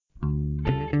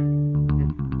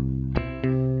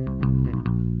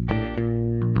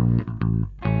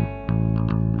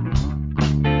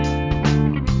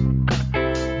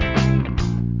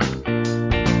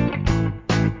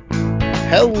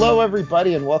Hello,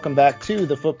 everybody, and welcome back to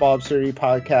the Football Absurdity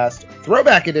Podcast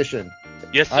Throwback Edition.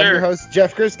 Yes, sir. I'm your host,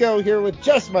 Jeff Crisco, here with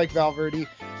just Mike Valverde.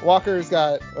 Walker's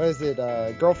got,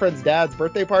 girlfriend's dad's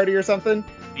birthday party or something?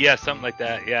 Yeah, something like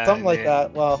that, yeah. Something like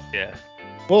that. Well, yeah.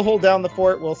 We'll hold down the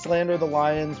fort. We'll slander the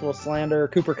Lions. We'll slander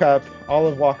Cooper Kupp, all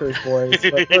of Walker's boys.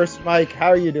 But first, Mike, how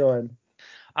are you doing?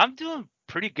 I'm doing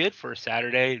pretty good for a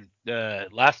Saturday. The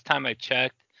last time I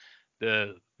checked,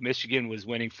 the Michigan was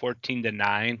winning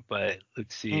 14-9, but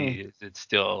let's see, it's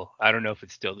still, I don't know if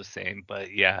it's still the same,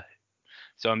 but yeah.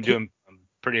 So I'm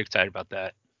pretty excited about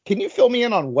that. Can you fill me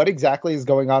in on what exactly is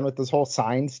going on with this whole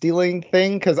sign stealing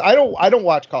thing? Because I don't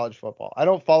watch college football. I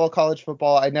don't follow college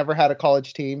football. I never had a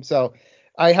college team, so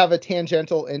I have a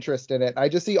tangential interest in it. I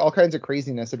just see all kinds of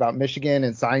craziness about Michigan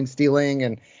and sign stealing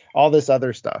and all this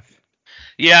other stuff.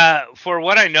 Yeah, for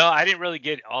what I know, I didn't really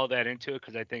get all that into it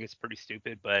because I think it's pretty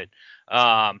stupid. But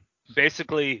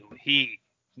basically,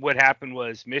 what happened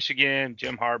was Michigan,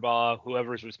 Jim Harbaugh,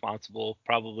 whoever's responsible,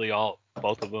 probably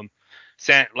both of them,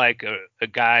 sent like a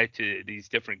guy to these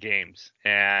different games,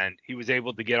 and he was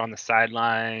able to get on the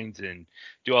sidelines and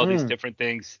do all these different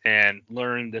things and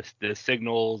learn the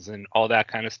signals and all that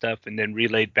kind of stuff, and then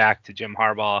relayed back to Jim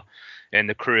Harbaugh and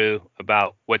the crew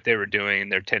about what they were doing and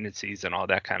their tendencies and all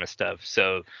that kind of stuff.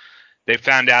 So they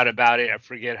found out about it. I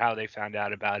forget how they found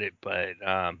out about it, but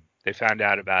they found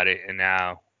out about it, and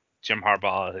now Jim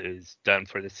Harbaugh is done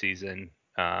for the season.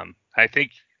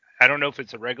 I don't know if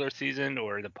it's a regular season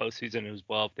or the postseason as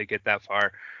well, if they get that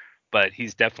far, but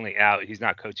he's definitely out. He's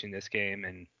not coaching this game,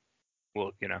 and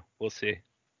we'll see.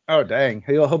 Oh, dang.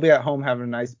 He'll be at home having a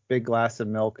nice big glass of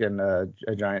milk and a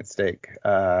giant steak,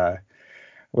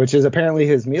 which is apparently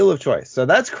his meal of choice. So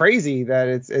that's crazy that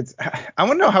it's I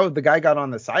want to know how the guy got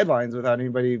on the sidelines without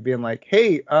anybody being like,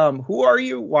 hey, who are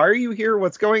you? Why are you here?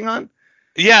 What's going on?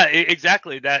 Yeah,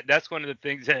 exactly. That's one of the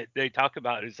things that they talk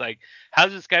about is like,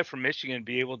 how's this guy from Michigan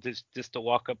be able to just to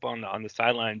walk up on the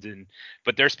sidelines,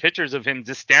 but there's pictures of him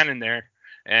just standing there,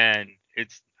 and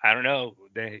it's, I don't know,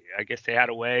 I guess they had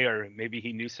a way, or maybe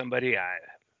he knew somebody. I have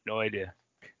no idea.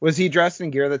 Was he dressed in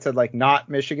gear that said like not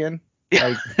Michigan?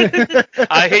 Like,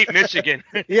 I hate Michigan.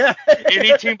 Yeah.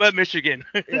 Any team but Michigan.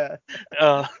 Yeah.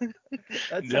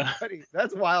 That's so funny.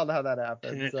 That's wild how that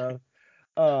happened. So.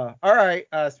 All right.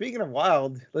 Speaking of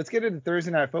wild, let's get into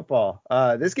Thursday Night Football.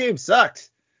 This game sucked.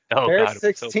 Oh, Bears God,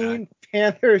 16, so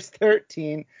Panthers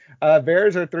 13.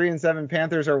 Bears are 3-7.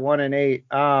 Panthers are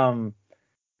 1-8.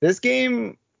 This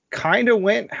game kind of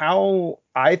went how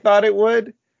I thought it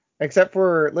would, except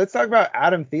for let's talk about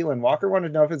Adam Thielen. Walker wanted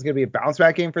to know if it's going to be a bounce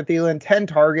back game for Thielen. 10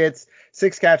 targets,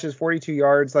 6 catches, 42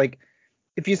 yards. Like,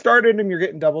 if you started him, you're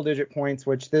getting double-digit points,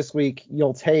 which this week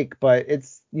you'll take, but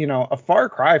it's, a far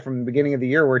cry from the beginning of the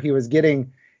year where he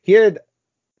had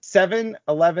 7,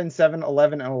 11, 7,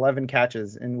 11, and 11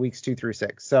 catches in weeks 2 through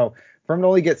 6. So for him to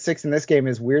only get 6 in this game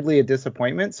is weirdly a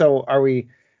disappointment. So are we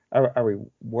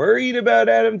worried about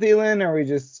Adam Thielen? Are we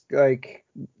just like,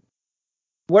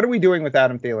 what are we doing with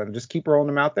Adam Thielen? Just keep rolling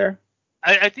him out there?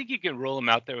 I think you can roll him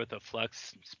out there with a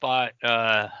flex spot.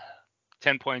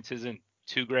 10 points isn't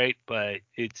too great, but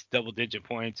it's double-digit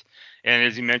points. And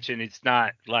as you mentioned, it's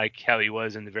not like how he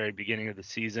was in the very beginning of the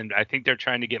season. I think they're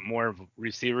trying to get more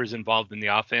receivers involved in the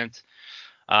offense.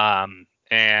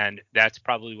 And that's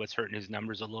probably what's hurting his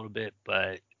numbers a little bit.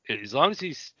 But as long as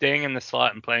he's staying in the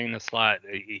slot and playing in the slot,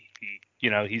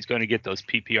 he's going to get those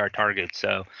PPR targets.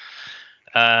 So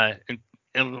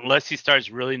unless he starts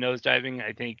really nosediving,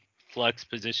 I think flex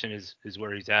position is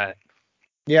where he's at.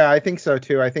 Yeah, I think so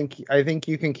too. I think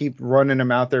you can keep running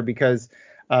him out there because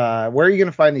where are you going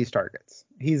to find these targets?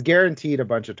 He's guaranteed a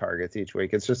bunch of targets each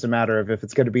week. It's just a matter of if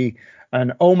it's going to be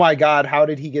an, oh my God, how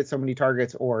did he get so many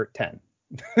targets, or 10?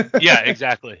 Yeah,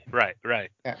 exactly. Right.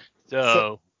 Yeah.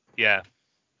 So yeah.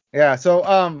 Yeah.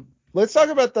 So let's talk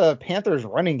about the Panthers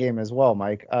running game as well,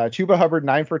 Mike. Chuba Hubbard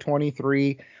 9 for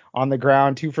 23 on the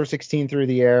ground, 2 for 16 through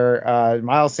the air.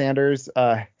 Miles Sanders.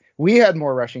 We had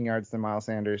more rushing yards than Miles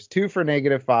Sanders, 2 for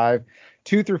 -5,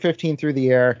 2 through 15 through the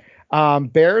air.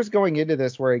 Bears going into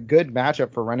this were a good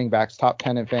matchup for running backs, top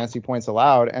 10 in fantasy points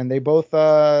allowed, and they both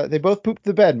pooped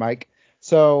the bed, Mike.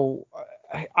 So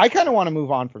I kind of want to move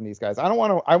on from these guys. I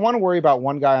want to worry about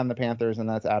one guy on the Panthers, and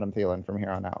that's Adam Thielen from here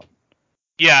on out.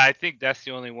 Yeah, I think that's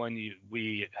the only one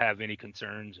we have any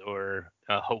concerns or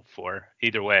hope for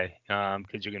either way,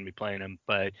 because you're going to be playing him.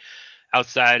 But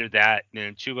outside of that,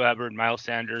 Chuba Hubbard, Miles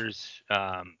Sanders,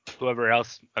 whoever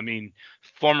else. I mean,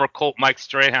 former Colt Mike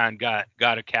Strahan got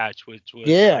a catch, which was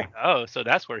like, oh, so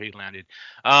that's where he landed.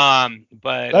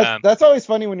 But that's always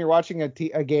funny when you're watching a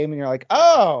game and you're like,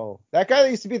 oh, that guy that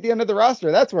used to be at the end of the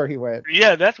roster, that's where he went.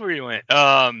 Yeah, that's where he went.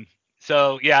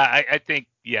 So yeah, I think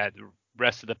the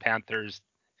rest of the Panthers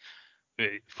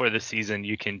for the season,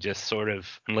 you can just sort of,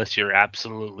 unless you're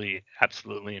absolutely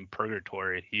in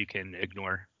purgatory, you can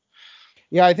ignore.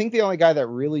 Yeah, I think the only guy that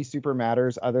really super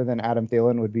matters other than Adam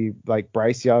Thielen would be like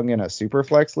Bryce Young in a super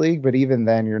flex league, but even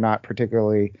then you're not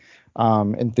particularly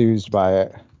enthused by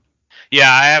it.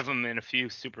 Yeah, I have him in a few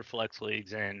super flex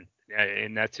leagues, and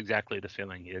that's exactly the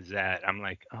feeling is that I'm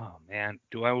like, oh man,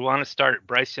 do I want to start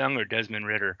Bryce Young or Desmond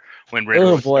Ritter when Ritter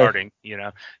Oh was boy. starting?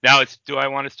 Now it's, do I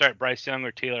want to start Bryce Young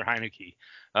or Taylor Heineke?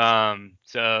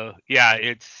 So yeah,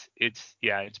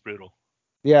 it's brutal.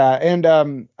 Yeah, and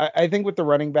I think with the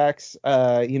running backs,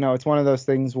 it's one of those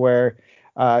things where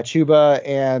Chuba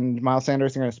and Miles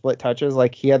Sanders are going to split touches.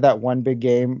 Like he had that one big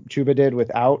game Chuba did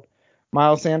without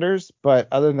Miles Sanders, but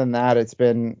other than that, it's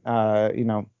been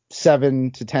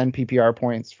 7 to 10 PPR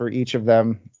points for each of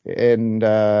them, and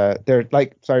they're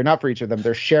like, sorry, not for each of them,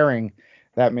 they're sharing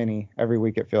that many every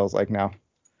week. It feels like now.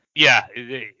 Yeah,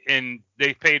 and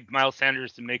they paid Miles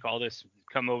Sanders to make all this,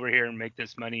 come over here and make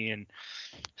this money and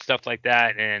stuff like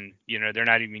that, and they're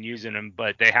not even using him,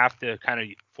 but they have to kind of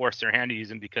force their hand to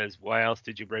use him, because why else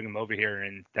did you bring him over here?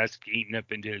 And that's eating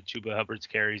up into Chuba Hubbard's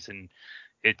carries, and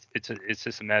it's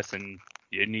just a mess, and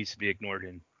it needs to be ignored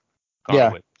and gone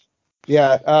Yeah, with.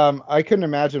 yeah. I couldn't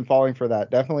imagine falling for that.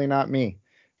 Definitely not me.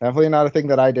 Definitely not a thing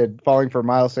that I did. Falling for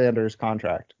Miles Sanders'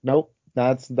 contract. Nope.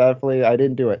 That's definitely I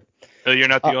didn't do it. No, you're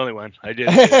not Uh, the only one. I did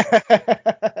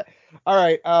it too. All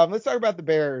right, let's talk about the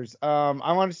Bears.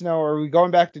 I wanted to know, are we going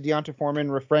back to Deonta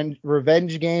Foreman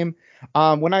revenge game?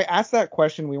 When I asked that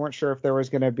question, we weren't sure if there was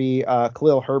going to be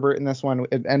Khalil Herbert in this one.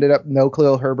 It ended up no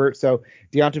Khalil Herbert, so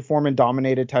Deonta Foreman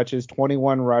dominated touches,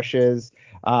 21 rushes,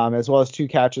 as well as 2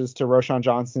 catches to Roshan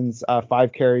Johnson's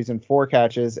 5 carries and 4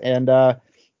 catches, and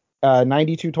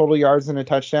 92 total yards and a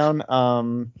touchdown.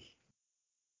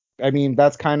 I mean,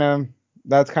 that's kind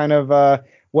of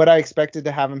what I expected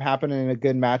to have him happen in a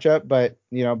good matchup, but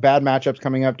bad matchups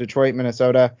coming up: Detroit,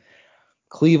 Minnesota,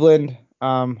 Cleveland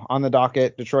on the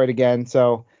docket, Detroit again.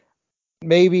 So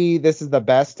maybe this is the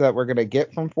best that we're gonna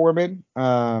get from Foreman.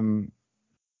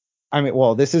 I mean,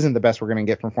 well, this isn't the best we're gonna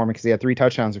get from Foreman because he had 3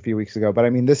 touchdowns a few weeks ago. But I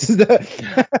mean, this is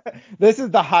the this is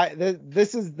the high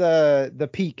this is the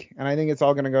peak, and I think it's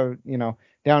all gonna go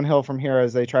downhill from here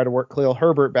as they try to work Khalil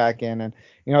Herbert back in, and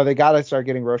they got to start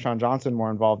getting Roshan Johnson more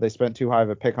involved. They spent too high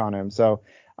of a pick on him. So,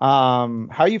 how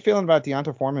are you feeling about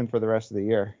Deonta Foreman for the rest of the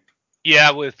year? Yeah,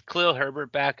 with Khalil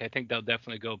Herbert back, I think they'll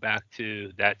definitely go back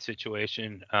to that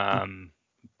situation.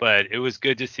 But it was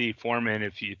good to see Foreman,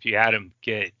 if you had him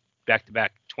get back to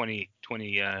back 20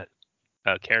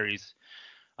 carries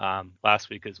last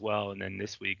week as well, and then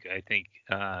this week, I think.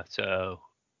 So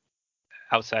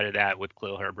outside of that, with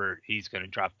Khalil Herbert, he's going to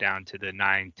drop down to the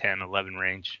 9, 10, 11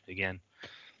 range again.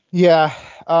 Yeah.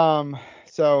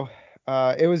 So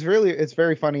it's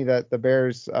very funny that the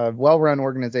Bears, well-run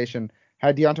organization,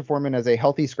 had Deonta Foreman as a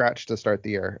healthy scratch to start the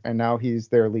year, and now he's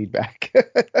their lead back.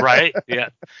 Right? Yeah.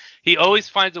 He always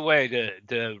finds a way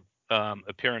to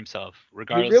appear himself, He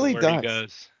regardless of really where he does.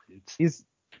 goes. It's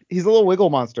He's a little wiggle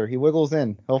monster. He wiggles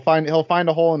in. He'll find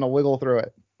a hole and he'll wiggle through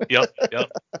it. Yep.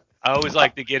 I always Uh,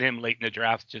 like to get him late in the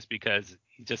draft just because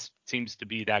he just seems to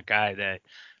be that guy that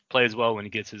plays well when he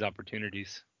gets his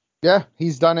opportunities. yeah,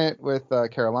 he's done it with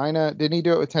Carolina. Didn't he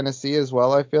do it with Tennessee as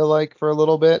well? I feel like for a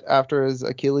little bit after his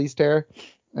Achilles tear,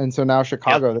 and so now Yep.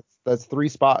 Chicago. That's 3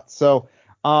 spots. So,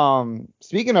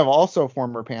 speaking of also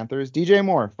former Panthers, DJ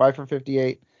Moore, 5 for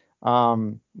 58.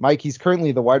 Mike, he's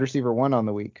currently the wide receiver 1 on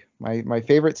the week. My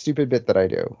favorite stupid bit that I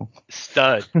do.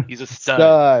 Stud. He's a stud.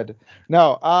 Stud.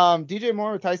 No, DJ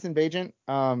Moore with Tyson Bagent,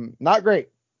 not great.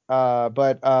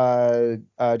 But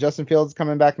Justin Fields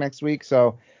coming back next week,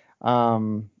 so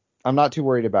um, I'm not too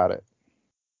worried about it.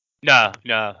 No.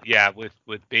 Yeah, with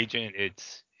Bajent,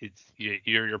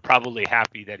 you're probably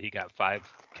happy that he got 5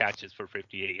 catches for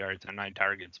 58 yards on 9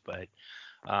 targets, but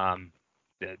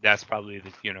that's probably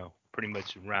the pretty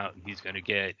much the route he's going to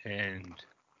get. And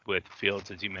with Fields,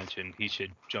 as you mentioned, he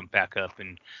should jump back up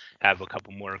and have a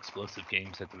couple more explosive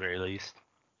games at the very least.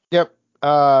 Yep.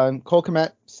 Cole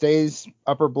Kmet stays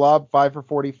upper blob, 5 for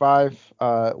 45,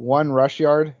 1 rush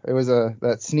yard. It was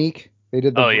that sneak. They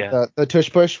did Oh yeah, the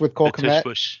tush push with the Cole tush Kmet.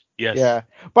 push. Yes. Yeah.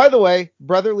 By the way,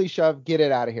 brotherly shove, get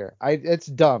it out of here. It's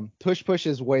dumb. Tush push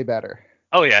is way better.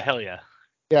 Oh yeah, hell yeah.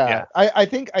 Yeah, Yeah. I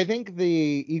think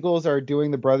the Eagles are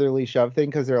doing the brotherly shove thing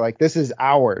because they're like, this is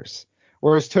ours.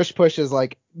 Whereas tush push is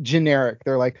like generic.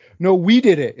 They're like, no, we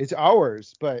did it. It's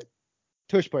ours. But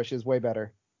tush push is way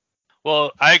better.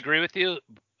 Well, I agree with you.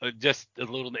 Just a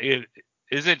little.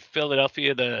 Isn't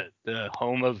Philadelphia the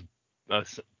home of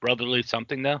brotherly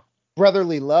something though?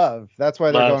 brotherly love. That's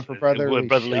why they're Love going for with brotherly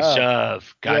brotherly shove.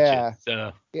 shove. Gotcha.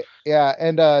 Yeah. So Yeah,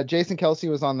 and Jason Kelsey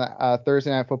was on the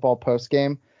Thursday Night Football post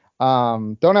game.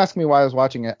 Don't ask me why I was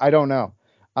watching it. I don't know.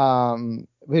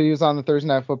 But he was on the Thursday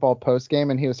Night Football post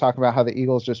game, and he was talking about how the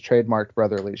Eagles just trademarked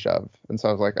brotherly shove. And so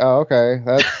I was like, oh, okay,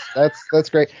 that's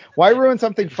great. Why ruin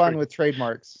something fun with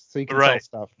trademarks so you can sell right.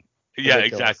 stuff? Yeah,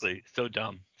 Ridiculous. exactly. So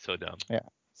dumb. So dumb. Yeah.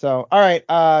 So all right,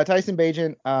 Tyson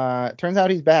Bagent. Turns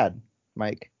out he's bad,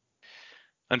 Mike.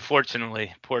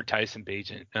 Unfortunately, poor Tyson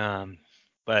Bagent.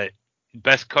 But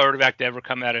best quarterback to ever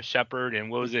come out of Shepherd,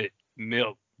 and what was it,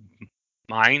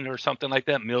 Mine or something like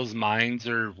that, Mills Mines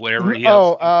or whatever he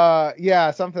else. Oh,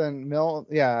 yeah, something Mill.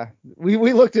 Yeah, we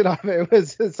looked it up. It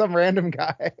was some random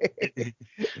guy.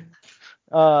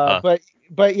 Uh,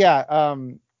 But yeah,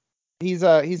 he's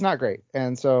not great.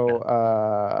 And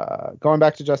so going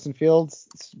back to Justin Fields,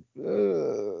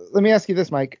 let me ask you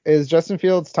this, Mike: is Justin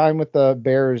Fields' time with the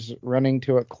Bears running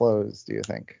to a close? Do you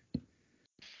think?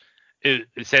 Say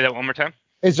that one more time.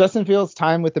 Is Justin Fields'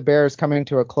 time with the Bears coming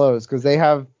to a close? Because they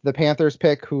have the Panthers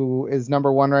pick, who is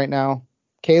number one right now,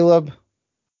 Caleb.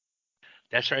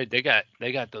 That's right. They got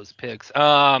those picks.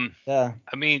 Yeah.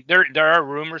 I mean, there are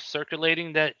rumors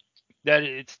circulating that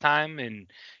it's time and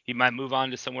he might move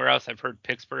on to somewhere else. I've heard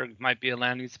Pittsburgh might be a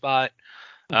landing spot.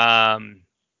 But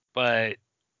I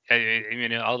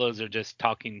mean, all those are just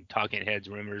talking heads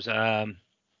rumors. I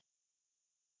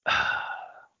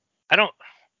don't.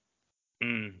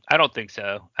 I don't think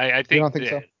so. I You think don't think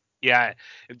that, so? yeah,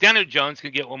 if Daniel Jones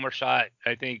could get one more shot,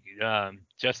 I think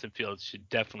Justin Fields should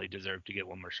definitely deserve to get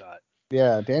one more shot.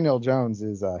 Yeah, Daniel Jones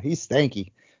is he's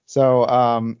stanky. So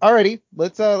alrighty,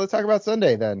 let's talk about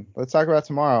Sunday then. Let's talk about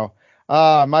tomorrow.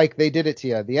 Mike, they did it to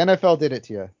you. The NFL did it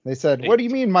to you. They said, "What Hey. do you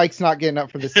mean Mike's not getting up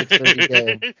for the 6:30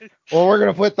 game?" Well, we're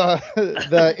gonna put the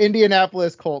the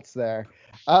Indianapolis Colts there.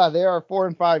 They are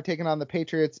 4-5, taking on the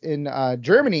Patriots in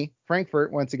Germany,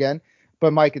 Frankfurt once again.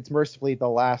 But Mike, it's mercifully the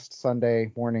last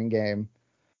Sunday morning game.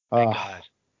 Thank Uh,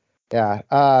 God.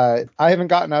 yeah. I haven't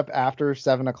gotten up after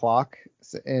 7 o'clock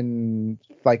in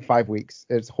like 5 weeks.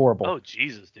 It's horrible. Oh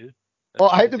Jesus, dude. Well,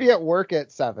 That's I have to crazy. be at work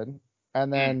at 7, and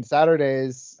Mm, then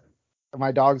Saturdays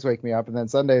my dogs wake me up, and then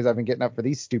Sundays I've been getting up for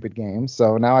these stupid games.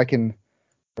 So now I can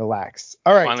relax.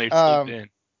 All right. finally sleep in.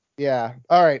 Yeah.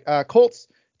 All right. Colts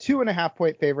 2.5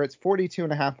 point favorites,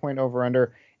 42.5 point over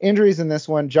under. Injuries in this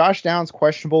one. Josh Downs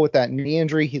questionable with that knee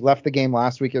injury. He left the game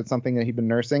last week. It's something that he'd been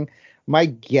nursing. My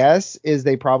guess is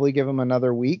they probably give him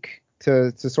another week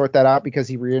to sort that out because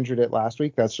he re-injured it last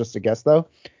week. That's just a guess though.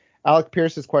 Alec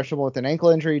Pierce is questionable with an ankle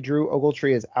injury. Drew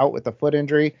Ogletree is out with a foot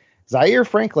injury. Zaire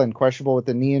Franklin questionable with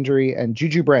a knee injury, and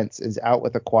Juju Brents is out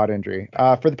with a quad injury.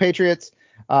 For the Patriots,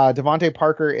 Devontae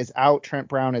Parker is out. Trent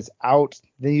Brown is out.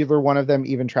 Neither one of them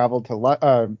even traveled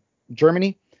to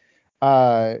Germany.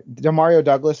 Demario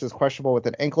Douglas is questionable with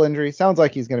an ankle injury. Sounds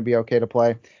like he's going to be okay to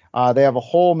play. They have a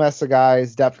whole mess of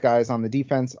guys, depth guys on the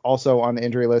defense, also on the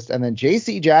injury list. And then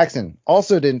J.C. Jackson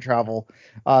also didn't travel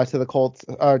to the Colts,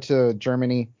 to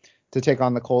Germany to take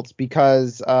on the Colts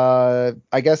because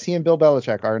I guess he and Bill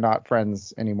Belichick are not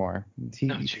friends anymore. Oh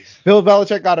jeez. Bill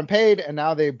Belichick got him paid, and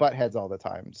now they butt heads all the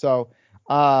time. So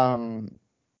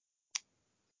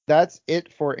that's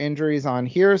it for injuries on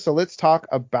here. So let's talk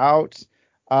about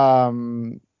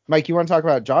Mike. You want to talk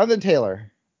about Jonathan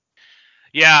Taylor?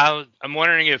 Yeah, I'm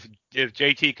wondering if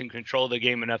JT can control the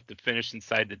game enough to finish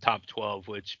inside the top 12,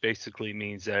 which basically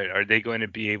means that are they going to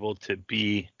be able to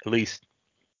be at least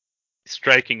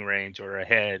striking range or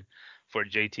ahead for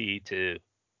JT to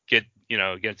get,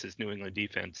 against this New England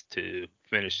defense to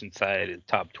finish inside the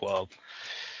top 12.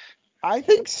 I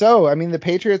think so. I mean, the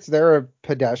Patriots, they're a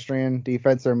pedestrian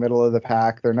defense. They're middle of the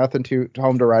pack. They're nothing too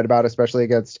home to write about, especially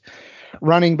against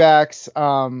running backs.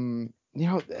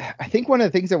 I think one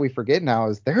of the things that we forget now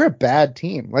is they're a bad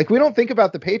team. Like, we don't think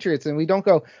about the Patriots and we don't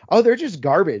go, oh, they're just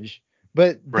garbage.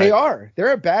 But they Right. are.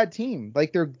 They're a bad team.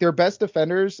 Like, their best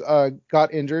defenders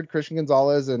got injured, Christian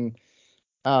Gonzalez, and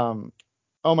oh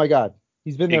my God,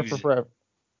 he's been there for forever.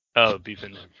 Oh, beef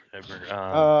in there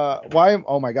forever. Why?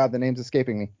 Oh my God, the name's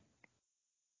escaping me.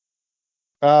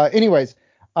 Anyways,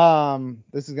 I'm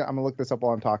gonna look this up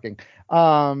while I'm talking.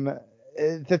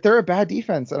 That they're a bad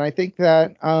defense, and I think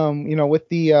that with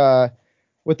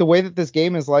the way that this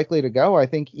game is likely to go, I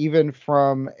think even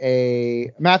from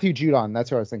a Matthew Judon,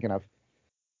 that's what I was thinking of.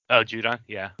 Oh, Judon,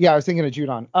 yeah. Yeah, I was thinking of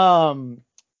Judon.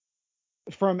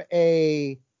 From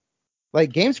a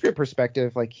like game script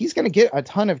perspective, like he's gonna get a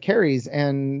ton of carries,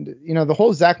 and the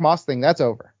whole Zach Moss thing, that's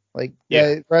over. Like,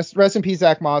 Yeah. rest in peace,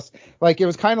 Zach Moss. Like, it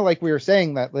was kind of like we were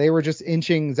saying that they were just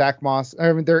inching Zach Moss.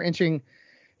 I mean, they're inching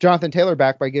Jonathan Taylor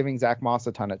back by giving Zach Moss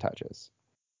a ton of touches.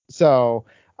 So,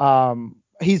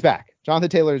 He's back. Jonathan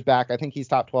Taylor is back. I think he's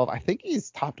top 12. I think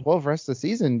he's top 12 rest of the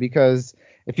season, because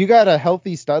if you got a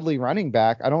healthy Studley running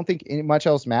back, I don't think much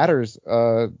else matters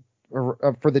for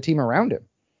the team around him.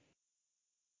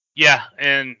 Yeah,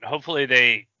 and hopefully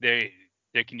they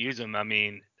can use him. I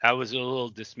mean, I was a little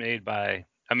dismayed by.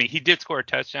 I mean, he did score a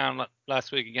touchdown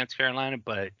last week against Carolina,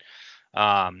 but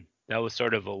that was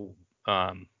sort of what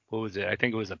was it? I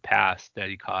think it was a pass that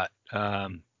he caught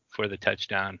for the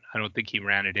touchdown. I don't think he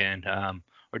ran it in,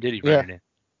 or did he run Yeah, it in?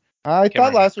 I Can't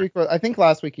thought last remember. week. I think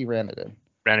last week he ran it in.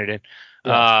 Ran it in.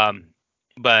 Yeah.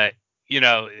 But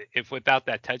if without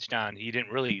that touchdown, he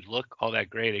didn't really look all that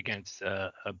great against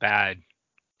a bad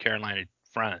Carolina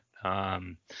front.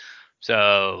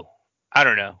 So I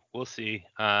don't know. We'll see.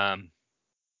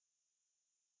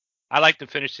 I like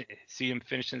to see him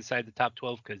finish inside the top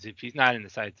 12, because if he's not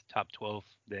inside the top 12,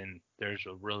 then there's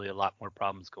really a lot more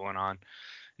problems going on,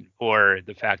 or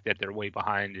the fact that they're way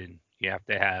behind and you have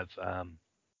to have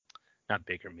not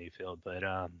Baker Mayfield, but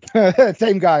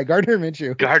Same guy, Gardner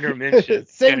Minshew. Gardner Minshew.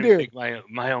 Same Can't even dude. think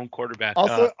my own quarterback.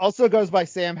 Also goes by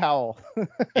Sam Howell.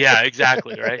 Yeah,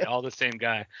 exactly, right. All the same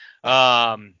guy.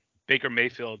 Baker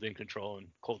Mayfield in control, and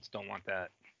Colts don't want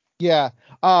that. Yeah.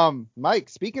 Mike,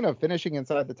 speaking of finishing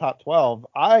inside the top 12,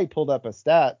 I pulled up a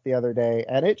stat the other day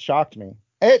and it shocked me.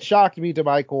 It shocked me to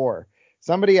my core.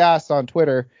 Somebody asked me on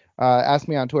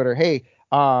Twitter, hey,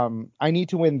 I need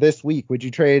to win this week. Would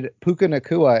you trade Puka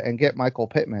Nacua and get Michael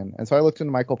Pittman? And so I looked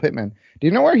into Michael Pittman. Do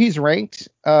you know where he's ranked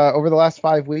over the last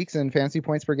 5 weeks in fantasy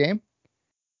points per game?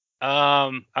 I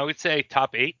would say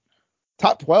top 8.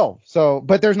 Top 12. So,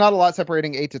 but there's not a lot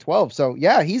separating 8 to 12. So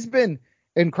yeah, he's been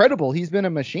incredible. He's been a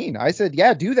machine. I said,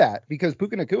 yeah, do that, because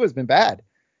Puka Nacua has been bad.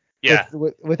 Yeah.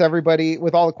 With everybody,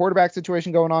 with all the quarterback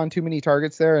situation going on, too many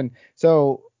targets there. And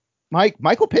so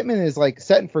Michael Pittman is like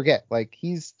set and forget. Like,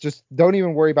 he's just, don't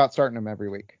even worry about starting him every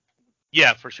week.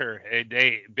 Yeah, for sure.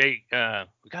 God,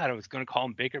 I was going to call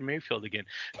him Baker Mayfield again.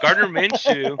 Gardner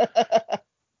Minshew.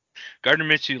 Gardner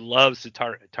Minshew loves to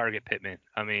target Pittman.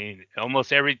 I mean,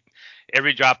 almost every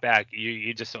drop back,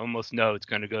 you just almost know it's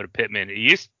going to go to Pittman.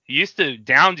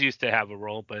 Downs used to have a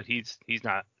role, but he's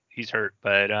not. He's hurt.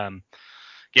 But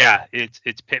yeah,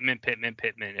 it's Pittman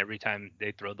every time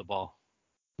they throw the ball.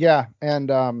 Yeah,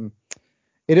 and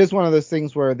it is one of those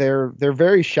things where they're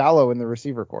very shallow in the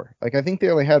receiver core. Like, I think they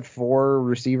only had 4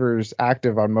 receivers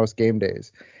active on most game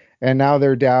days, and now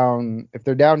they're down. If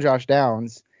they're down Josh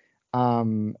Downs,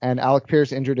 and Alec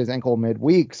Pierce injured his ankle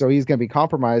midweek, so he's going to be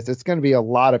compromised. It's going to be a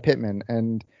lot of Pittman,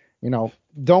 and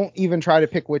don't even try to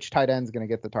pick which tight end is going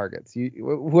to get the targets.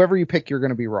 Whoever you pick, you're going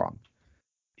to be wrong.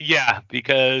 Yeah,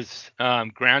 because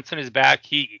Granson is back.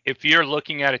 If you're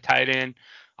looking at a tight end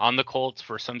on the Colts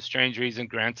for some strange reason,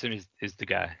 Granson is the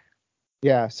guy.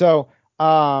 Yeah. So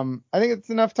I think it's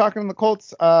enough talking on the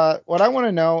Colts. What I want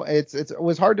to know, it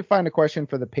was hard to find a question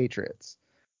for the Patriots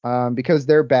because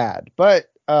they're bad, but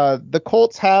the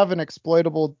Colts have an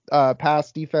exploitable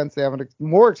pass defense. They have a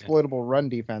more exploitable run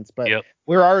defense, but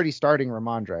we're already starting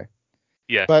Ramondre.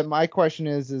 Yes. But my question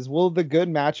is will the good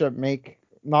matchup make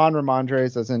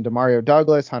non-Ramondres, as in Demario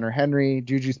Douglas, Hunter Henry,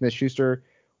 Juju Smith-Schuster,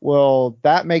 will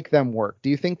that make them work?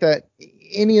 Do you think that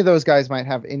any of those guys might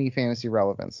have any fantasy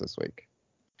relevance this week?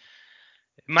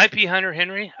 It might be Hunter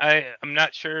Henry. I'm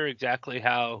not sure exactly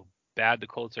how bad the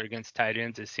Colts are against tight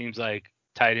ends. It seems like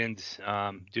tight ends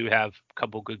do have a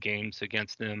couple good games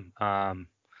against them.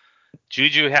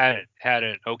 Juju had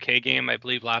an okay game, I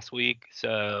believe, last week.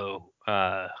 So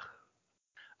I'd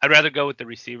rather go with the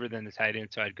receiver than the tight end,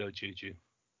 so I'd go Juju.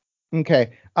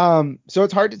 Okay. So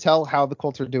it's hard to tell how the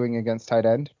Colts are doing against tight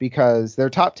end because they're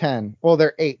top 10. Well,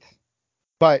 they're 8th,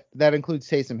 but that includes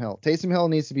Taysom Hill. Taysom Hill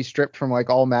needs to be stripped from like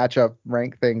all matchup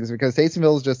rank things because Taysom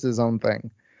Hill is just his own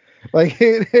thing. Like,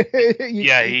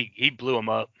 he blew him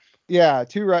up. Yeah,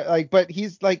 but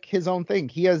he's like his own thing.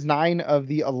 He has 9 of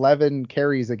the 11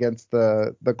 carries against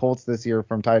the Colts this year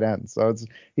from tight ends. So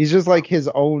he's just like his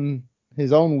own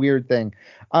weird thing.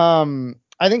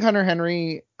 I think Hunter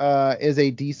Henry is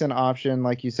a decent option,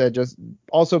 like you said, just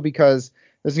also because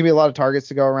there's gonna be a lot of targets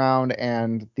to go around,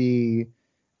 and you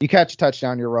catch a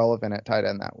touchdown, you're relevant at tight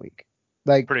end that week.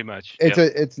 Like, pretty much.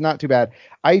 It's not too bad.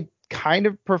 I kind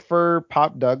of prefer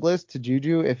Pop Douglas to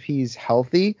Juju if he's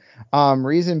healthy.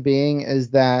 Reason being is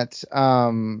that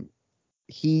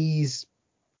he's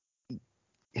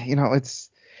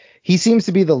he seems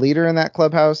to be the leader in that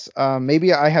clubhouse.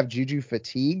 Maybe I have Juju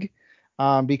fatigue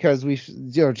because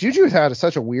Juju's had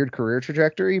such a weird career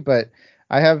trajectory, but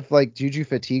I have like Juju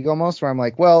fatigue almost, where I'm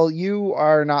like, well, you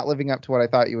are not living up to what I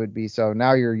thought you would be, so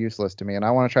now you're useless to me, and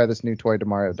I want to try this new toy,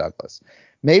 Demario Douglas.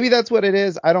 Maybe that's what it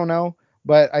is. I don't know.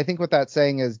 But I think what that's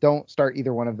saying is don't start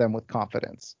either one of them with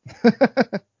confidence.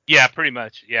 Yeah, pretty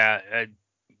much. Yeah,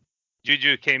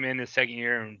 Juju came in his second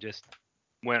year and just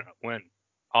went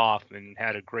off and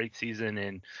had a great season,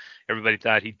 and everybody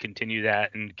thought he'd continue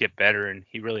that and get better, and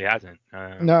he really hasn't.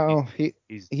 No,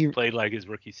 He's he played like his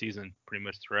rookie season pretty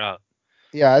much throughout.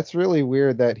 yeah, it's really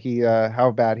weird that he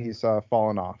how bad he's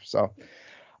fallen off. So,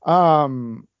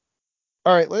 um,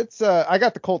 all right, let's. I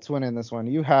got the Colts winning this one.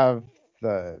 You have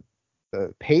the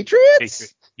Patriots.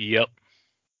 Patriots. Yep.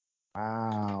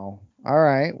 Wow. All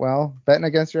right. Well, betting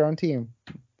against your own team.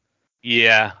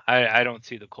 Yeah, I don't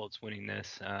see the Colts winning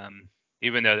this.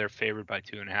 Even though they're favored by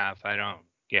 2.5, I don't.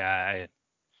 Yeah,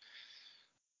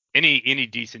 any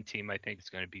decent team I think is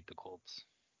going to beat the Colts.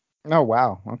 Oh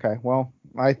wow. Okay. Well,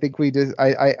 I think we did.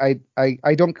 I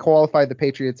don't qualify the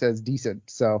Patriots as decent.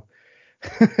 So.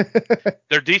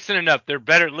 They're decent enough. They're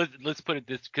better. Let's put it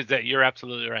this because you're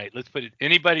absolutely right. Let's put it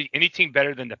any team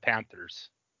better than the Panthers,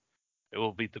 it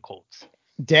will beat the Colts.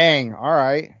 Dang. All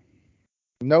right.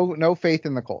 No faith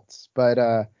in the Colts.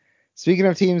 But speaking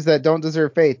of teams that don't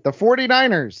deserve faith, the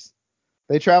 49ers.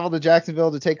 They travel to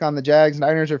Jacksonville to take on the Jags.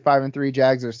 Niners are 5-3.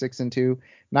 Jags are 6-2.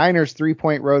 Niners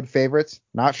 3-point road favorites.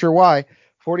 Not sure why.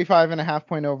 45.5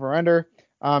 point over under.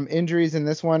 Injuries in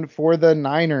this one for the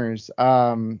Niners.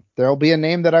 There'll be a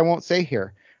name that I won't say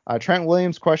here. Trent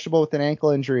Williams questionable with an ankle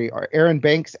injury. Aaron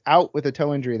Banks out with a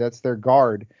toe injury. That's their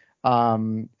guard.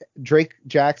 Drake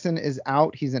Jackson is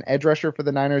out. He's an edge rusher for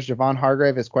the Niners. Javon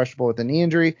Hargrave is questionable with a knee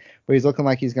injury, but he's looking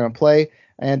like he's going to play.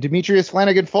 And Demetrius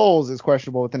Flanagan-Foles is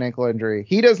questionable with an ankle injury.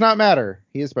 He does not matter.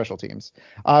 He is special teams.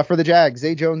 For the Jags,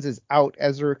 Zay Jones is out.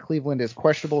 Ezra Cleveland is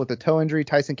questionable with a toe injury.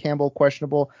 Tyson Campbell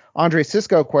questionable. Andre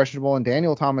Sisco questionable. And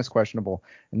Daniel Thomas questionable.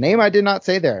 A name I did not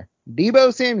say there.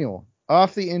 Deebo Samuel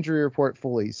off the injury report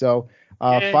fully. So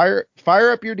fire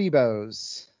up your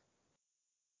Deebos.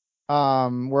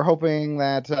 We're hoping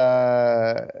that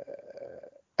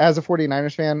as a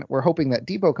 49ers fan, we're hoping that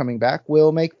Debo coming back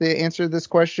will make the answer to this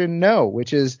question no,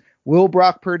 which is will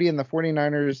Brock Purdy and the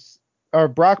 49ers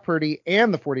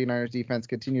defense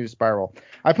continue to spiral?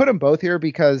 I put them both here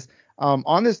because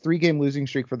on this 3-game losing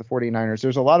streak for the 49ers,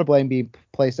 there's a lot of blame being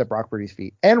placed at Brock Purdy's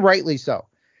feet, and rightly so.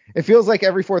 It feels like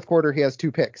every fourth quarter he has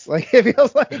 2 picks. Like it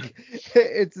feels like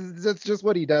it's just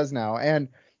what he does now. And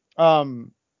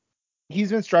he's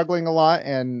been struggling a lot,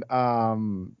 and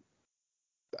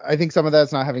I think some of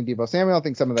that's not having Deebo Samuel. I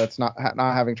think some of that's not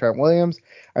having Trent Williams.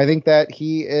 I think that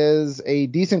he is a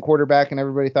decent quarterback, and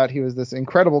everybody thought he was this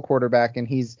incredible quarterback, and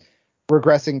he's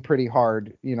regressing pretty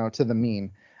hard, to the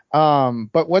mean.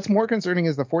 But what's more concerning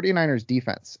is the 49ers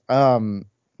defense. A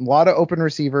lot of open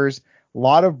receivers, a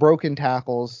lot of broken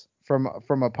tackles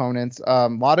from opponents, a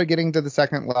lot of getting to the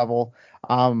second level.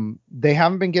 They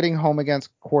haven't been getting home against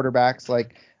quarterbacks.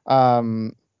 Like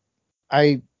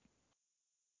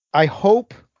I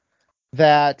hope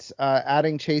that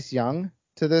adding Chase Young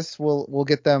to this will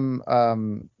get them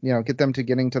get them to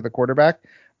getting to the quarterback.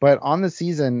 But on the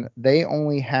season, they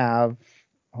only have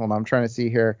hold on, I'm trying to see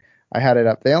here. I had it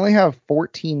up. They only have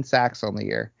 14 sacks on the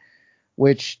year,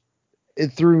 which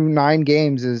through 9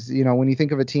 games is, when you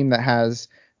think of a team that has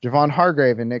Javon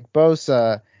Hargrave and Nick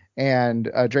Bosa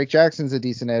and Drake Jackson's a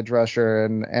decent edge rusher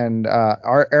and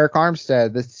Eric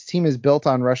Armstead, this team is built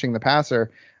on rushing the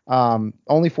passer.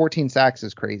 Only 14 sacks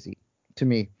is crazy to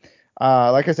me.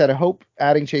 Like I said, I hope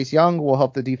adding Chase Young will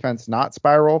help the defense not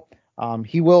spiral.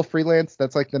 He will freelance.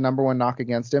 That's like the number one knock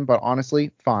against him, but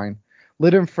honestly, fine.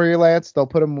 Let him freelance. They'll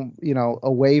put him,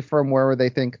 away from where they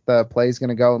think the play is going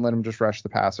to go and let him just rush the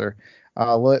passer.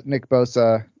 Let Nick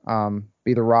Bosa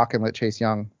be the rock and let Chase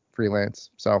Young freelance.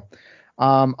 So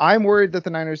I'm worried that the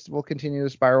Niners will continue to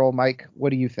spiral. Mike, what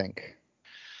do you think?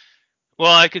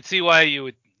 Well, I could see why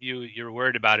you're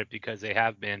worried about it because they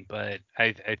have been, but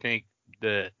I think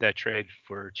that trade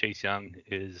for Chase Young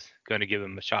is going to give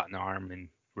him a shot in the arm and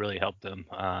really help them.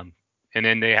 And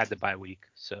then they had the bye week,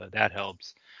 so that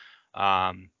helps.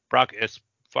 Brock, as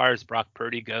far as Brock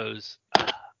Purdy goes,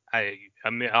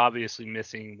 I'm obviously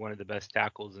missing one of the best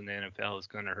tackles in the NFL is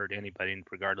going to hurt anybody,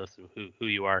 regardless of who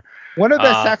you are. One of the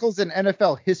best tackles in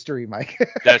NFL history, Mike.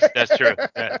 That's true.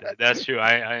 That's true.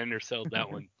 I undersold that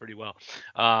one pretty well.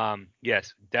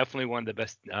 Yes, definitely one of the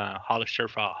best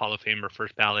surefire Hall of Famer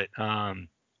first ballot. And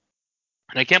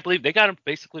I can't believe they got him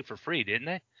basically for free, didn't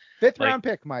they? Fifth round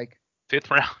pick, Mike.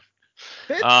 Fifth round.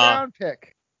 Fifth round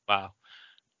pick. Wow.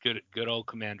 Good old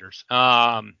Commanders.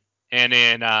 And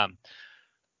then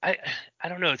I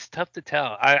don't know. It's tough to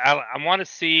tell. I want to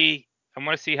see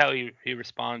how he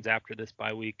responds after this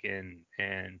bye week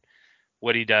and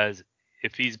what he does.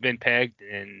 If he's been pegged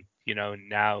and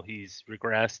now he's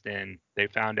regressed and they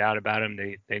found out about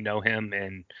him. They know him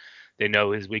and they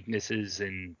know his weaknesses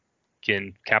and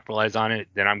can capitalize on it,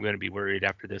 then I'm going to be worried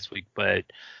after this week. But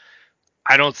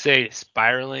I don't say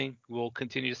spiraling will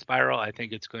continue to spiral. I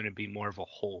think it's going to be more of a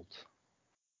hold.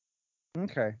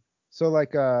 Okay. So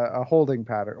like a holding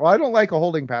pattern. Well, I don't like a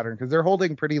holding pattern because they're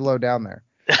holding pretty low down there.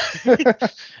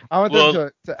 I want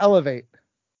them to elevate.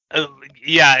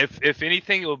 Yeah, if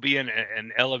anything, it will be an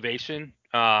elevation.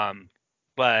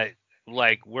 But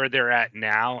like where they're at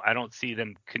now, I don't see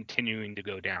them continuing to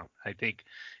go down. I think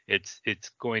it's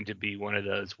going to be one of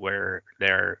those where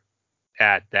they're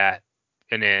at that,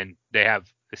 and then they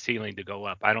have the ceiling to go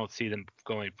up. I don't see them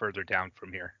going further down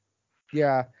from here.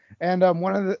 Yeah, and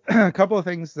one of the a couple of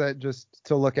things that just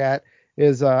to look at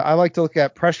is I like to look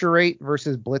at pressure rate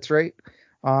versus blitz rate,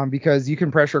 because you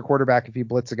can pressure a quarterback if you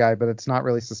blitz a guy, but it's not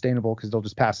really sustainable because they'll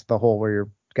just pass the hole where your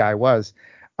guy was.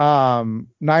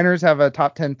 Niners have a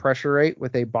top 10 pressure rate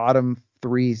with a bottom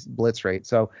 3 blitz rate,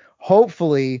 so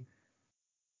hopefully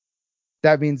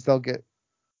that means they'll get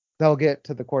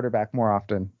to the quarterback more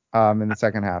often in the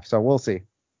second half. So we'll see.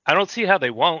 I don't see how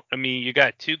they won't. I mean, you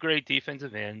got two great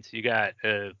defensive ends. You got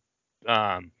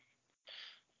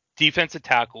defensive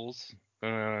tackles.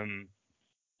 A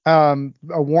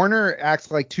Warner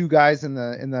acts like two guys in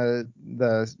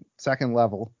the second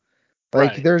level.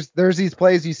 Like Right. there's these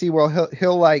plays you see where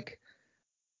he'll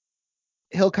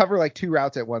cover like two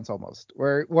routes at once almost,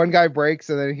 where one guy breaks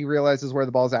and then he realizes where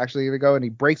the ball's actually going to go and he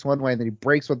breaks one way and then he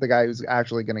breaks with the guy who's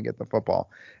actually going to get the football.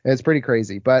 It's pretty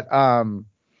crazy, but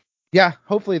yeah,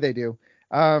 hopefully they do.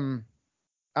 I'm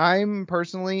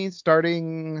personally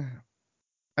starting.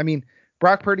 I mean,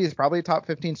 Brock Purdy is probably a top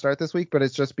 15 start this week, but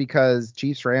it's just because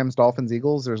Chiefs, Rams, Dolphins,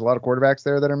 Eagles, there's a lot of quarterbacks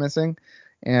there that are missing.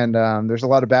 And there's a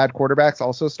lot of bad quarterbacks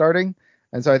also starting.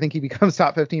 And so I think he becomes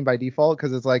top 15 by default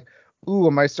because it's like, ooh,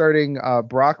 am I starting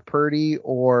Brock Purdy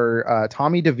or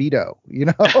Tommy DeVito?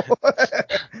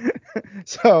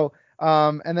 So,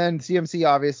 and then CMC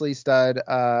obviously stud.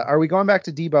 Are we going back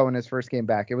to Debo in his first game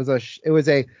back? It was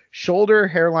a shoulder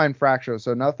hairline fracture,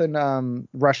 so nothing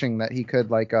rushing that he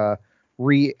could like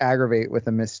re-aggravate with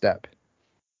a misstep.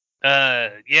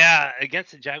 Yeah,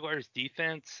 against the Jaguars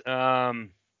defense,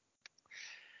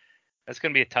 that's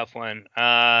gonna be a tough one.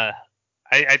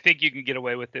 I think you can get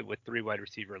away with it with 3 wide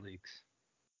receiver leagues.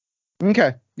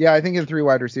 Okay. Yeah, I think in 3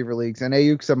 wide receiver leagues. And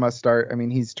Ayuk's a must start. I mean,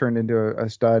 he's turned into a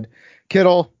stud.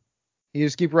 Kittle, you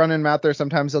just keep running him out there.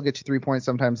 Sometimes he'll get you 3 points.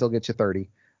 Sometimes he'll get you 30.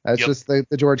 That's Yep. just the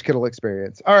George Kittle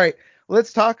experience. All right.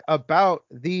 Let's talk about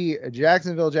the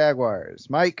Jacksonville Jaguars.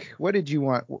 Mike, what did you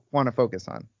want to focus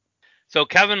on? So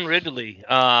Kevin Ridley,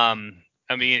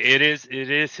 I mean, it is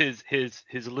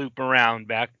his loop around,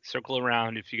 back circle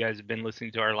around. If you guys have been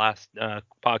listening to our last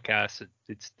podcast,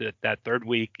 it's that third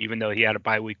week, even though he had a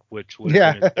bye week, which would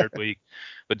have been his third week,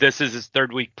 but this is his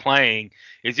third week playing.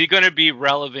 Is he going to be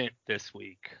relevant this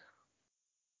week?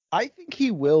 I think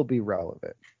he will be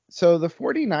relevant. So the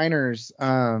 49ers,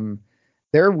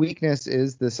 their weakness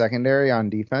is the secondary on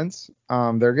defense.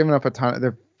 They're giving up a ton.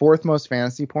 They're 4th most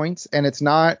fantasy points, and it's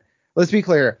not. Let's be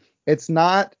clear. It's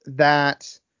not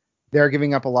that they're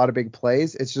giving up a lot of big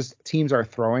plays. It's just teams are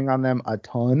throwing on them a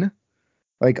ton,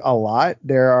 like a lot.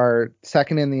 There are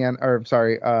 5th in the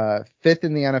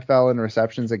NFL in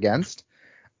receptions against.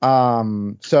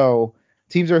 So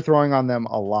teams are throwing on them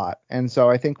a lot. And so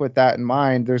I think with that in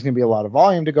mind, there's going to be a lot of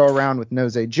volume to go around with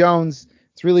Nose Jones.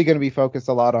 It's really going to be focused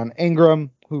a lot on Ingram,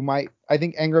 I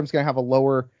think Ingram's going to have a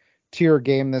lower tier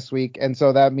game this week. And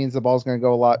so that means the ball's going to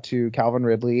go a lot to Calvin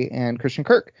Ridley and Christian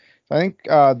Kirk. So I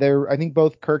think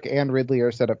both Kirk and Ridley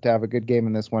are set up to have a good game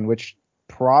in this one, which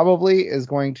probably is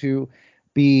going to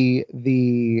be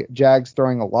the Jags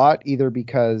throwing a lot, either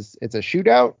because it's a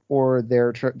shootout or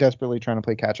they're desperately trying to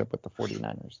play catch up with the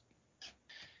 49ers.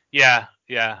 Yeah.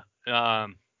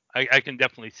 I can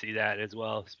definitely see that as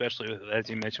well, especially as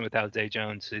you mentioned with Zay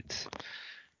Jones.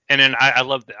 And then I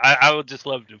love I would just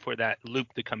love for that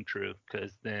loop to come true,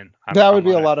 because then that would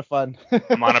be a lot of fun.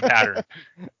 I'm on a pattern.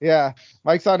 Yeah,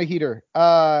 Mike's on a heater.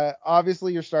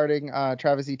 Obviously you're starting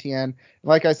Travis Etienne.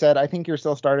 Like I said, I think you're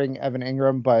still starting Evan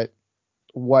Ingram, but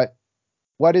what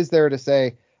is there to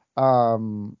say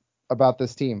about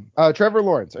this team? Trevor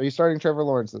Lawrence. Are you starting Trevor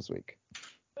Lawrence this week?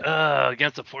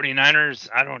 Against the 49ers,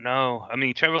 I don't know. I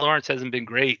mean, Trevor Lawrence hasn't been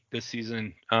great this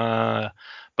season.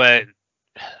 But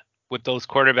with those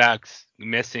quarterbacks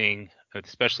missing,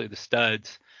 especially the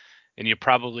studs, and you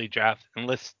probably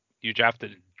unless you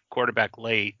drafted quarterback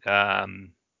late,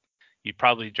 you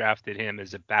probably drafted him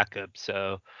as a backup.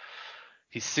 So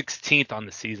he's 16th on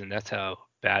the season. That's how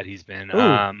bad he's been.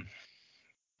 Ooh.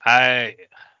 I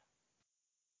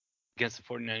against the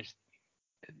 49ers.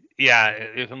 Yeah,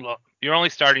 you're only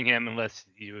starting him unless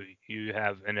you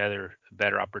have another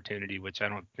better opportunity, which I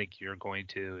don't think you're going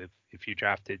to if you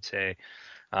drafted, say,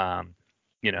 um,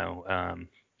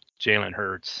 Jalen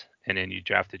Hurts, and then you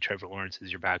drafted Trevor Lawrence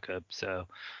as your backup. So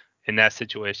in that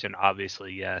situation,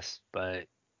 obviously yes, but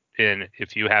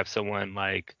if you have someone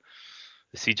like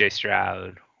C.J.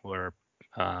 Stroud or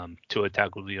Tua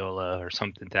Tagovailoa or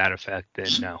something to that effect, then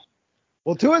no.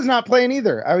 Well, Tua's not playing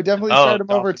either. I would definitely start him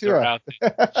over Dolphins are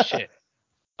Tua. out. Shit.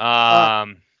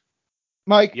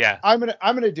 Mike, Yeah. I'm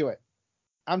gonna do it.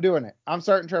 I'm doing it. I'm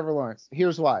starting Trevor Lawrence.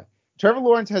 Here's why. Trevor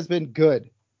Lawrence has been good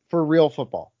for real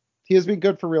football. He has been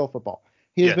good for real football.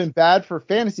 He has been bad for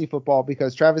fantasy football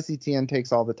because Travis Etienne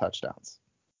takes all the touchdowns.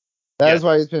 That is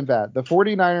why he's been bad. The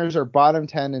 49ers are bottom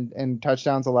 10 in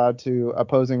touchdowns allowed to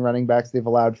opposing running backs. They've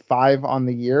allowed 5 on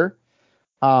the year.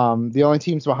 The only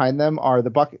teams behind them are the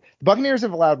Buccaneers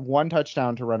have allowed 1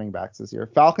 touchdown to running backs this year.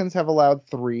 Falcons have allowed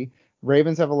 3.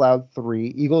 Ravens have allowed 3.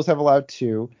 Eagles have allowed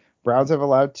 2. Browns have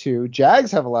allowed 2.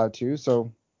 Jags have allowed 2.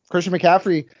 So Christian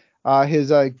McCaffrey, his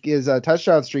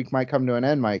touchdown streak might come to an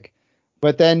end, Mike.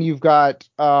 But then you've got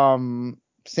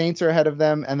Saints are ahead of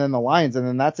them, and then the Lions, and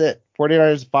then that's it.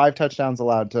 49ers 5 touchdowns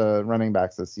allowed to running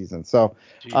backs this season. So,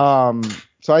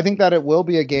 so I think that it will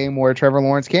be a game where Trevor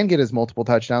Lawrence can get his multiple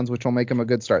touchdowns, which will make him a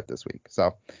good start this week.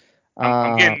 So,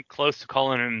 I'm getting close to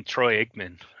calling him Troy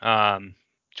Aikman.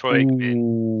 Troy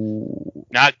Aikman,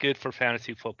 not good for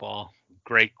fantasy football.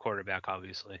 Great quarterback,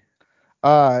 obviously.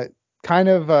 They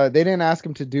didn't ask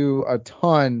him to do a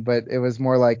ton, but it was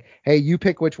more like, hey, you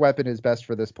pick which weapon is best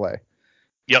for this play.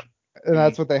 Yep. And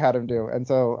that's what they had him do. And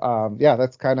so,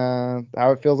 that's kind of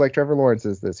how it feels like Trevor Lawrence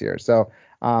is this year. So,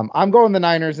 I'm going the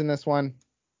Niners in this one.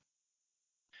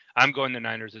 I'm going the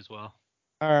Niners as well.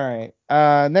 All right.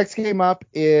 Next game up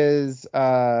is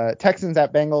Texans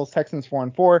at Bengals. Texans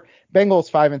 4-4.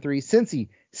 Bengals 5-3. Cincy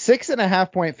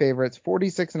 6.5 point favorites.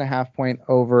 46.5 point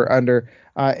over under.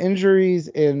 Injuries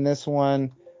in this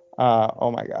one.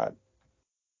 Oh my God.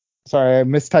 Sorry, I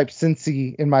mistyped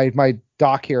Cincy in my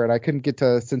doc here, and I couldn't get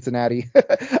to Cincinnati.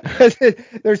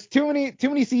 There's too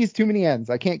many C's, too many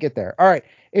N's. I can't get there. All right,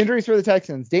 injuries for the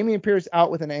Texans. Dameon Pierce out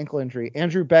with an ankle injury.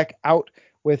 Andrew Beck out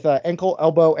with ankle,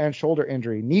 elbow, and shoulder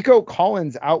injury. Nico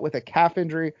Collins out with a calf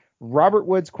injury. Robert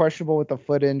Woods questionable with a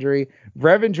foot injury.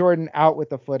 Brevin Jordan out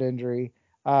with a foot injury.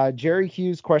 Jerry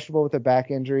Hughes questionable with a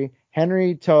back injury.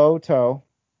 Henry To.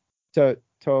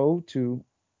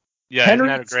 Yeah, Henry,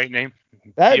 isn't that a great name?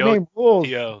 That name rules.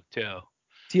 T.O.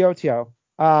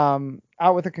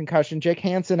 Out with a concussion. Jake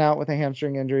Hansen out with a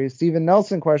hamstring injury. Steven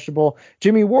Nelson questionable.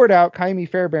 Jimmy Ward out. Kaimi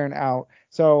Fairbairn out.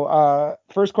 So,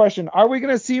 first question: are we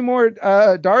going to see more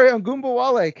Dario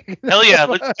Ngumbawale? Hell yeah,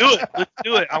 let's do it. Let's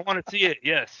do it. I want to see it.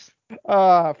 Yes.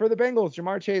 For the Bengals,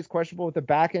 Jamar Chase questionable with a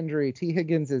back injury. T.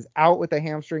 Higgins is out with a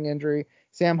hamstring injury.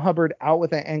 Sam Hubbard out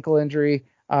with an ankle injury.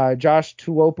 Josh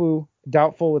Tuopu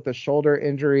doubtful with a shoulder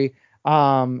injury.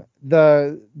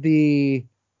 The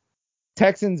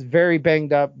Texans very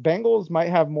banged up. Bengals might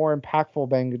have more impactful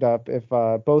banged up if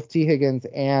both T. Higgins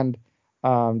and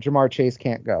Jamar Chase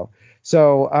can't go.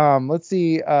 So let's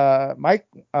see. My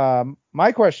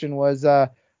question was,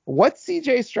 what's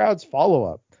C.J. Stroud's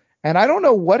follow-up? And I don't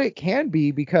know what it can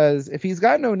be, because if he's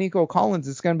got no Nico Collins,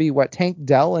 it's going to be Tank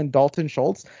Dell and Dalton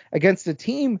Schultz against a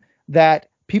team that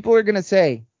people are going to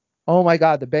say, oh my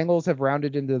God, the Bengals have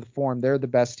rounded into the form. They're the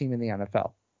best team in the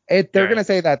NFL. They're going to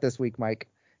say that this week, Mike.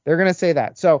 They're going to say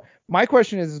that. So my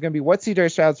question is going to be, what's C.J.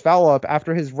 Stroud's follow-up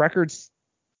after his records,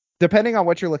 depending on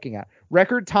what you're looking at,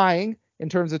 record tying in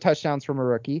terms of touchdowns from a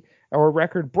rookie, or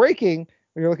record breaking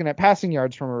when you're looking at passing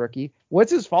yards from a rookie?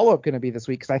 What's his follow-up going to be this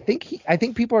week? Because I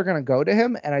think people are going to go to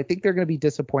him, and I think they're going to be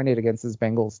disappointed against this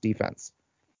Bengals defense.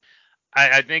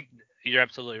 I think you're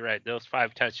absolutely right. Those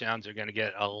 5 touchdowns are going to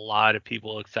get a lot of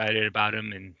people excited about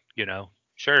him, and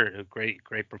sure, a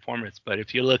great performance. But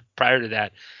if you look prior to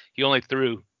that, he only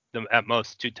threw them at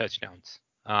most 2 touchdowns.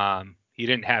 He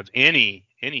didn't have any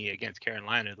against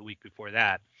Carolina the week before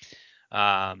that.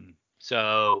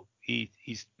 So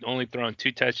he's only thrown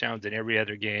 2 touchdowns in every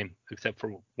other game except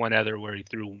for one other where he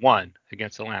threw 1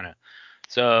 against Atlanta.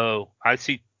 So I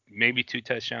see maybe 2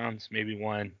 touchdowns, maybe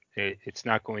 1. It's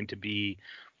not going to be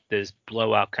this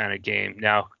blowout kind of game.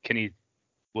 Now,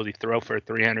 will he throw for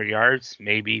 300 yards?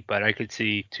 Maybe, but I could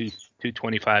see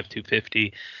 225,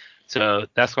 250. So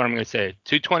that's what I'm going to say.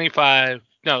 225.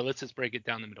 No, let's just break it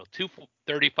down the middle.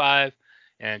 235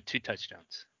 and 2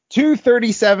 touchdowns.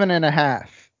 237 and a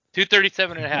half.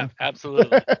 237 and a half.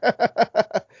 Absolutely.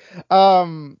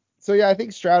 So yeah, I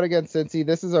think Stroud against Cincy.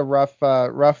 This is a rough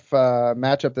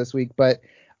matchup this week, but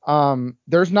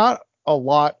there's not a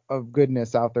lot of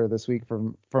goodness out there this week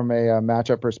from a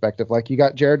matchup perspective. Like you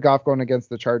got Jared Goff going against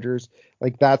the Chargers.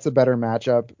 Like that's a better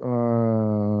matchup.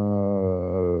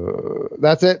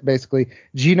 That's it basically.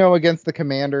 Geno against the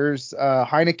Commanders.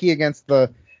 Heineke against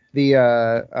the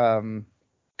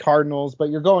Cardinals. But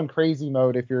you're going crazy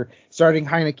mode if you're starting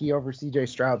Heineke over CJ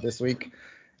Stroud this week.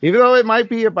 Even though it might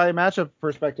be, by matchup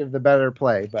perspective, the better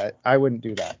play, but I wouldn't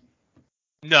do that.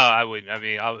 No, I wouldn't. I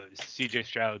mean, CJ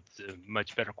Stroud's a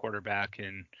much better quarterback,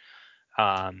 and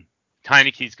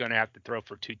Heineke's going to have to throw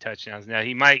for 2 touchdowns. Now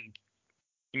he might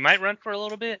run for a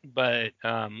little bit, but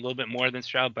a little bit more than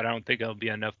Stroud, but I don't think it'll be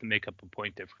enough to make up a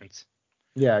point difference.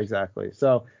 Yeah, exactly.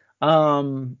 So,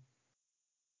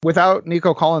 without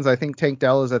Nico Collins, I think Tank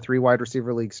Dell is a 3 wide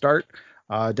receiver league start.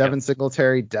 Devin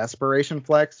Singletary, desperation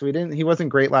flex. He wasn't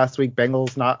great last week.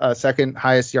 Bengals not second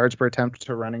highest yards per attempt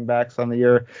to running backs on the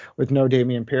year with no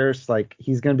Dameon Pierce. Like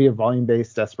he's going to be a volume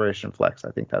based desperation flex.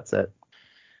 I think that's it.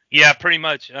 Yeah, pretty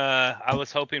much. I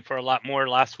was hoping for a lot more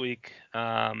last week,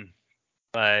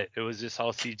 but it was just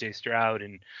all CJ Stroud,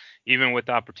 and even with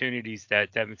the opportunities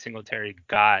that Devin Singletary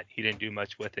got, he didn't do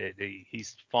much with it.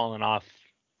 He's fallen off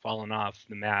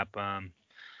the map.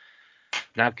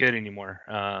 Not good anymore.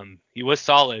 He was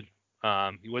solid.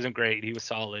 He wasn't great. He was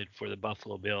solid for the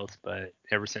Buffalo Bills, but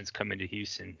ever since coming to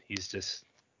Houston, he's just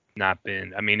not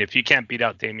been. I mean, if you can't beat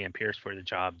out Dameon Pierce for the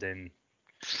job, then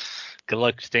good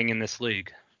luck staying in this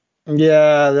league.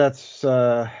 Yeah, that's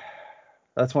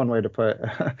one way to put it.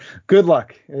 Good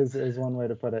luck is one way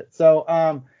to put it.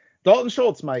 So, Dalton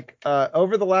Schultz, Mike,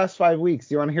 over the last 5 weeks,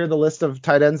 do you want to hear the list of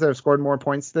tight ends that have scored more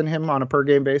points than him on a per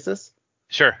game basis?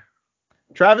 Sure.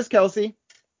 Travis Kelce.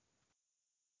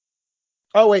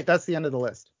 Oh, wait, that's the end of the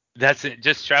list. That's it.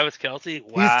 Just Travis Kelce.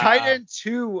 Wow. He's tight end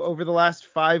 2 over the last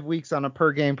 5 weeks on a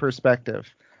per game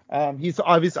perspective. He's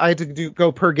obvious. I had to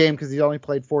go per game because he's only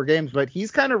played 4 games, but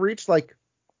he's kind of reached like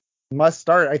must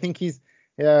start. I think he's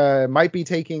might be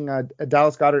taking a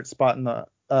Dallas Goedert spot in the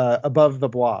above the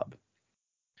blob.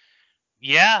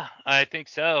 Yeah, I think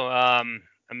so.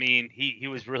 I mean, he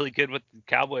was really good with the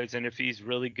Cowboys, and if he's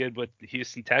really good with the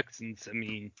Houston Texans, I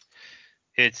mean,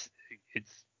 it's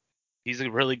he's a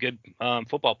really good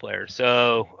football player.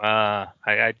 So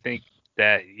I think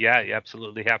that you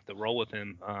absolutely have to roll with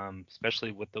him,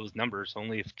 especially with those numbers.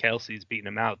 Only if Kelsey's beating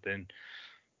him out, then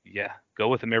go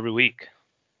with him every week.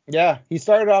 Yeah, he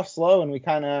started off slow, and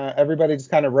everybody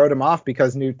just kind of wrote him off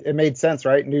because it made sense,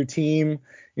 right? New team,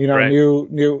 Right.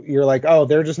 new. You're like, oh,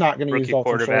 they're just not going to use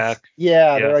Dalton Schultz.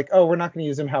 Yeah, they're like, oh, we're not going to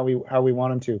use him how we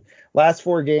want him to. Last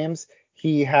 4 games,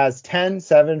 he has 10,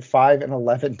 7, 5, and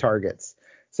 11 targets.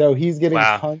 So he's getting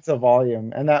tons of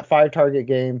volume. And that 5 target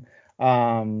game,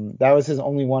 that was his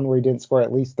only one where he didn't score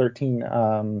at least 13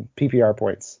 PPR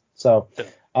points. So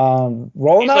rolling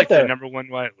he's out like there. The number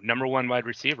one wide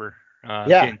receiver.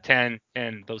 Getting 10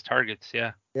 and those targets.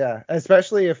 Yeah. Yeah,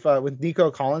 especially if with Nico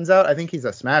Collins out, I think he's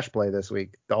a smash play this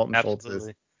week. Dalton Schultz is.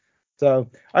 So,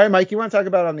 all right, Mike, you want to talk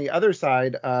about on the other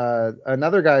side,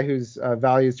 another guy whose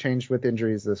values changed with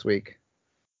injuries this week?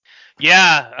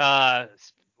 Yeah,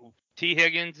 T.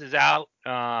 Higgins is out.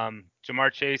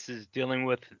 Jamar Chase is dealing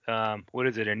with what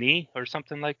is it, a knee or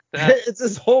something like that? It's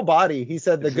his whole body. He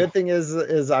said the good thing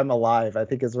is I'm alive, I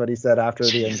think is what he said after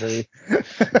the injury.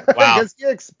 Wow. Because he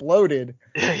exploded.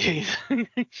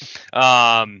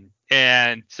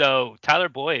 And so Tyler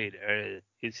Boyd,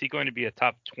 is he going to be a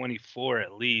top 24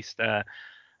 at least?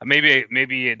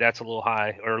 Maybe that's a little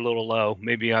high or a little low.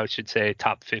 Maybe I should say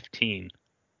top 15.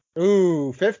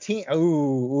 Ooh, 15.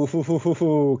 Ooh,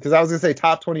 because I was gonna say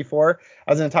top 24.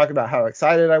 I was gonna talk about how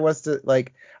excited I was to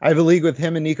I have a league with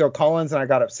him and Nico Collins, and I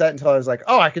got upset until I was like,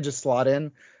 oh, I could just slot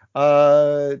in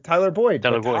Tyler Boyd.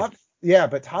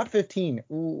 But top 15.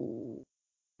 Ooh.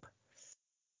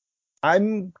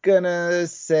 I'm gonna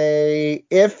say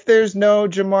if there's no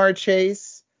Jamar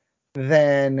Chase,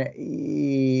 then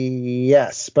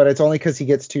yes, but it's only because he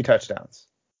gets 2 touchdowns.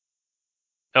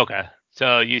 Okay.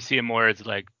 So you see him more as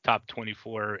like top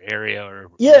 24 area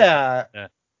or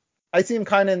I see him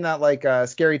kind of in that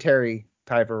Scary Terry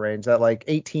type of range, that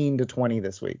 18 to 20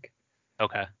 this week.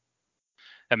 Okay.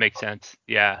 That makes sense.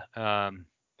 Yeah.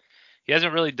 He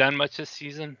hasn't really done much this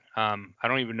season. I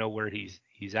don't even know where he's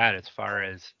at as far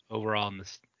as overall in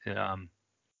this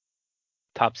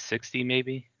top 60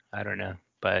 maybe. I don't know.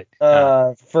 But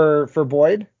for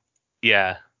Boyd?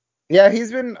 Yeah. Yeah,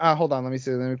 he's been hold on, let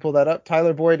me pull that up.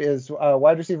 Tyler Boyd is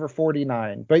wide receiver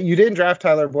 49. But you didn't draft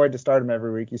Tyler Boyd to start him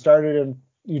every week. You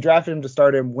drafted him to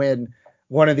start him when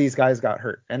one of these guys got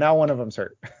hurt, and now one of them's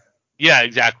hurt. Yeah,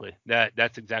 exactly.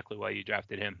 That's exactly why you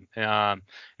drafted him. And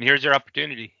here's your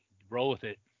opportunity. Roll with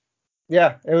it.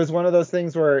 Yeah, it was one of those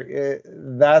things where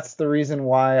that's the reason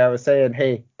why I was saying,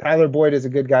 hey, Tyler Boyd is a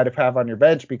good guy to have on your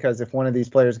bench, because if one of these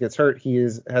players gets hurt,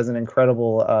 has an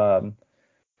incredible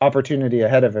opportunity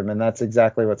ahead of him, and that's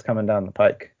exactly what's coming down the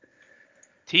pike.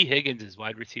 T. Higgins is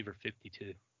wide receiver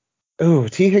 52. Ooh,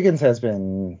 T. Higgins has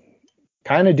been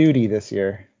kind of duty this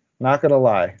year, not gonna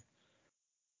lie.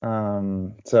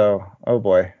 So, oh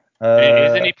boy.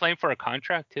 Isn't he playing for a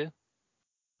contract too?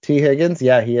 T. Higgins,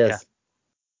 yeah, he Yeah. is.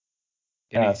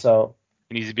 And Yeah, so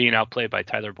he's being outplayed by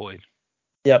Tyler Boyd.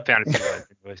 yep. Fantasy wise,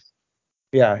 anyways.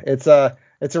 Yeah, it's a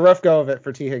rough go of it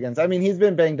for T. Higgins. I mean, he's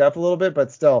been banged up a little bit,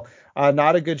 but still,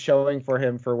 not a good showing for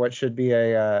him for what should be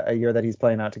a year that he's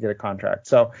playing out to get a contract.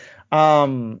 So,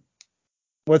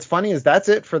 what's funny is that's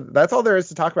all there is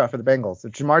to talk about for the Bengals.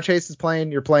 If Jamar Chase is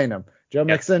playing, you're playing him. Joe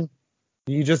Mixon,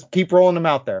 you just keep rolling him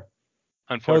out there.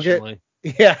 Unfortunately.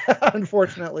 Yeah,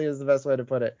 unfortunately is the best way to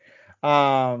put it.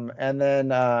 And then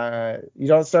you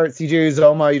don't start CJ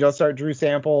Uzoma, you don't start Drew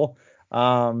Sample,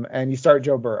 and you start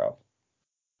Joe Burrow.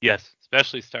 Yes,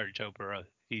 especially start Joe Burrow.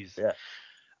 Yeah.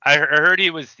 I heard he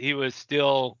was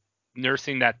still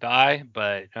nursing that thigh,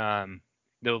 but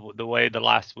the way the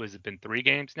last was been 3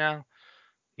 games now,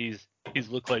 he's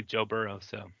looked like Joe Burrow.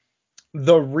 So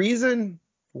The reason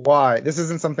why this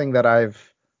isn't something that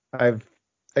I've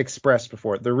expressed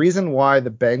before. The reason why the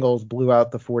Bengals blew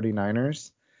out the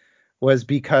 49ers was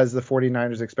because the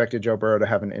 49ers expected Joe Burrow to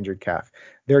have an injured calf.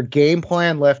 Their game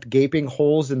plan left gaping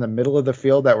holes in the middle of the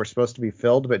field that were supposed to be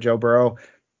filled, but Joe Burrow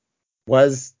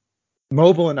was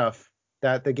mobile enough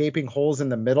that the gaping holes in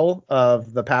the middle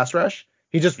of the pass rush,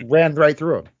 he just ran right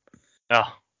through them.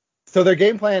 oh. So their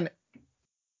game plan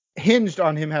hinged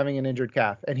on him having an injured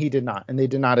calf, and he did not, and they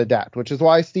did not adapt, which is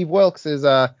why Steve Wilkes is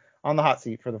on the hot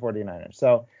seat for the 49ers.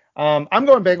 So I'm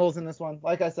going Bengals in this one.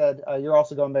 Like I said, you're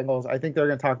also going Bengals. I think they're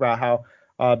going to talk about how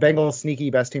Bengals sneaky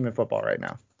best team in football right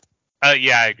now.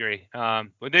 Yeah, I agree. Well,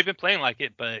 they've been playing like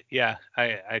it, but yeah,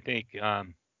 I think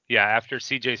after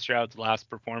CJ Stroud's last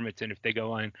performance, and if they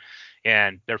go on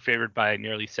and they're favored by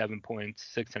nearly 7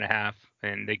 points, 6.5,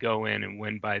 and they go in and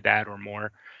win by that or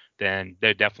more, then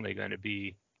they're definitely going to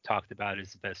be talked about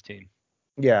as the best team.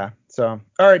 Yeah. So,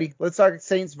 alrighty, let's talk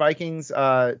Saints Vikings.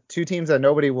 Two teams that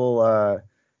nobody will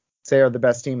say are the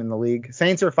best team in the league.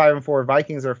 Saints are 5-4.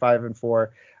 Vikings are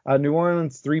 5-4. New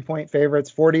Orleans 3-point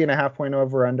favorites. 40.5-point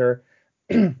over under.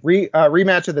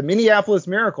 Rematch of the Minneapolis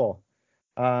Miracle.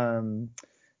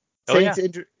 Saints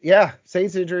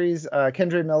injuries.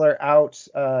 Kendre Miller out.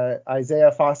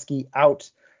 Isaiah Foskey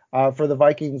out. For the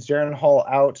Vikings, Jaron Hall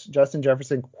out. Justin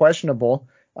Jefferson questionable.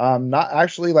 Not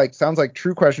actually sounds like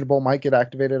true questionable. Might get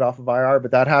activated off of IR,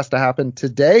 but that has to happen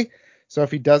today. So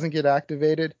if he doesn't get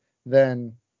activated,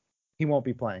 then he won't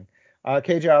be playing.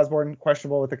 KJ Osborne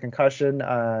questionable with a concussion.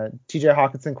 TJ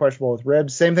Hawkinson questionable with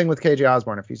ribs. Same thing with KJ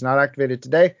Osborne. If he's not activated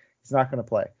today, he's not going to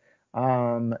play.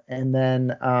 And then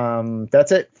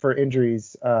that's it for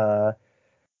injuries.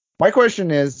 My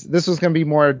question is, this was going to be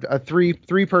more a three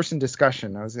person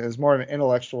discussion. It was more of an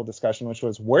intellectual discussion, which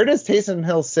was, where does Taysom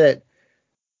Hill sit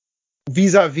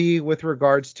vis-a-vis with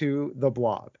regards to the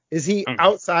blob? Is he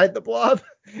outside the blob?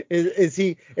 Is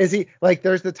he like,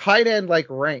 there's the tight end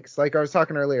ranks, like I was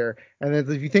talking earlier, and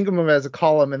then if you think of him as a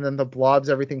column, and then the blobs,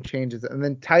 everything changes, and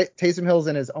then Taysom Hill's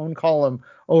in his own column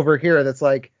over here that's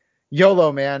like,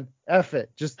 YOLO, man, F it,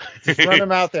 just run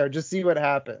him out there, just see what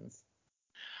happens.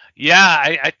 Yeah,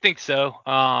 I think so.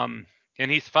 And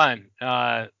he's fun.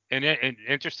 And an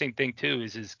interesting thing too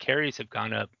is his carries have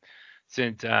gone up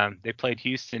since they played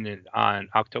Houston on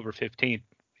October 15th.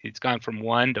 It's gone from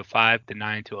 1 to 5 to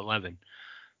 9 to 11.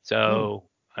 So,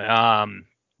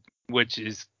 which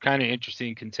is kind of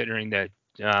interesting considering that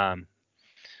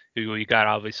you got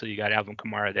Alvin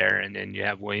Kamara there, and then you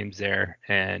have Williams there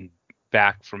and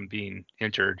back from being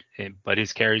injured, but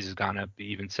his carries has gone up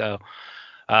even so.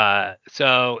 And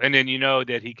then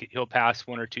that he'll pass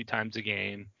 1 or 2 times a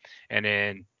game, and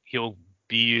then he'll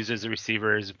be used as a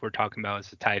receiver, as we're talking about,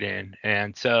 as a tight end.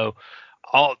 And so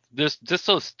all this, just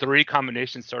those 3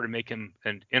 combinations sort of make him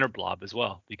an inner blob as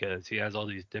well, because he has all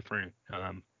these different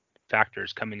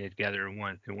factors coming together in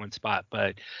one spot.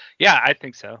 But yeah, I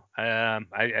think so.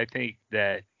 I think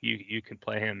that you can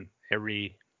play him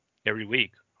every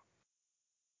week.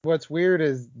 What's weird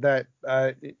is that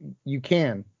you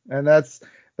can, and that's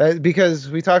because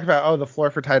we talk about, the floor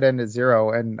for tight end is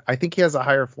 0, and I think he has a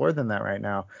higher floor than that right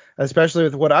now, especially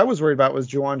with what I was worried about was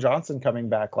Juwan Johnson coming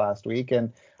back last week.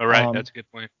 And all right, that's a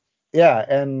good point. Yeah,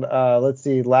 and let's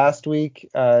see, last week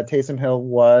Taysom Hill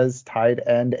was tight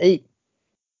end 8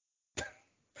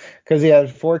 because he had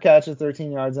 4 catches,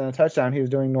 13 yards, and a touchdown. He was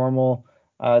doing normal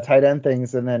tight end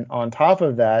things, and then on top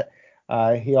of that,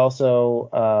 He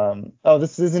also,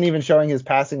 this isn't even showing his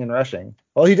passing and rushing.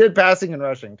 Well, he did passing and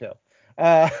rushing too.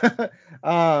 Uh,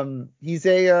 he's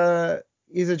a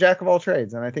jack of all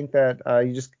trades, and I think that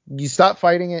you stop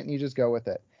fighting it and you just go with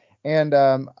it. And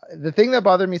the thing that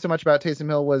bothered me so much about Taysom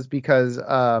Hill was because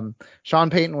Sean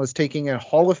Payton was taking a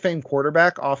Hall of Fame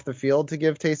quarterback off the field to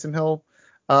give Taysom Hill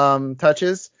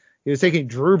touches. He was taking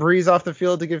Drew Brees off the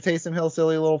field to give Taysom Hill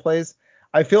silly little plays.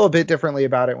 I feel a bit differently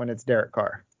about it when it's Derek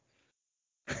Carr.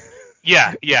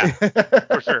 Yeah,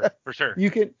 for sure.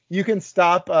 You can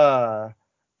stop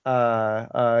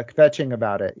fetching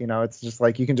about it. It's just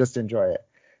like you can just enjoy it.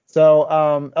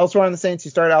 So elsewhere on the Saints,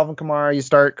 you start Alvin Kamara, you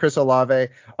start Chris Olave.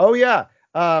 Oh yeah,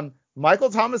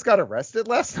 Michael Thomas got arrested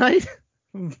last night,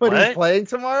 but What? he's playing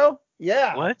tomorrow.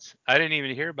 Yeah. What? I didn't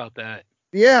even hear about that.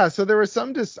 Yeah. So there was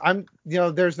some there's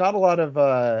not a lot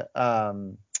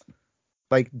of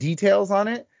like details on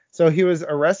it. So he was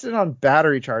arrested on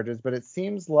battery charges, but it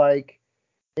seems like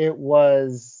it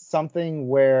was something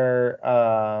where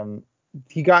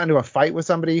he got into a fight with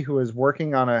somebody who was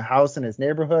working on a house in his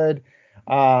neighborhood.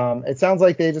 It sounds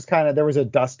like they just there was a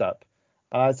dust up.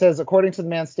 It says, according to the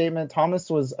man's statement, Thomas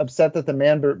was upset that the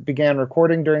man began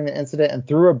recording during the incident and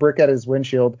threw a brick at his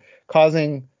windshield,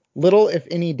 causing little, if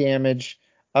any, damage.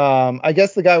 I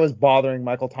guess the guy was bothering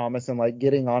Michael Thomas and like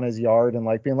getting on his yard and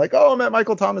like being like, "Oh, I'm at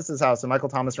Michael Thomas's house," and Michael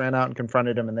Thomas ran out and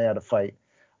confronted him and they had a fight.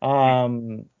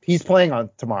 He's playing on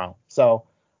tomorrow, so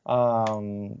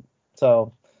kind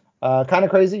of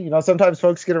crazy. Sometimes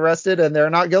folks get arrested and they're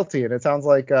not guilty, and it sounds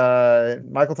like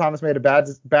Michael Thomas made a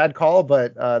bad call,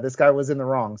 but this guy was in the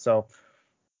wrong. So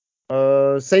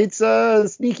Saints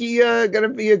sneaky gonna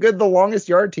be the longest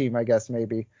yard team, I guess,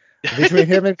 maybe between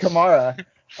him and Kamara.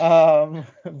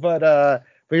 But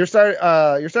you're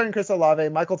starting Chris Olave,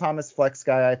 Michael Thomas flex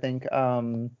guy, I think. I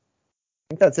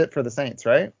think that's it for the Saints,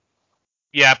 right?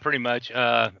 Yeah, pretty much.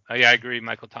 Yeah, I agree.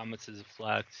 Michael Thomas is a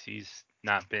flex. He's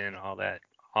not been all that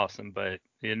awesome, but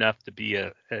enough to be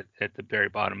at the very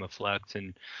bottom of flex,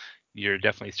 and you're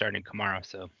definitely starting Kamara.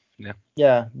 So yeah.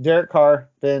 Yeah, Derek Carr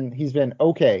he's been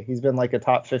okay. He's been like a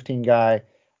top 15 guy,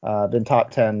 been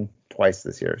top 10 twice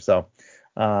this year. So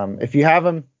if you have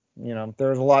him,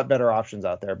 there's a lot better options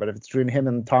out there. But if it's between him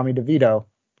and Tommy DeVito,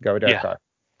 go with Derek Carr.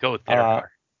 Go with Derek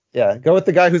Carr. Yeah, go with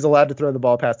the guy who's allowed to throw the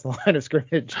ball past the line of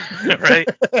scrimmage. Right.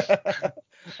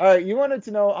 All right, you wanted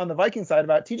to know on the Viking side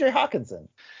about TJ Hawkinson.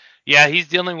 Yeah, he's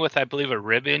dealing with, I believe, a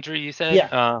rib injury, you said.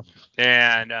 Yeah.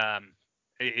 And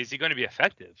is he going to be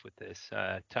effective with this?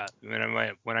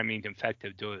 When I mean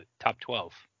effective, do it top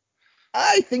 12.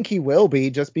 I think he will be,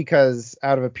 just because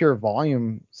out of a pure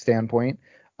volume standpoint.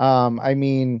 I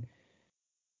mean,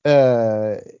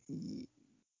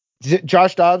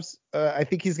 Josh Dobbs, I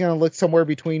think he's going to look somewhere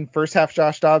between first half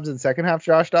Josh Dobbs and second half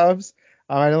Josh Dobbs.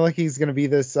 I don't think he's going to be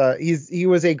this. He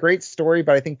was a great story,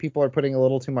 but I think people are putting a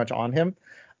little too much on him.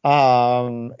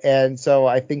 And so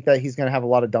I think that he's going to have a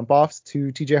lot of dump offs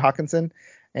to TJ Hawkinson.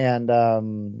 And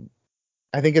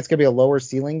I think it's going to be a lower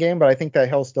ceiling game, but I think that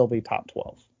he'll still be top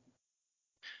 12.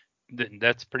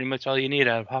 That's pretty much all you need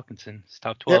out of Hawkinson. It's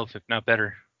top 12, if not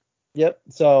better. Yep.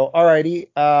 So, alrighty.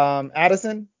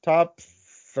 Addison, top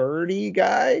 30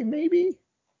 guy, maybe?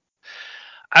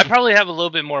 I probably have a little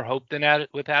bit more hope than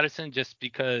with Addison, just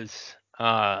because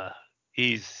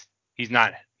he's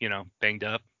not, banged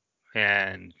up.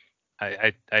 And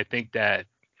I think that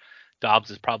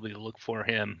Dobbs is probably to look for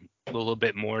him a little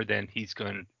bit more than he's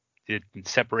going to in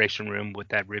separation room with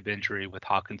that rib injury with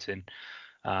Hawkinson.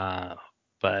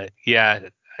 But yeah,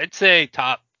 I'd say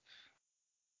top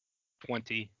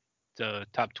 20 to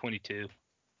top 22.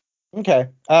 Okay.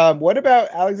 What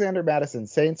about Alexander Madison?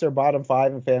 Saints are bottom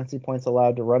 5 in fantasy points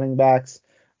allowed to running backs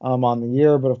on the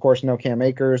year, but of course no Cam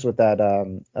Akers with that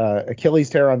Achilles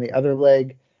tear on the other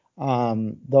leg.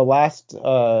 The last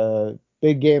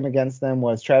big game against them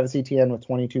was Travis Etienne with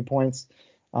 22 points,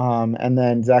 and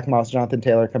then Zach Moss, Jonathan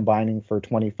Taylor combining for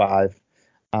 25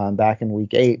 back in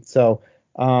week 8. So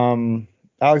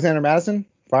Alexander Madison,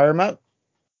 fire him up.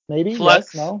 Maybe,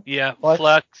 Flex, yes, no? yeah,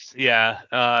 flex, yeah.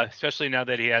 Especially now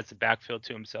that he has the backfield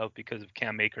to himself because of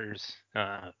Cam Akers,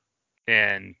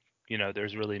 and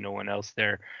there's really no one else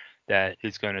there that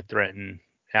is going to threaten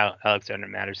Alexander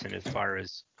Madison as far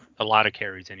as a lot of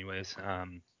carries, anyways.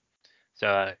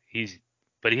 So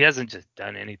but he hasn't just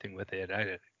done anything with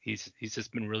it. He's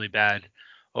just been really bad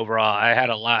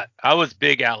overall. I was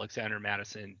big Alexander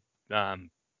Madison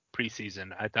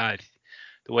preseason. I thought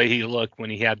the way he looked when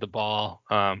he had the ball,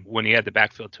 when he had the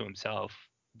backfield to himself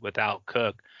without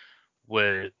Cook,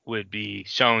 would be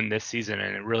shown this season,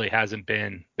 and it really hasn't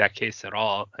been that case at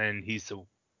all. And he's the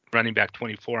running back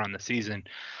 24 on the season,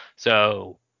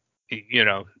 so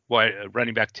why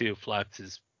running back 2 flex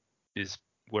is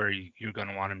where you're going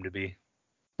to want him to be.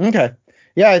 Okay.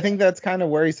 Yeah, I think that's kind of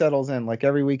where he settles in. Like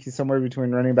every week he's somewhere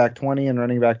between running back 20 and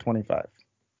running back 25.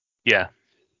 Yeah.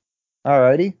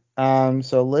 Alrighty.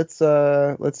 So let's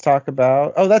talk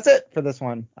about. Oh, that's it for this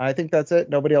one. I think that's it.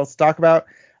 Nobody else to talk about.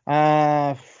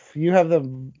 You have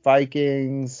the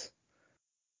Vikings.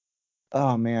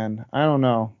 Oh man, I don't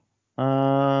know.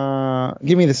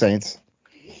 Give me the Saints.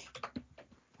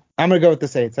 I'm gonna go with the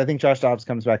Saints. I think Josh Dobbs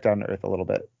comes back down to earth a little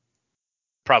bit.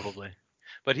 Probably.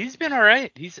 But he's been all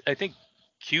right. He's, I think,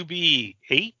 QB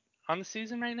 8 on the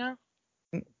season right now.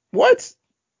 What?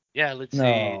 Yeah, let's see.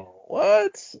 No.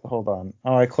 What? Hold on.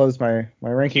 Oh, I closed my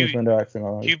rankings window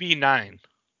accidentally. QB 9.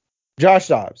 Josh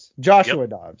Dobbs. Joshua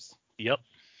Dobbs. Yep.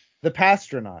 The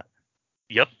Pastronaut.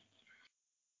 Yep.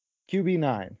 QB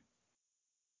 9.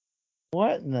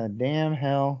 What in the damn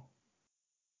hell?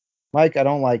 Mike, I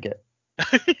don't like it.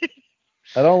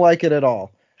 I don't like it at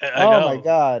all. I know. My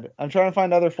God. I'm trying to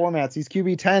find other formats. He's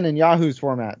QB 10 in Yahoo's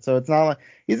format. So it's not like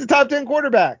he's a top 10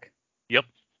 quarterback. Yep.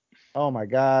 Oh my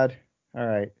God. All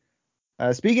right.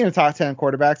 Speaking of top 10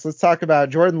 quarterbacks, let's talk about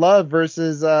Jordan Love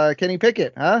versus Kenny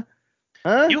Pickett, huh?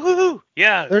 Yoo-hoo!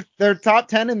 Yeah. They're top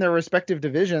 10 in their respective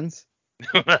divisions.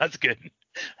 That's good.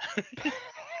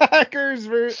 Packers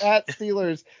at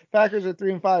Steelers. Packers are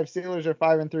 3-5. Steelers are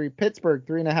 5-3. Pittsburgh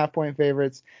 3.5 point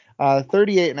favorites.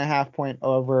 38.5 point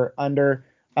over under.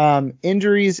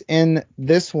 Injuries in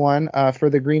this one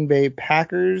for the Green Bay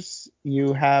Packers.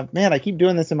 You have, man, I keep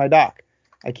doing this in my doc.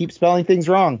 I keep spelling things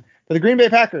wrong. For the Green Bay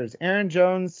Packers, Aaron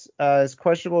Jones is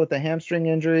questionable with a hamstring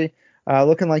injury,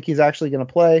 looking like he's actually going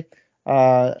to play.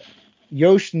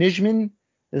 Yosh Nijman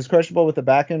is questionable with a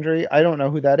back injury. I don't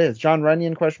know who that is. John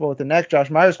Runyon, questionable with the neck. Josh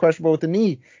Myers, questionable with the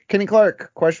knee. Kenny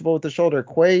Clark, questionable with the shoulder.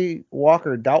 Quay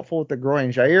Walker, doubtful with the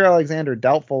groin. Jair Alexander,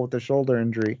 doubtful with the shoulder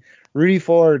injury. Rudy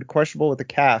Ford, questionable with the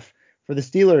calf. For the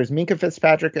Steelers, Minka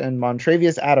Fitzpatrick and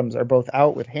Montravius Adams are both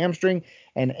out with hamstring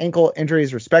and ankle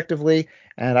injuries, respectively.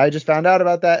 And I just found out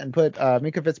about that and put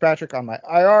Minka Fitzpatrick on my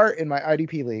IR in my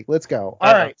IDP league. Let's go.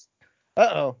 All right.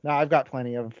 No, I've got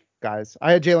plenty of guys.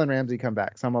 I had Jalen Ramsey come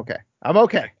back, so I'm okay.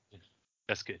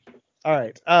 That's good. All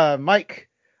right. Mike,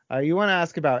 you want to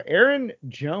ask about Aaron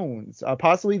Jones,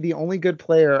 possibly the only good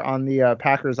player on the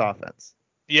Packers offense.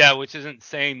 Yeah, which isn't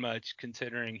saying much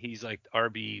considering he's like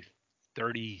RB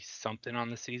 30 something on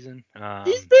the season.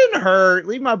 He's been hurt.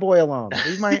 Leave my boy alone.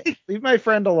 Leave my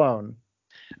friend alone.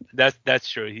 That's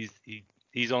true.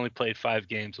 He's only played 5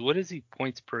 games. What is he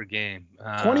points per game?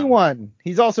 21.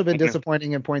 He's also been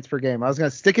disappointing in points per game. I was gonna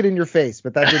stick it in your face,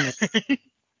 but that didn't.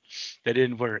 That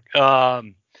didn't work.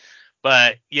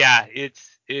 But yeah,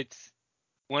 it's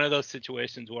one of those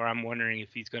situations where I'm wondering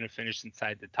if he's going to finish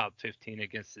inside the top 15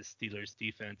 against the Steelers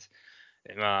defense.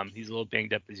 He's a little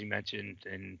banged up, as you mentioned,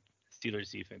 and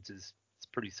Steelers defense is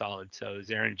pretty solid. So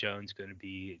is Aaron Jones going to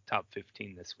be top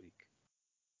 15 this week?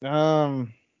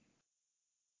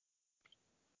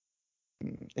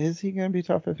 Is he going to be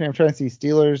top 15? I'm trying to see.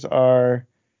 Steelers are.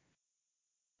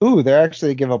 Ooh, they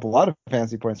actually give up a lot of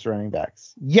fantasy points to running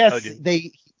backs. Yes,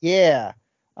 yeah.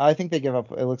 I think they give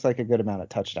up, it looks like a good amount of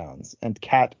touchdowns and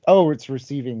it's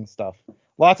receiving stuff.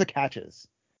 Lots of catches.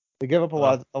 They give up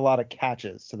a lot of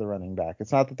catches to the running back.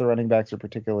 It's not that the running backs are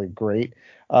particularly great.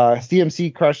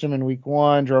 CMC crushed him in week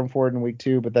 1, Jerome Ford in week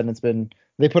 2, but then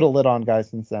they put a lid on guys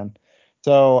since then.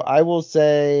 So I will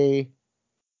say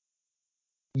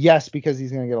yes, because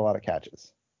he's going to get a lot of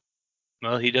catches.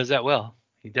 Well, he does that well.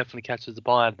 He definitely catches the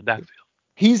ball out of the backfield.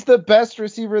 He's the best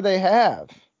receiver they have.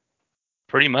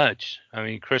 Pretty much. I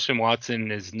mean, Christian Watson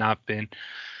has not been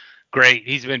great.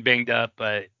 He's been banged up,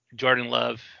 but Jordan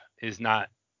Love is not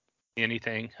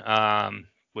anything,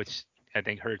 which I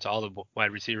think hurts all the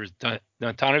wide receivers.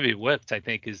 Donovan Wicks, I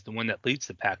think, is the one that leads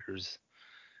the Packers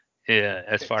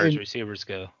as far as receivers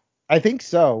go. I think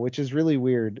so, which is really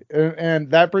weird.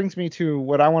 And that brings me to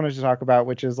what I wanted to talk about,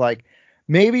 which is like,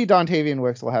 maybe Dontavian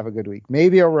Wicks will have a good week.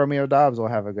 Maybe Romeo Doubs will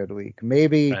have a good week.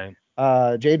 Maybe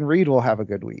Jaden Reed will have a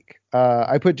good week.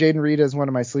 I put Jaden Reed as one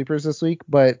of my sleepers this week,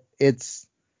 but it's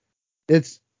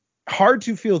hard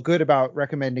to feel good about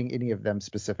recommending any of them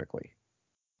specifically.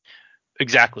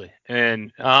 Exactly.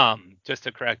 And just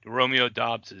to correct, Romeo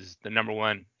Doubs is the number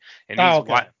one, and he's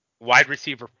wide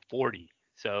receiver 40.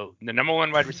 So the number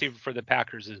one wide receiver for the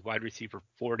Packers is wide receiver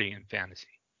 40 in fantasy.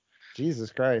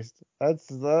 Jesus Christ. That's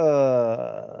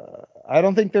I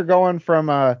don't think they're going from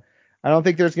I don't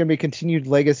think there's going to be continued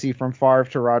legacy from Favre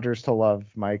to Rodgers to Love,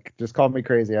 Mike. Just call me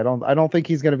crazy. I don't think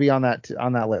he's going to be on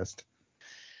that list.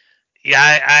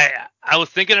 Yeah, I was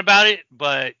thinking about it,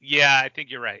 but yeah, I think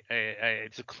you're right.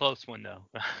 It's a close one though.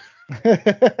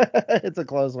 It's a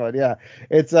close one, yeah.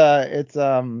 It's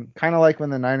kind of like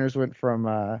when the Niners went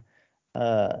from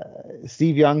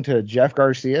Steve Young to Jeff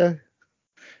Garcia,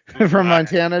 Ooh, from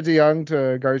Montana to Young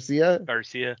to Garcia.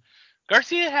 Garcia.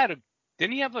 Garcia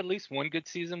didn't he have at least one good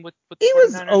season with He the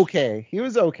was 49ers? okay. He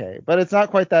was okay, but it's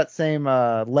not quite that same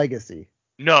legacy.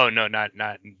 No, not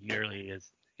nearly as.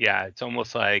 Yeah, it's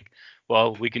almost like,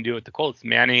 well, we can do it with the Colts.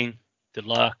 Manning to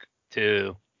Luck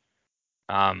to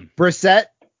Brissett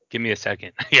give me a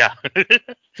second. Yeah.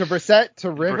 to Brissett to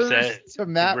Rivers Brissett to to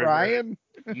Matt River. Ryan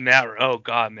Oh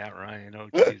God, Matt Ryan. Oh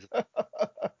jeez.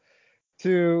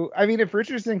 to, I mean, if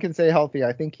Richardson can stay healthy,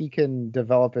 I think he can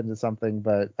develop into something,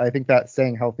 but I think that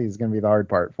staying healthy is going to be the hard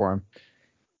part for him.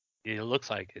 It looks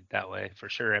like it that way for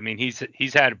sure. I mean,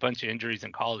 he's had a bunch of injuries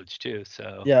in college too,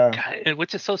 so Yeah. God,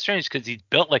 which is so strange because he's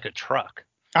built like a truck.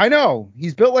 I know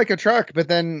he's built like a truck, but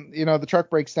then the truck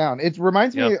breaks down. It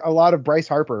reminds Yep. me a lot of Bryce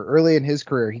Harper early in his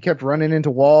career. He kept running into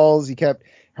walls. He kept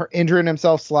injuring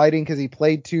himself sliding because he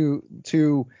played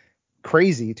too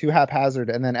crazy, too haphazard.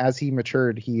 And then as he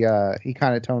matured, he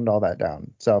kind of toned all that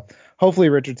down. So hopefully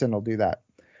Richardson will do that.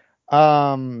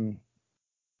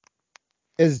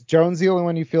 Is Jones the only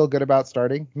one you feel good about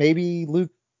starting? Maybe Luke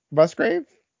Musgrave?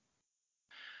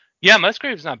 Yeah,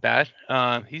 Musgrave's not bad.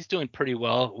 He's doing pretty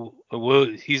well.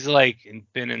 He's like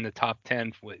been in the top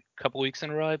 10 for a couple weeks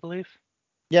in a row, I believe.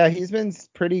 Yeah, he's been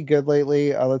pretty good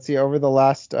lately. Let's see, over the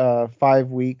last 5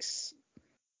 weeks.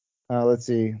 Let's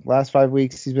see, last 5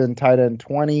 weeks he's been tight end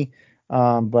 20.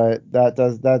 But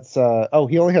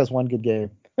he only has one good game.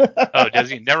 Oh, does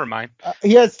he? Never mind.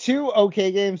 He has two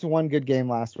okay games, one good game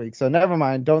last week. So never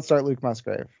mind. Don't start Luke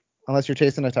Musgrave unless you're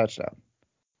chasing a touchdown.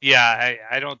 Yeah,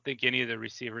 I don't think any of the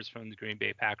receivers from the Green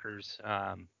Bay Packers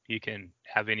you can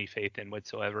have any faith in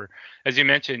whatsoever. As you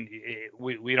mentioned,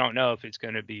 we don't know if it's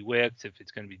going to be Wicks, if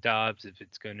it's going to be Dobbs, if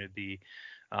it's going to be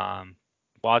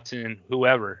Watson,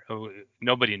 whoever.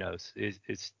 Nobody knows.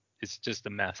 It's just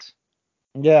a mess.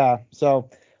 Yeah.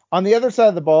 So on the other side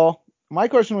of the ball, my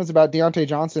question was about Deontay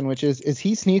Johnson, which is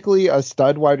he sneakily a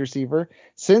stud wide receiver?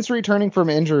 Since returning from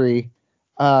injury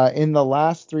in the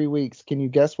last 3 weeks, can you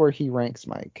guess where he ranks,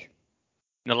 Mike?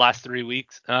 In the last 3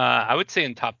 weeks, I would say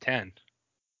in top 10.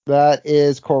 That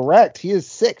is correct. He is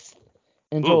sixth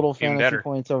in Ooh, total even fantasy better.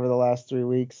 points over the last 3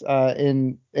 weeks.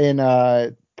 In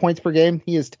points per game,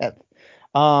 he is 10th.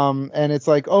 And it's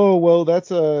like, oh well,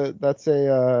 that's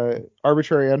a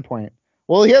arbitrary endpoint.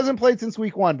 Well, he hasn't played since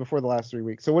week 1 before the last 3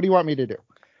 weeks. So what do you want me to do?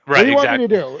 What Right, do you want me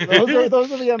to exactly. do?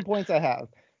 Those are the endpoints I have.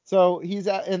 So he's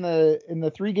in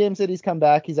the 3 games that he's come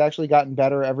back, he's actually gotten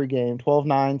better every game.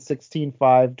 12-9,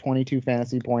 16-5, 22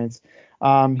 fantasy points.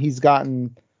 He's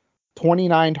gotten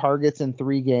 29 targets in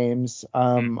 3 games.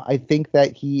 I think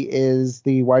that he is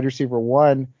the wide receiver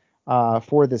 1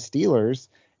 for the Steelers.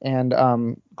 And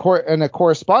in a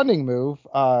corresponding move,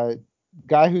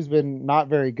 guy who's been not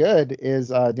very good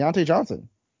is Deontay Johnson.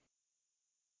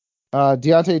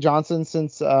 Deontay Johnson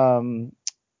since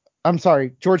I'm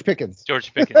sorry, George Pickens.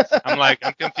 George Pickens.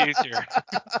 I'm confused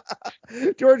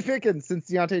here. George Pickens since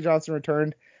Deontay Johnson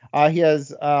returned.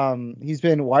 He's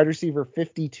been wide receiver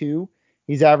 52.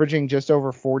 He's averaging just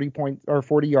over 40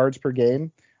 yards per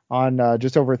game on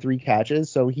just over 3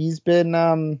 catches. So he's been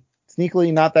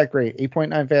sneakily not that great.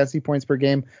 8.9 fantasy points per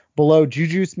game, below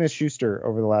Juju Smith-Schuster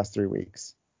over the last 3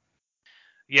 weeks.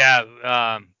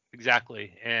 Yeah,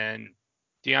 exactly. And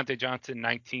Deontay Johnson,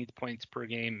 19th points per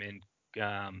game,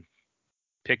 and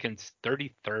Pickens,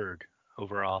 33rd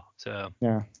overall. So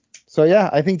yeah,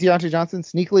 I think Deontay Johnson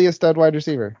sneakily a stud wide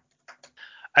receiver.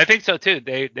 I think so too.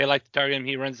 They like to target him.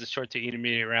 He runs the short to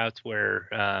intermediate routes,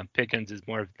 where Pickens is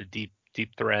more of the deep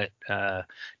threat.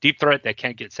 Deep threat that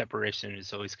can't get separation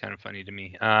is always kind of funny to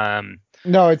me.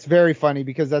 No, it's very funny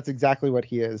because that's exactly what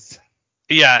he is.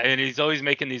 Yeah, and he's always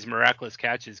making these miraculous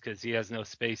catches because he has no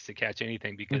space to catch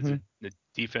anything because the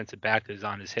defensive back is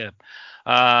on his hip.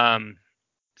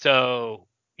 So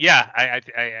yeah,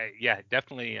 yeah,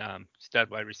 definitely stud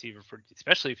wide receiver for,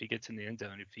 especially if he gets in the end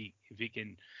zone. If he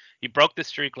can, he broke the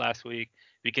streak last week.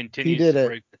 He did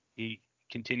it. He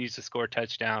continues to score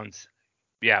touchdowns.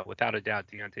 Yeah, without a doubt,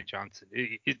 Deontay Johnson.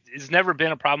 It's never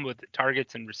been a problem with the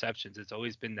targets and receptions. It's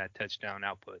always been that touchdown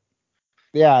output.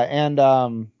 Yeah,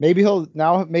 and maybe he'll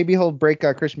break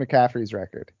Christian McCaffrey's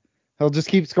record. He'll just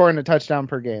keep scoring a touchdown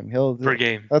per game. Per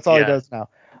game. That's all he Yeah. does now.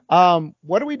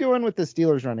 What are we doing with the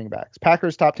Steelers running backs?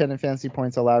 Packers top 10 in fantasy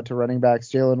points allowed to running backs.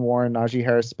 Jalen Warren, Najee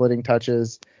Harris splitting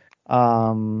touches.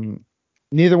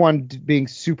 Neither one being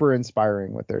super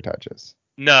inspiring with their touches.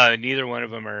 No, neither one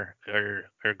of them are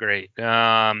great.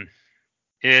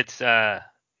 It's I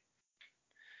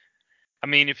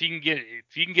mean, if you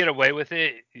can get away with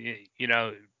it,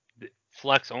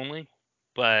 flex only.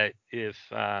 But if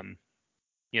that's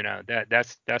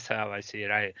how I see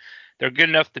it. They're good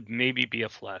enough to maybe be a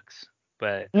flex,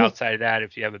 but outside of that,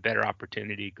 if you have a better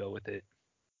opportunity, go with it.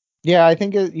 Yeah, I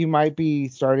think you might be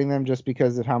starting them just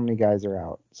because of how many guys are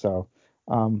out. So,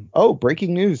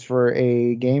 breaking news for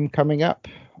a game coming up.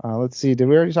 Let's see. Did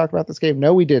we already talk about this game?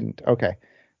 No, we didn't. Okay,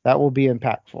 that will be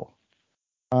impactful.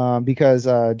 Because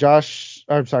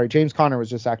James Conner was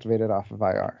just activated off of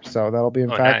IR, so that'll be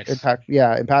Nice.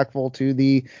 impactful to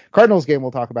the Cardinals game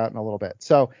we'll talk about in a little bit.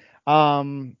 So,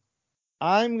 I'm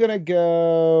gonna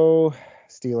go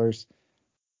Steelers.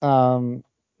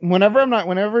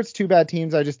 Whenever it's two bad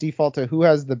teams, I just default to who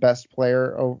has the best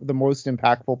player, the most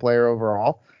impactful player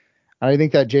overall. And I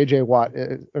think that TJ Watt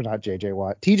is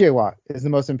the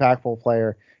most impactful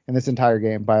player in this entire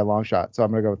game by a long shot. So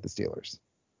I'm gonna go with the Steelers.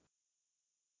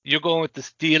 You're going with the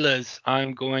Steelers.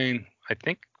 I'm going. I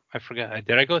forgot.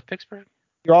 Did I go with Pittsburgh?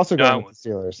 You're also going with the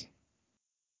Steelers.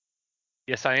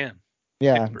 Yes, I am.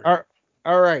 Yeah.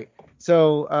 All right.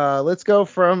 So let's go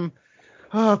from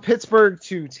Pittsburgh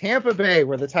to Tampa Bay,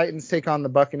 where the Titans take on the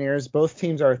Buccaneers. Both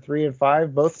teams are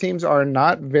 3-5. Both teams are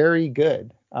not very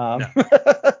good. No.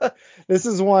 This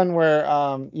is one where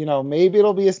maybe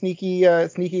it'll be a sneaky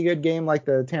good game like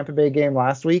the Tampa Bay game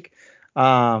last week.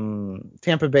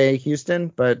 Tampa Bay Houston,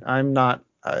 but I'm not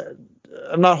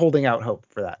holding out hope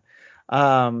for that.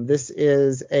 This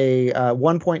is a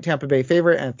 1 point Tampa Bay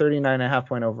favorite and 39.5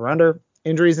 point over under.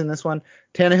 Injuries in this one.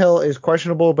 Tannehill is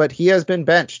questionable, but he has been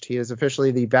benched. He is officially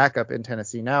the backup in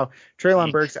Tennessee now.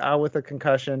 Treylon Burks out with a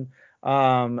concussion.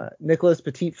 Nicholas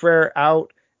Petit-Frere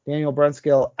out. Daniel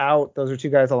Brunskill out. Those are two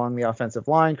guys along the offensive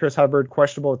line. Chris Hubbard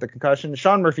questionable with the concussion.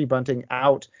 Sean Murphy-Bunting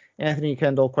out. Anthony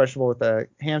Kendall questionable with a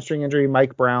hamstring injury.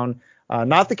 Mike Brown,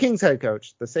 not the Kings head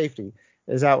coach, the safety,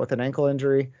 is out with an ankle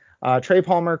injury. Trey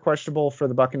Palmer questionable for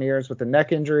the Buccaneers with a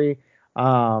neck injury.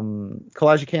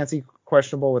 Kalaji Kancey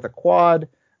questionable with a quad.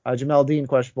 Jamel Dean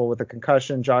questionable with a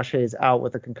concussion. Josh Hayes out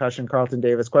with a concussion. Carlton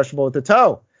Davis questionable with a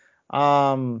toe.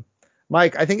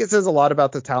 Mike, I think it says a lot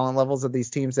about the talent levels of these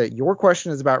teams that your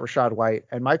question is about Rachaad White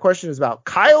and my question is about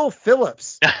Kyle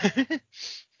Phillips. I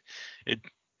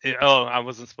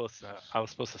wasn't supposed to. I was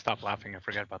supposed to stop laughing. I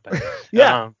forgot about that.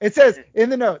 Yeah, it says in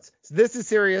the notes, this is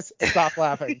serious. Stop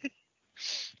laughing.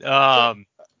 I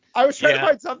was trying to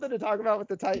find something to talk about with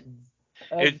the Titans.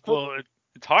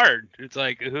 It's hard. It's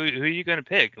like, who are you going to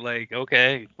pick? Like,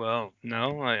 okay, well,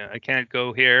 no, I can't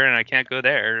go here and I can't go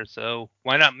there. So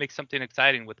why not make something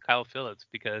exciting with Kyle Phillips?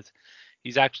 Because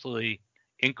he's actually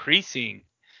increasing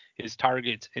his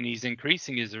targets and he's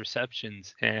increasing his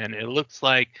receptions. And it looks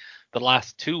like the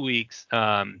last 2 weeks,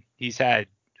 he's had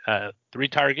 3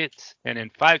 targets and then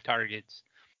 5 targets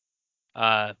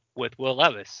with Will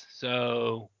Levis.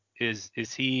 So is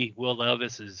he Will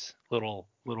Levis's little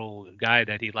guy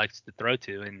that he likes to throw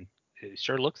to, and it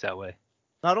sure looks that way.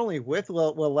 Not only with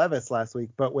Will Levis last week,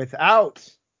 but without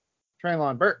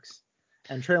Treylon Burks.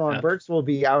 And Treylon Burks will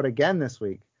be out again this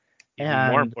week. Even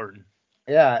more important.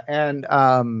 Yeah, and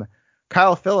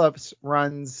Kyle Phillips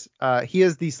runs he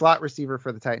is the slot receiver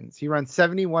for the Titans. He runs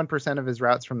 71% of his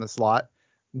routes from the slot,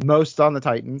 most on the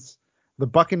Titans. The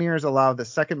Buccaneers allow the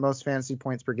second most fantasy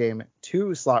points per game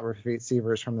to slot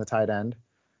receivers from the tight end.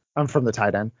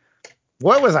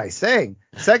 What was I saying?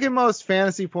 Second most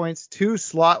fantasy points to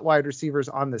slot wide receivers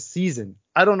on the season.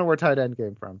 I don't know where tight end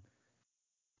came from.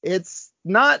 It's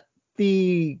not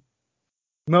the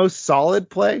most solid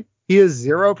play. He is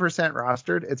 0%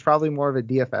 rostered. It's probably more of a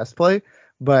DFS play,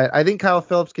 but I think Kyle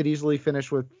Phillips could easily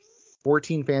finish with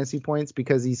 14 fantasy points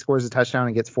because he scores a touchdown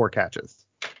and gets 4 catches.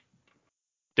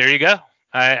 There you go.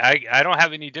 I don't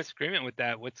have any disagreement with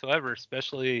that whatsoever,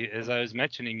 especially as I was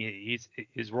mentioning,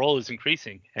 his role is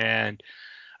increasing. And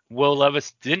Will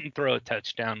Levis didn't throw a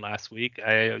touchdown last week.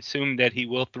 I assume that he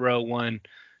will throw one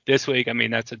this week. I mean,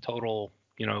 that's a total,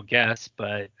 guess,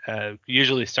 but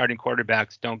usually starting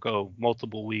quarterbacks don't go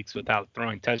multiple weeks without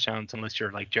throwing touchdowns unless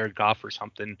you're like Jared Goff or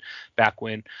something back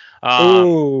when.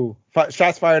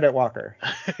 Shots fired at Walker.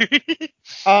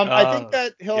 I think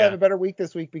that he'll have a better week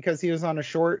this week because he was on a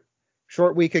short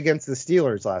week against the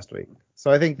Steelers last week.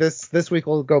 So I think this week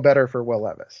will go better for Will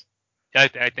Levis. I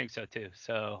think so too.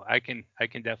 So I can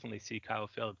definitely see Kyle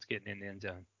Phillips getting in the end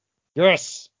zone.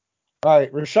 Yes. All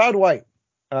right, Rachaad White,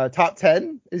 top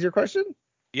 10 is your question?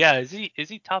 Yeah, is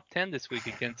he top 10 this week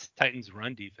against Titans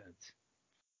run defense?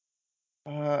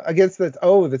 Against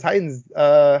the Titans,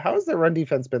 how has their run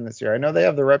defense been this year? I know they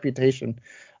have the reputation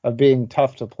of being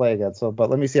tough to play against, but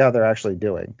let me see how they're actually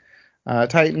doing.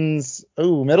 Titans,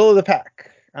 middle of the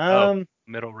pack.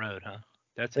 middle road, huh?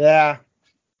 That's Yeah,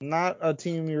 not a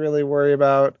team you really worry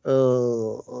about.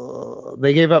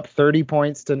 They gave up 30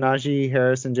 points to Najee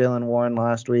Harris and Jalen Warren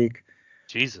last week.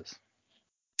 Jesus.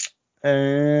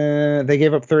 They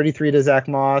gave up 33 to Zach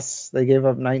Moss. They gave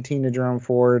up 19 to Jerome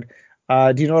Ford.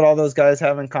 Do you know what all those guys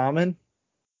have in common?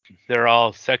 They're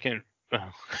all second.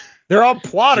 They're all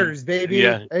plotters, baby.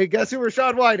 Yeah. Hey, guess who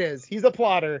Rashad White is? He's a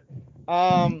plotter.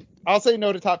 I'll say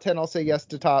no to top 10. I'll say yes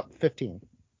to top 15.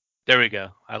 There we go.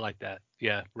 I like that.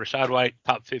 Yeah. Rashad White,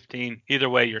 top 15. Either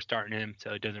way, you're starting him,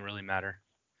 so it doesn't really matter.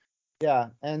 Yeah,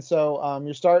 and so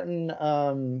you're starting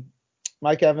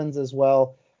Mike Evans as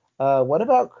well. What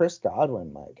about Chris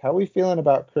Godwin, Mike? How are we feeling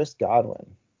about Chris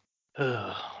Godwin?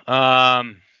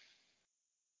 Godwin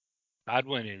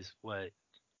is what?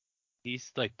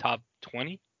 He's like top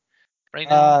 20 right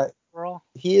now Uh, overall.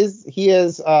 he is.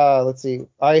 Let's see.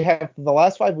 I have the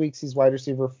last 5 weeks. He's wide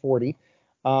receiver 40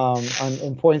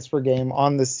 in points per game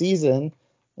on the season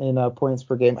in points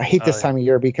per game. I hate this time of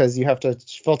year because you have to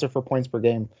filter for points per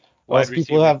game. Or Wide else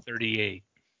people who receiver have 38.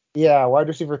 wide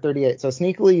receiver 38. So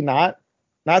sneakily not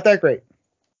that great.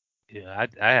 Yeah,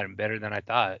 I had him better than I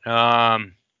thought.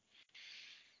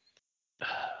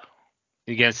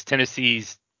 Against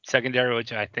Tennessee's secondary,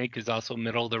 which I think is also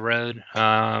middle of the road.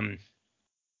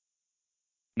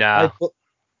 No.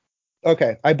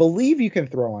 Okay, I believe you can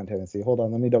throw on Tennessee. Hold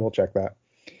on, let me double check that.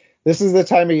 This is the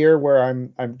time of year where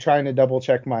I'm trying to double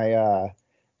check my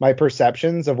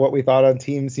perceptions of what we thought on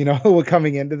teams,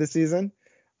 coming into the season.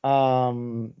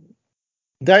 Titans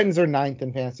are ninth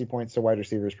in fantasy points to wide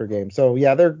receivers per game. So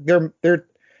yeah,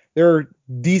 they're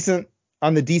decent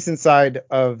on the decent side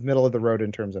of middle of the road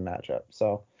in terms of matchup.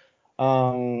 So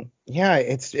yeah,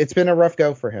 it's been a rough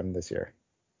go for him this year.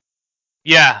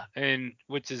 Yeah, and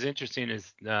which is interesting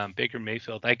is Baker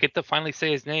Mayfield. I get to finally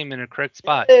say his name in a correct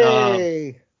spot.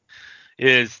 Hey.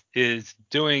 Is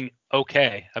doing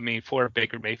okay. I mean, for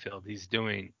Baker Mayfield, he's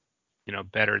doing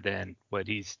better than what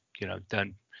he's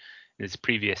done in his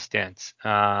previous stints.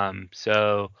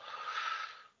 So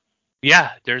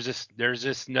yeah, there's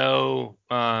just no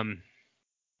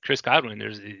Chris Godwin.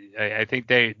 I think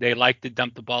they like to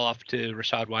dump the ball off to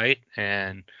Rashad White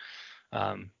and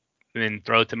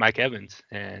throw it to Mike Evans,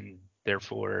 and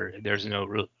therefore there's no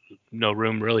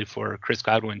room really for Chris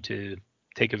Godwin to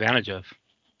take advantage of.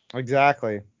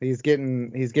 Exactly. He's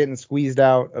getting squeezed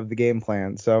out of the game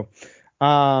plan. So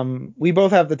we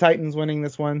both have the Titans winning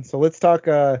this one. So let's talk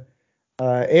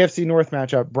AFC North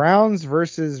matchup. Browns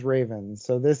versus Ravens.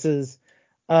 So this is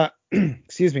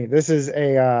excuse me, this is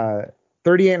a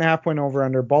 38.5 point over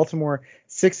under. Baltimore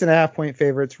 6.5 point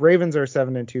favorites. Ravens are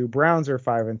 7-2. Browns are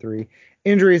 5-3.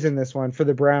 Injuries in this one for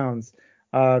the Browns.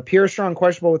 Pierre Strong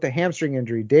questionable with a hamstring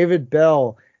injury. David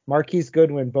Bell, Marquise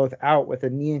Goodwin both out with a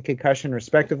knee and concussion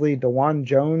respectively. DeJuan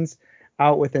Jones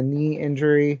out with a knee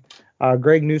injury.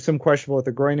 Greg Newsome questionable with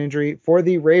a groin injury. For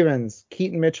the Ravens,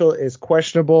 Keaton Mitchell is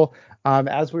questionable.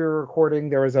 As we were recording,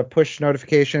 there was a push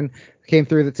notification came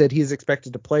through that said he's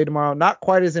expected to play tomorrow. Not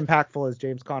quite as impactful as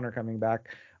James Conner coming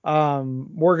back.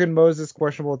 Morgan Moses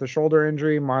questionable with a shoulder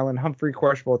injury. Marlon Humphrey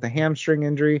questionable with a hamstring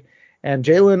injury. And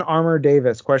Jalen Armour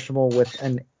Davis questionable with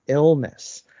an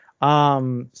illness.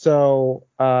 So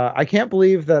I can't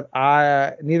believe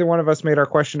that neither one of us made our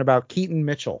question about Keaton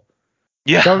Mitchell.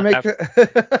 Yeah. So I'm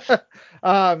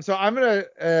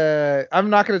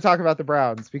not gonna talk about the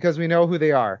Browns because we know who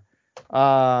they are.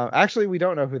 Actually, we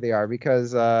don't know who they are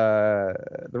because the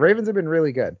Ravens have been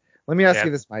really good. Let me ask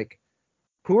you this, Mike.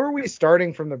 Who are we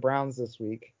starting from the Browns this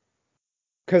week?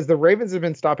 Because the Ravens have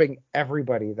been stopping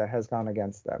everybody that has gone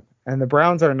against them, and the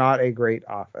Browns are not a great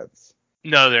offense.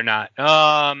 No, they're not.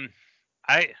 Are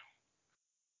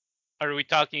we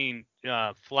talking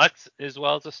flex as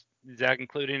well as is that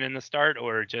including in the start,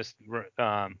 or just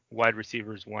wide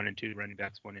receivers 1 and 2, running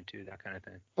backs 1 and 2, that kind of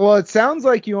thing? Well, it sounds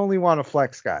like you only want to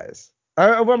flex guys.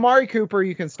 Amari Cooper,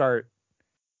 you can start.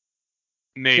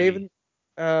 Maybe.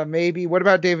 Maybe. What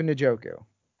about David Njoku?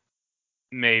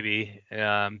 Maybe,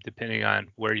 depending on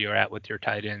where you're at with your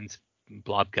tight ends,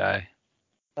 blob guy.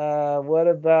 What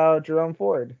about Jerome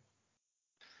Ford?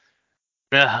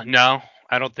 No,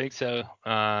 I don't think so.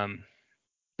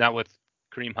 Not with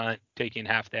Kareem Hunt taking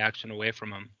half the action away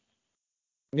from him.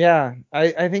 Yeah,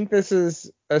 I think this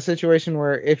is a situation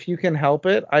where if you can help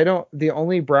it, the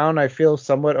only Brown I feel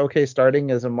somewhat okay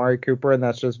starting is Amari Cooper, and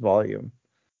that's just volume.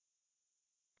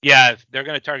 Yeah, if they're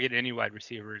going to target any wide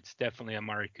receiver, it's definitely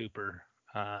Amari Cooper.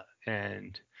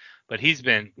 But he's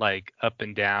been like up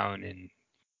and down, and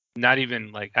not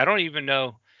even like, I don't even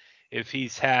know if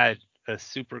he's had a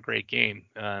super great game.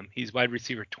 He's wide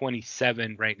receiver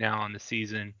 27 right now on the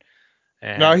season,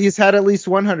 No, And he's had at least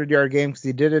 100-yard game because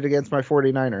he did it against my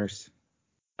 49ers.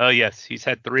 oh yes, he's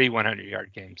had 3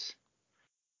 100-yard games.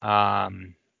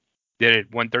 Did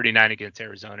it 139 against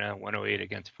Arizona, 108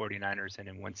 against 49ers, and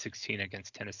then 116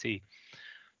 against Tennessee.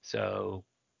 So,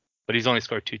 but he's only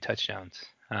scored 2 touchdowns.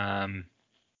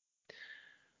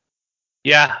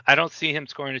 Yeah, I don't see him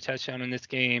scoring a touchdown in this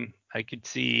game. I could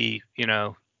see,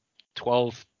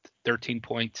 12, 13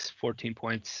 points, 14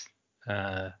 points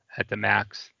at the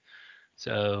max.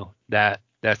 So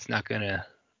that's not gonna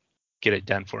get it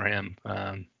done for him.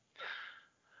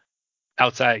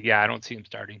 Outside, yeah, I don't see him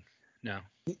starting. No.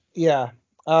 Yeah.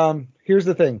 Here's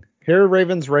the thing. Here are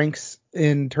Ravens ranks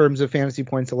in terms of fantasy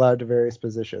points allowed to various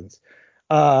positions.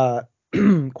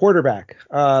 Quarterback,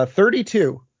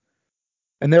 32.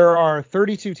 And there are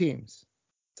 32 teams.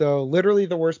 So literally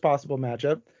the worst possible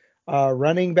matchup.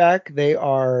 Running back, they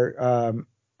are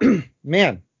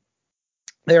man,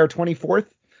 they are 24th.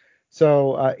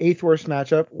 So eighth worst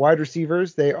matchup. Wide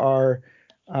receivers, they are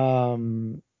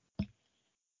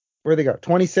where they go?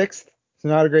 26th. So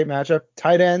not a great matchup.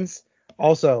 Tight ends,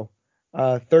 also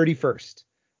 31st.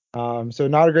 So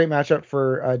not a great matchup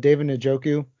for David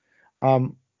Njoku.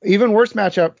 Even worse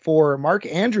matchup for Mark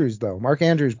Andrews, though. Mark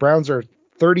Andrews, Browns are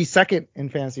 32nd in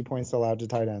fantasy points allowed to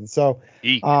tight ends. So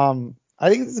I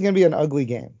think this is going to be an ugly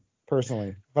game,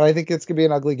 personally. But I think it's going to be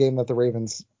an ugly game that the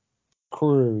Ravens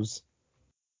cruise.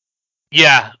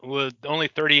 Yeah, with only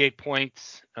 38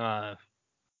 points,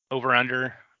 over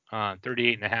under,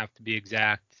 38 and a half to be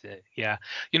exact. Yeah,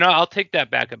 I'll take that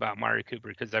back about Mari Cooper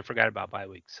because I forgot about bye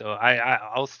week. So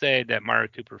I'll say that Mari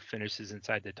Cooper finishes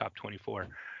inside the top 24.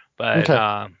 But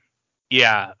Okay.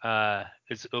 yeah,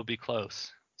 it'll be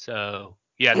close. So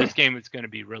yeah, this game is going to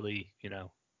be really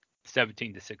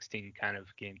 17-16 kind of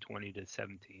game,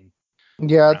 20-17.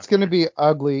 Yeah, it's going to be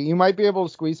ugly. You might be able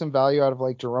to squeeze some value out of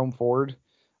like Jerome Ford,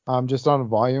 just on a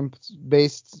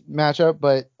volume-based matchup,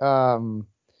 but Kareem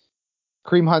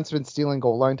Hunt's been stealing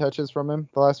goal line touches from him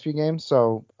the last few games,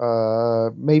 so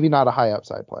maybe not a high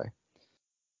upside play.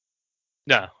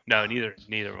 No, neither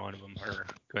one of them are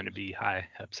going to be high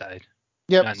upside.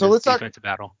 Yep. Not in So this let's talk. defensive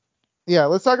battle. Yeah,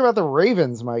 let's talk about the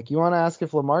Ravens, Mike. You want to ask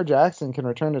if Lamar Jackson can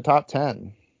return to top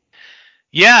 10?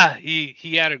 Yeah,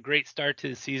 he had a great start to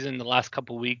the season. The last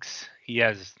couple weeks, he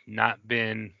has not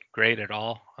been great at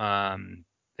all.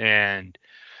 And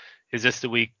is this the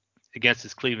week against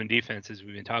his Cleveland defense, as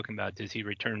we've been talking about? Does he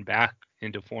return back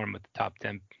into form with the top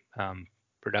 10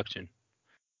 production?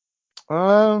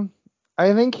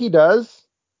 I think he does.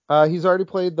 He's already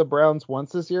played the Browns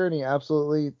once this year, and he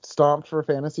absolutely stomped for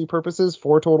fantasy purposes,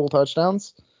 4 total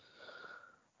touchdowns.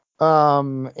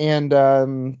 And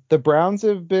the Browns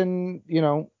have been,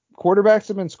 quarterbacks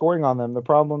have been scoring on them. The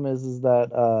problem is that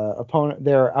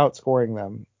they're outscoring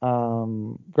them.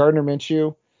 Gardner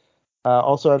Minshew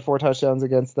also had 4 touchdowns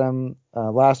against them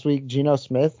last week. Geno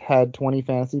Smith had 20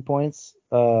 fantasy points.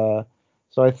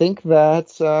 So I think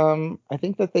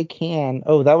that they can.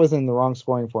 Oh, that was in the wrong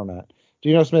scoring format.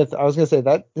 Geno Smith, I was gonna say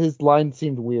that his line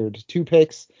seemed weird. 2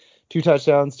 picks, 2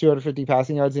 touchdowns, 250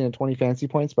 passing yards, and 20 fantasy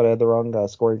points, but I had the wrong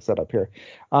scoring setup here.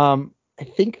 I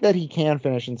think that he can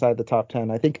finish inside the top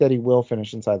 10. I think that he will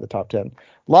finish inside the top 10.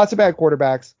 Lots of bad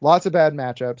quarterbacks, lots of bad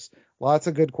matchups, lots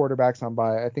of good quarterbacks on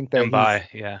bye. I think that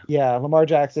yeah, Lamar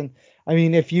Jackson. I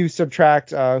mean, if you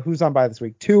subtract who's on bye this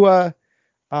week, Tua,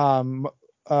 Patrick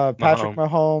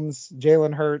Mahomes,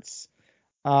 Jalen Hurts,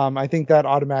 I think that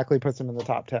automatically puts him in the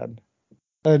top 10,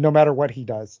 no matter what he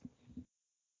does.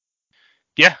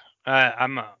 Yeah,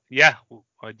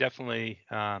 definitely.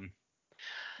 I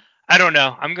don't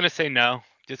know. I'm gonna say no,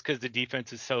 just because the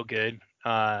defense is so good.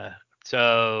 And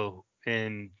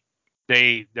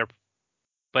they're,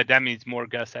 but that means more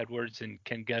Gus Edwards, and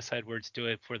can Gus Edwards do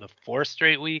it for the 4th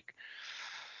straight week?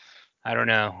 I don't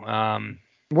know.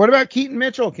 What about Keaton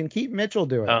Mitchell? Can Keaton Mitchell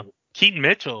do it? Keaton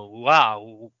Mitchell,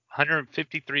 wow,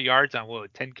 153 yards on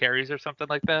 10 carries or something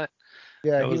like that.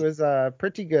 Yeah, he was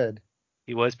pretty good.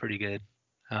 He was pretty good.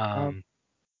 Um,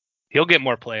 He'll get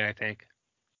more play, I think.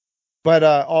 But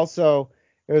also,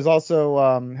 it was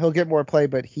also he'll get more play,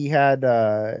 but he had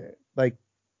like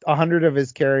 100 of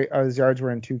his yards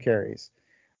were in 2 carries.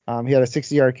 He had a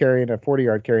 60-yard carry and a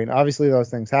 40-yard carry, and obviously those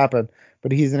things happen.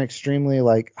 But he's an extremely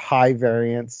like high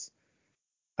variance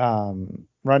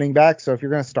running back. So if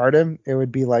you're going to start him, it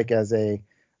would be like as a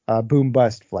boom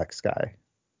bust flex guy.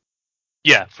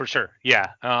 Yeah, for sure.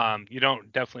 Yeah. You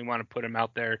don't definitely want to put him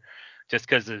out there just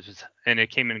because it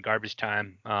came in garbage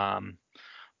time.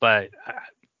 But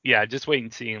yeah, just wait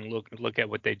and see and look at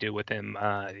what they do with him.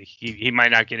 He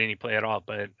might not get any play at all,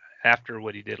 but after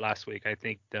what he did last week, I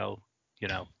think they'll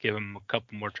give him a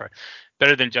couple more tries.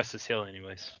 Better than Justice Hill,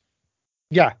 anyways.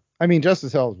 Yeah, I mean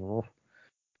Justice Hill's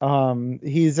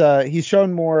he's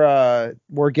shown more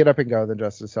get up and go than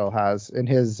Justice Hill has in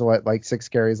his like 6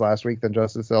 carries last week than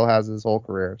Justice Hill has his whole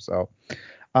career. So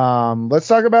let's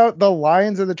talk about the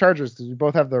Lions and the Chargers because we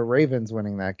both have the Ravens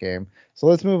winning that game. So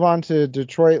let's move on to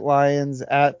Detroit Lions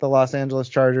at the Los Angeles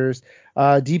Chargers.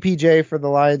 DPJ for the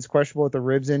Lions questionable with a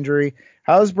ribs injury.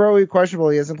 How's Broey questionable?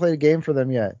 He hasn't played a game for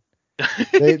them yet.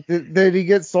 Did he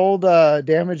get sold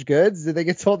damaged goods? Did they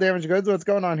get sold damaged goods? What's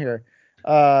going on here?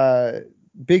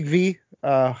 Big V,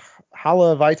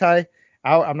 Hala Vaitai.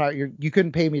 I'm not. You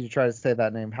couldn't pay me to try to say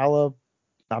that name. Hala.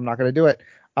 I'm not gonna do it.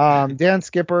 Dan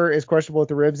Skipper is questionable with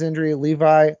the ribs injury.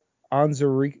 Levi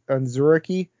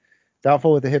Onzuriki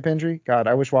doubtful with the hip injury. God,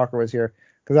 I wish Walker was here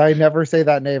because I never say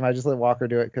that name. I just let Walker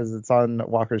do it because it's on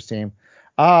Walker's team.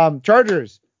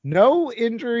 Chargers, no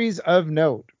injuries of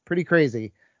note. Pretty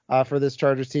crazy for this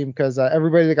Chargers team because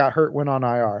everybody that got hurt went on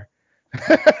IR.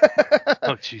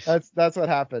 Oh, jeez. That's what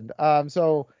happened. My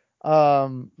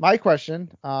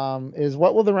question is,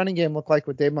 what will the running game look like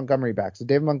with Dave Montgomery back? So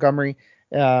Dave Montgomery,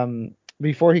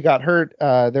 before he got hurt,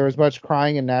 there was much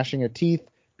crying and gnashing of teeth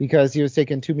because he was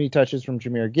taking too many touches from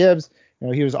Jahmyr Gibbs.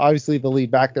 He was obviously the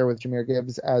lead back there with Jahmyr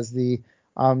Gibbs as the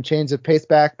change of pace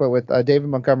back, but with David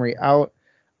Montgomery out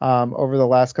over the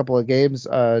last couple of games,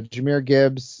 Jahmyr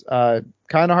Gibbs,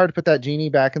 kind of hard to put that genie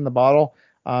back in the bottle.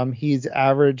 He's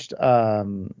averaged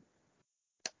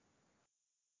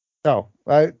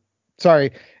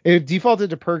sorry, it defaulted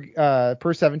to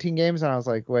per 17 games, and I was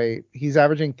like, wait, he's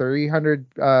averaging 300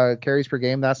 carries per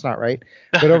game. That's not right.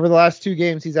 But over the last 2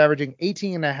 games, he's averaging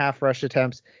 18 and a half rush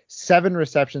attempts, 7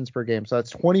 receptions per game. So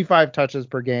that's 25 touches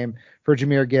per game for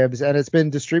Jahmyr Gibbs, and it's been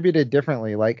distributed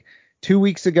differently. Like 2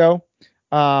 weeks ago,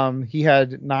 he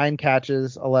had 9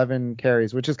 catches, 11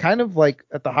 carries, which is kind of like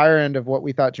at the higher end of what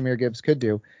we thought Jahmyr Gibbs could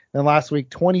do. Then last week,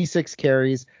 26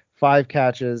 carries, 5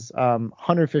 catches,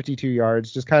 152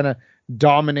 yards, just kind of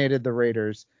dominated the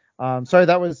Raiders. Sorry,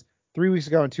 that was 3 weeks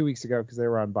ago and 2 weeks ago because they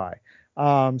were on bye.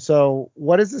 So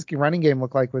what does this running game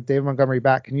look like with Dave Montgomery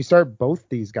back? Can you start both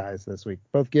these guys this week,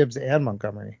 both Gibbs and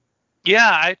Montgomery? Yeah,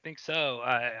 I think so.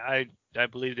 I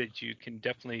believe that you can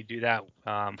definitely do that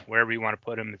wherever you want to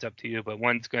put them. It's up to you. But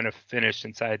one's going to finish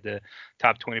inside the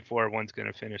top 24. One's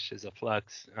going to finish as a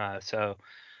flex. So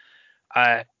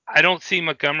I don't see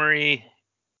Montgomery.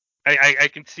 I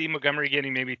can see Montgomery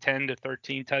getting maybe 10 to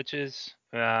 13 touches.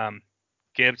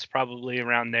 Gibbs probably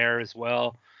around there as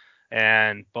well,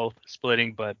 and both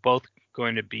splitting, but both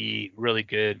going to be really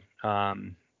good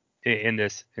in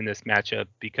this matchup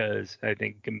because I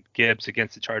think Gibbs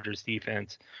against the Chargers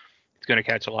defense is going to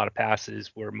catch a lot of passes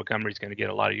where Montgomery's going to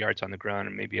get a lot of yards on the ground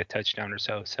and maybe a touchdown or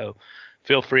so. So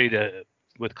feel free to,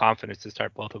 with confidence, to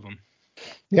start both of them.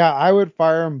 Yeah, I would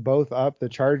fire them both up. The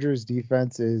Chargers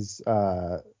defense is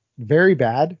very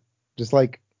bad, just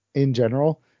like in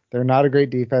general. They're not a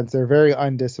great defense. They're very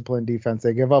undisciplined defense.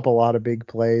 They give up a lot of big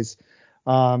plays.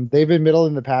 They've been middle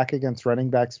in the pack against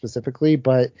running backs specifically,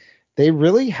 but they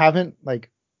really haven't like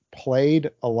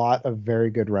played a lot of very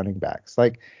good running backs.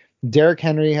 Like Derrick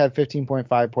Henry had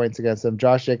 15.5 points against them.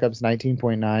 Josh Jacobs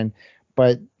 19.9,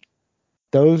 but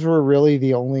those were really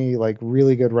the only like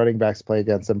really good running backs play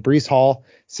against them. Breece Hall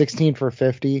 16 for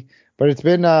 50, but it's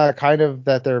been kind of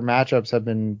that their matchups have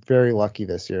been very lucky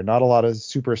this year. Not a lot of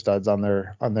super studs on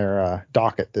their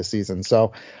docket this season.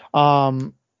 So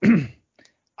I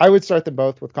would start them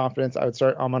both with confidence. I would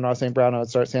start Amon-Ra St. Brown. I would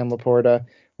start Sam Laporta.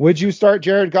 Would you start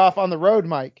Jared Goff on the road,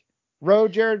 Mike?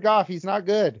 Road Jared Goff. He's not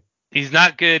good. He's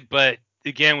not good, but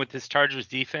again, with this Chargers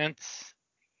defense,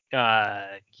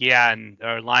 and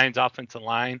our Lions offensive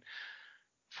line,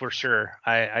 for sure.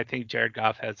 I think Jared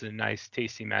Goff has a nice,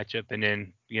 tasty matchup. And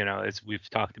then, as we've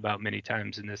talked about many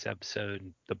times in this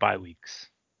episode, the bye weeks.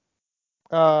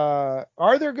 Are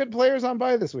there good players on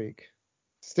bye this week?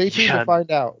 Stay tuned to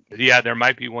find out. Yeah, there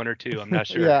might be one or two. I'm not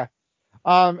sure. Yeah.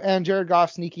 And Jared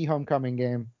Goff's sneaky homecoming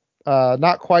game.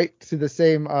 Not quite to the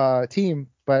same team,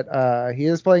 but he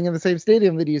is playing in the same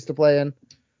stadium that he used to play in.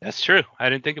 That's true. I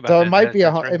didn't think about that. So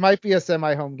it might be a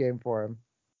semi-home game for him.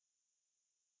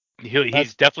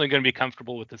 He's definitely going to be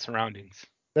comfortable with the surroundings.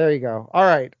 There you go. All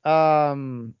right.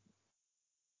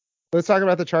 Let's talk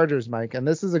about the Chargers, Mike. And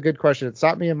this is a good question. It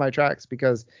stopped me in my tracks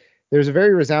because there's a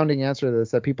very resounding answer to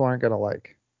this that people aren't going to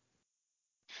like.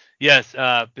 Yes.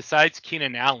 Besides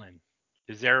Keenan Allen,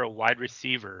 is there a wide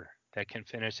receiver that can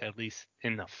finish at least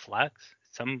in the flex?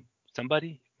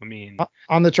 Somebody? I mean,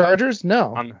 on the Chargers,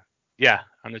 no. On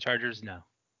the Chargers, no.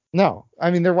 No,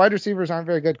 I mean their wide receivers aren't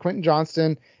very good. Quentin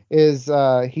Johnston is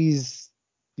he's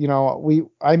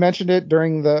I mentioned it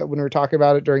when we were talking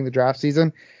about it during the draft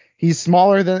season. He's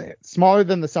smaller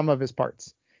than the sum of his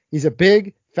parts. He's a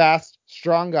big, fast,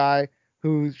 strong guy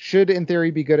who should, in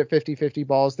theory, be good at 50-50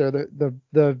 balls. They're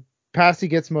the pass he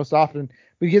gets most often,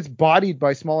 but he gets bodied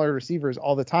by smaller receivers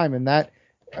all the time. And that,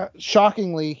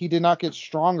 shockingly, he did not get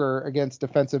stronger against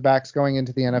defensive backs going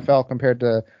into the NFL compared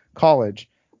to college.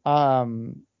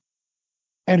 And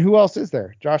who else is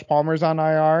there? Josh Palmer's on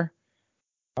IR.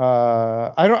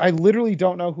 I literally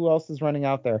don't know who else is running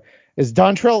out there. Is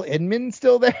Dontrell Inman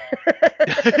still there?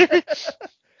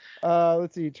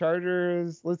 Let's see.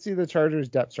 Chargers. Let's see the Chargers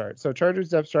depth chart. So Chargers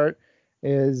depth chart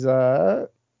is at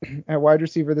wide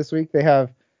receiver this week. They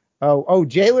have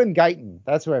Jalen Guyton.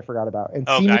 That's what I forgot about. And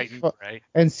Guyton, right?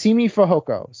 And Simi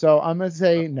Fehoko. So I'm gonna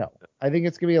say no. I think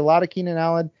it's gonna be a lot of Keenan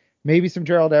Allen, maybe some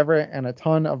Gerald Everett, and a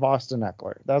ton of Austin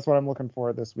Eckler. That's what I'm looking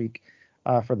for this week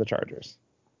for the Chargers.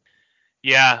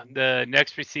 Yeah, the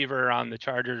next receiver on the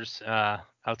Chargers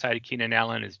outside of Keenan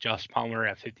Allen is Josh Palmer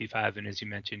at 55, and as you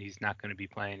mentioned, he's not going to be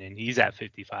playing, and he's at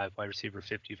 55, wide receiver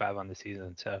 55 on the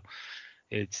season. So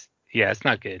it's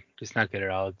not good. It's not good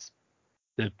at all.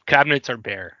 The cabinets are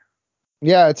bare.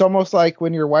 Yeah, it's almost like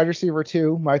when your wide receiver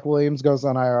 2, Mike Williams, goes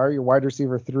on IR, your wide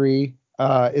receiver 3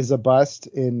 is a bust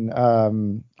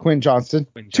in Quinn Johnston.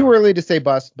 Too early to say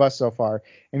bust so far.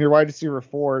 And your wide receiver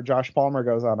 4, Josh Palmer,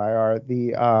 goes on IR.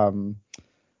 The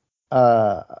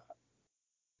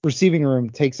receiving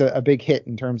room takes a big hit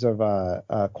in terms of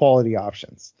quality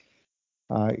options.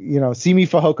 Simi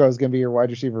Fehoko is going to be your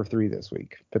wide receiver 3 this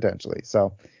week, potentially.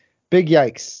 So, big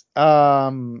yikes.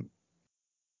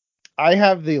 I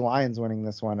have the Lions winning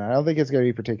this one. I don't think it's going to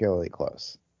be particularly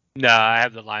close. No, I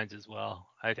have the Lions as well.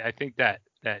 I think that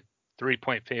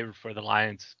 3-point favor for the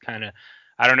Lions kind of,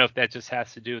 I don't know if that just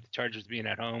has to do with the Chargers being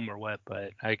at home or what,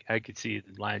 but I could see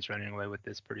the Lions running away with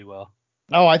this pretty well.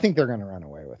 Oh, I think they're going to run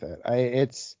away with it.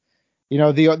 It's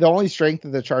the only strength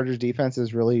of the Chargers defense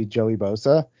is really Joey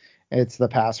Bosa. It's the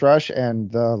pass rush,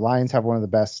 and the Lions have one of the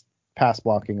best pass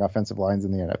blocking offensive lines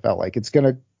in the NFL. Like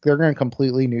they're going to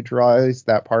completely neutralize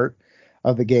that part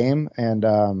of the game,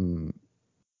 and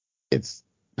it's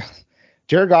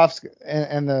Jared Goff's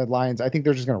and the Lions. I think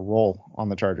they're just going to roll on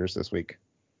the Chargers this week.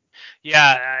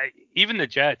 Yeah, even the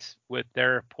Jets with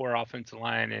their poor offensive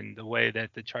line and the way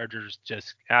that the Chargers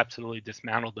just absolutely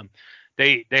dismantled them.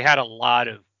 They had a lot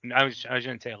of, I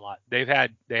shouldn't say a lot. They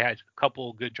had a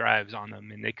couple good drives on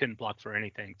them and they couldn't block for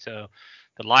anything. So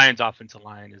the Lions offensive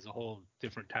line is a whole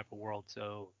different type of world.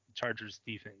 So Chargers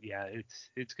defense, yeah,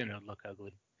 it's going to look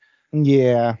ugly.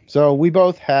 Yeah. So we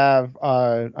both have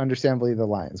understandably the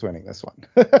Lions winning this one.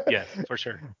 Yeah, for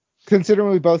sure. Considering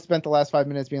we both spent the last 5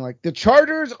 minutes being like, the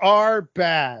Chargers are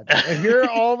bad, and here are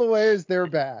all the ways they're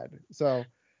bad. So,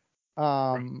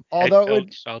 although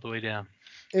all the way down,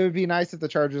 it would be nice if the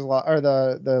Chargers or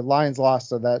the Lions lost,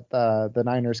 so that the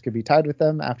Niners could be tied with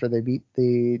them after they beat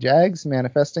the Jags.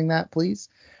 Manifesting that, please.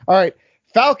 All right,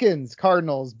 Falcons,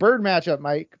 Cardinals, bird matchup,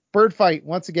 Mike. Bird fight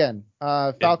once again.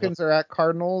 Falcons are at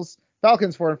Cardinals.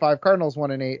 Falcons 4-5, Cardinals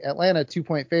 1-8. Atlanta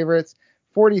 2-point favorites.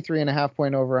 43.5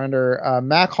 point over under.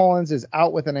 Mac Hollins is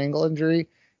out with an ankle injury.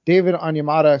 David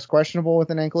Onyemata is questionable with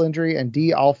an ankle injury, and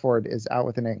D. Alford is out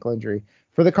with an ankle injury.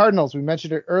 For the Cardinals, we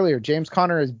mentioned it earlier. James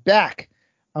Conner is back.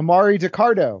 Amari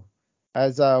DiCardo,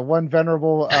 as one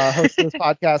venerable host of this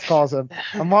podcast calls him,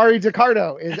 Amari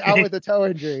DiCardo is out with a toe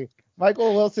injury.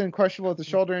 Michael Wilson questionable with a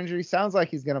shoulder injury. Sounds like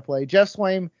he's going to play. Jeff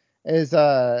Swaim is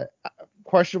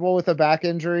questionable with a back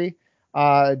injury.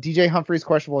 DJ Humphries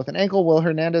questionable with an ankle. Will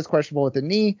Hernandez questionable with a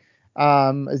knee.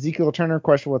 Ezekiel Turner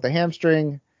questionable with a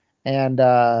hamstring. And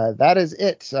that is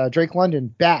it. Drake London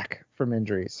back from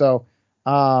injury. So,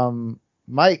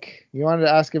 Mike, you wanted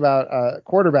to ask about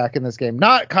quarterback in this game.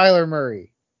 Not Kyler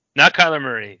Murray. Not Kyler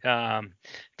Murray.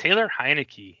 Taylor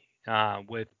Heineke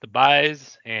with the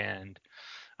buys and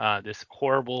this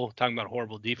talking about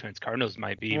horrible defense. Cardinals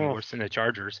might be even worse than the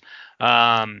Chargers.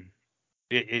 Can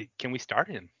we start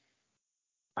him?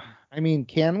 I mean,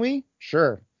 can we?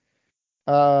 Sure.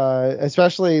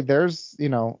 Especially there's,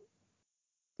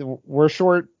 we're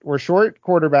short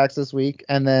quarterbacks this week.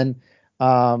 And then,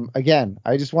 again,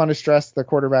 I just want to stress the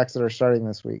quarterbacks that are starting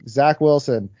this week. Zach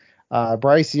Wilson,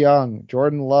 Bryce Young,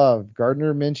 Jordan Love,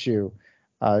 Gardner Minshew,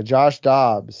 Josh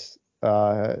Dobbs,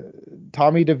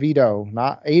 Tommy DeVito,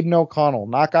 not Aiden O'Connell,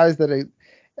 not guys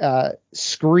that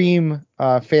scream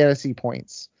fantasy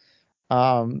points.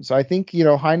 So I think,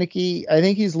 Heineke, I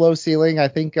think he's low ceiling. I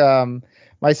think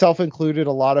myself included,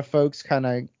 a lot of folks kind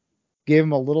of gave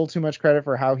him a little too much credit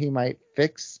for how he might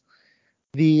fix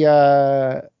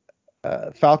the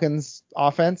Falcons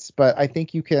offense, but I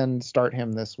think you can start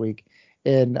him this week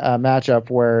in a matchup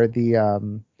where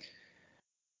the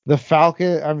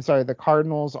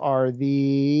Cardinals are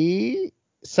the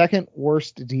second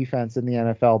worst defense in the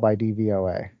NFL by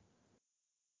DVOA.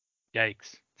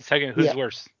 Yikes. The second, Yeah. who's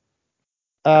worse?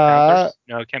 The Uh, Panthers?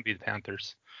 No, it can't be the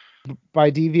Panthers. by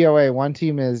DVOA, one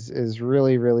team is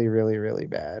really, really, really, really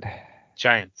bad.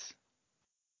 Giants.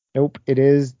 Nope, it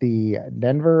is the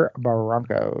Denver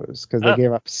Broncos because they Oh.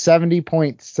 gave up 70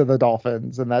 points to the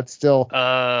Dolphins, and that's still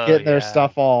Oh, getting their yeah.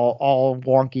 stuff all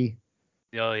wonky.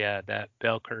 Oh, yeah, that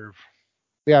bell curve.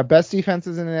 Yeah, best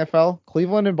defenses in the NFL,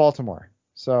 Cleveland and Baltimore.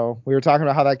 So we were talking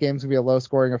about how that game's gonna be a low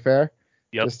scoring affair.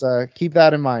 Yep. Just keep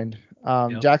that in mind.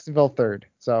 Yep. Jacksonville third.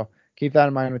 So keep that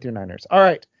in mind with your Niners. All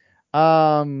right.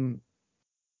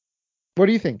 What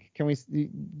do you think? Can we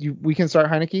can start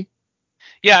Heineke?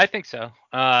 Yeah, I think so.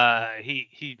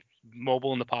 He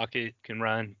mobile in the pocket, can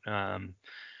run. I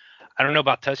don't know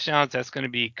about touchdowns. That's going to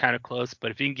be kind of close,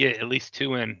 but if he can get at least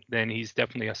 2 in, then he's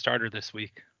definitely a starter this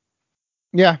week.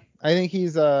 Yeah, I think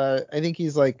he's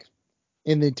like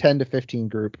in the 10 to 15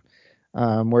 group,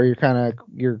 where you're kind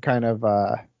of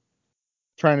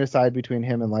trying to decide between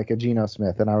him and like a Geno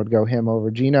Smith, and I would go him over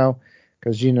Geno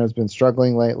because Geno's been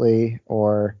struggling lately,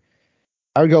 or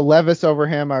I would go Levis over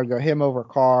him. I would go him over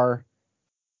Carr.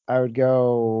 I would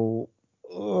go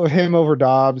him over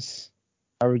Dobbs.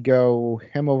 I would go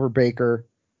him over Baker.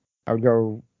 I would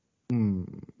go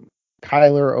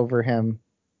Kyler over him.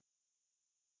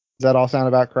 Does that all sound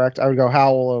about correct? I would go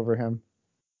Howell over him.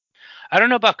 I don't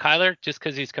know about Kyler just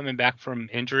because he's coming back from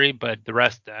injury, but the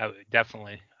rest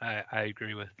definitely I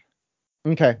agree with.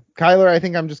 Okay. Kyler, I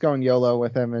think I'm just going YOLO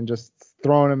with him and just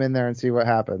throwing him in there and see what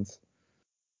happens.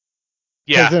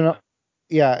 Because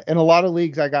Yeah. in a lot of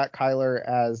leagues, I got Kyler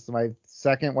as my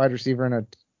second wide receiver in a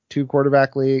two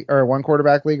quarterback league or one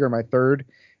quarterback league, or my third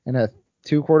in a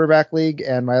two quarterback league,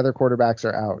 and my other quarterbacks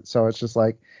are out. So it's just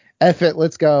like, F it,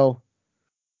 let's go.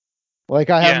 Like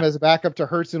I have him Yeah. as a backup to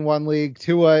Hurts in one league,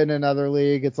 Tua in another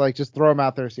league. It's like just throw him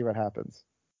out there, see what happens.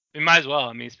 We might as well.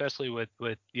 I mean, especially with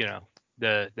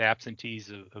the absentees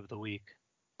of the week.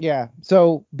 Yeah.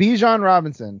 So Bijan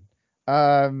Robinson,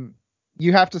 um,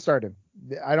 you have to start him.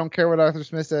 I don't care what Arthur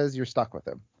Smith says. You're stuck with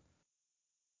him.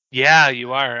 Yeah,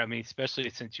 you are. I mean, especially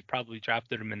since you probably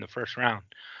drafted him in the first round.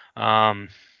 Um,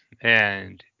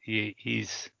 and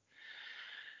he's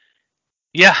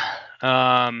yeah.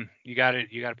 You got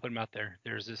to put him out there.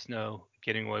 There's just no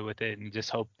getting away with it, and just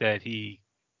hope that he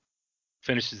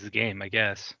finishes the game, I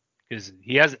guess, because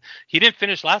he didn't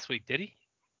finish last week, did he?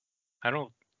 I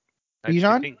don't. I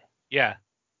Bijan? think. Yeah.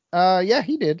 Yeah,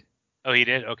 he did. Oh, he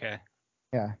did. Okay.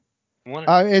 Yeah. One.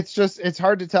 It's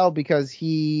hard to tell because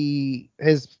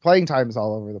his playing time is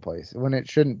all over the place when it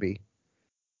shouldn't be.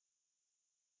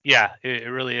 Yeah, it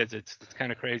really is. It's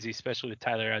kind of crazy, especially with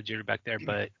Tyler Algier back there.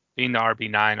 But being the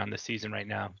RB9 on the season right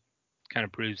now kind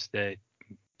of proves that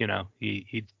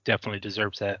he definitely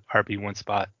deserves that RB1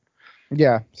 spot.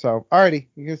 Yeah. So, alrighty,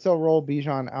 you can still roll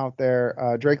Bijan out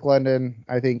there. Drake London,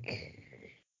 I think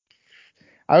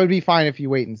I would be fine if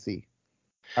you wait and see.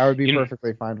 I would be You,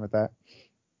 perfectly fine with that.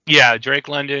 yeah, Drake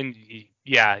London.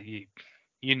 Yeah,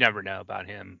 you never know about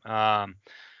him.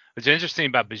 What's interesting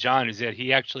about Bijan is that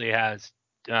he actually has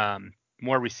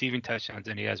more receiving touchdowns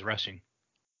than he has rushing.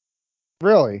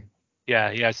 Really?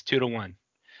 Yeah, he has 2-1.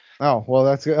 Oh, well,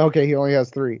 that's good. Okay. He only has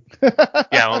three.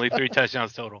 Yeah, only 3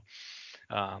 touchdowns total.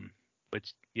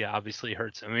 Which obviously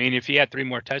hurts. I mean, if he had 3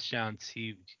 more touchdowns,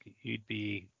 he'd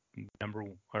be number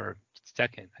or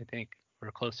second, I think,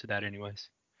 or close to that, anyways.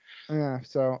 Yeah.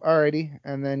 So, alrighty,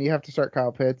 and then you have to start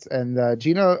Kyle Pitts and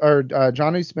Gino or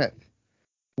Johnny Smith.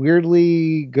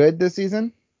 Weirdly good this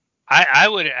season. I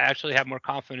would actually have more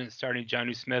confidence starting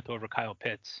Jonnu Smith over Kyle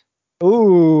Pitts.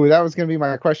 Ooh, that was gonna be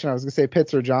my question. I was gonna say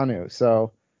Pitts or Jonnu.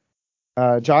 So,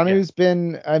 Yeah. Jonnu's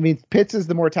been. I mean, Pitts is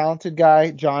the more talented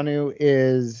guy. Jonnu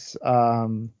is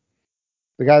the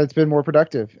guy that's been more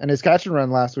productive, and his catch and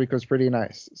run last week was pretty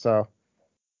nice. So,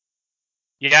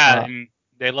 Yeah, uh, and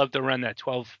they love to run that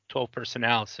 12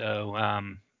 personnel, so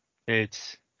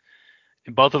it's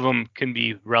both of them can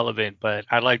be relevant, but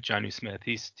I like Jonnu Smith.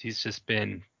 He's just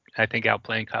been, I think,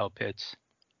 outplaying Kyle Pitts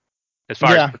as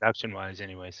far as yeah, production wise,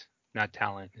 anyways, not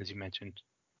talent, as you mentioned.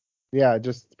 yeah,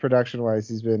 just production wise,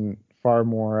 he's been far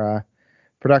more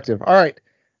productive. All right.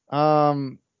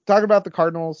 Talk about the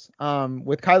Cardinals.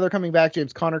 With Kyler coming back,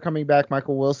 James Conner coming back,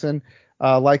 Michael Wilson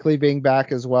likely being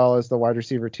back as well as the wide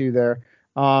receiver two there.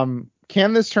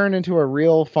 Can this turn into a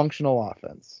real functional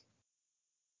offense?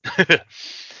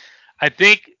 I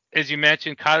think, as you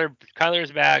mentioned,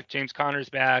 Kyler's back, James Conner's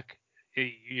back.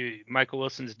 Michael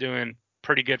Wilson's doing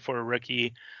pretty good for a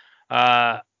rookie.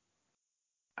 Uh,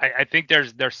 I think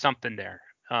there's something there,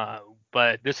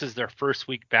 but this is their first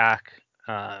week back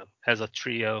as a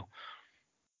trio.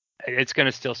 it's going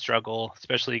to still struggle,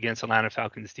 especially against Atlanta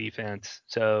Falcons defense.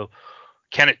 So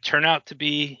can it turn out to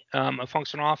be a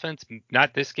functional offense?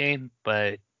 Not this game,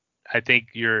 but I think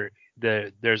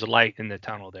there's a light in the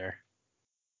tunnel there.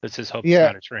 Let's just hope it's Yeah.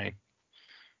 not a train.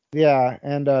 Yeah,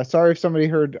 and sorry if somebody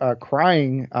heard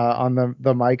crying on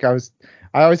the mic.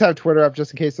 I always have Twitter up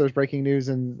just in case there's breaking news,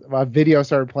 and a video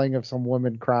started playing of some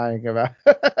women crying about.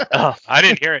 Oh, I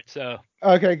didn't hear it, so.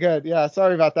 Okay, good. Yeah,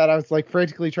 sorry about that. I was like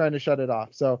frantically trying to shut it off.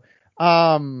 So,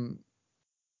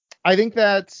 I think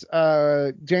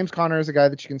that James Conner is a guy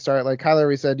that you can start. Like Kyler,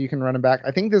 we said, you can run him back.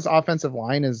 I think this offensive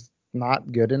line is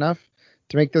not good enough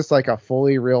to make this like a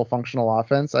fully real functional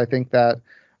offense. I think that,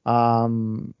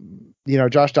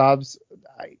 Josh Dobbs,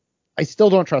 I still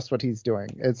don't trust what he's doing.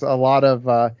 It's a lot of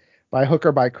by hook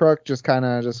or by crook, just kind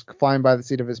of just flying by the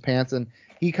seat of his pants. And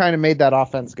he kind of made that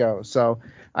offense go. So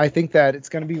I think that it's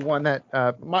going to be one that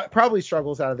probably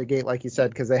struggles out of the gate, like you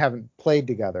said, because they haven't played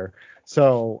together.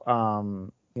 So,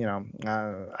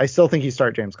 I still think you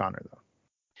start James Conner, though.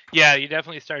 Yeah, you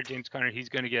definitely start James Conner. He's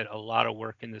going to get a lot of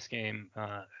work in this game,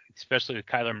 especially with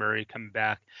Kyler Murray coming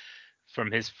back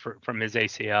from his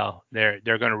ACL. They're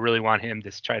going to really want him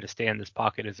to try to stay in this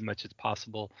pocket as much as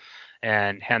possible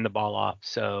and hand the ball off.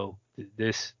 So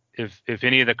if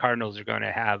any of the Cardinals are going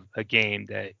to have a game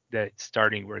that's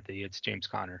starting worthy, it's James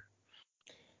Conner.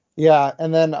 Yeah,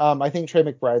 and then I think Trey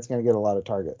McBride's going to get a lot of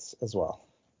targets as well.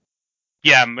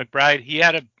 Yeah, McBride, he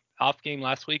had an off game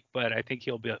last week, but I think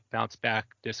he'll bounce back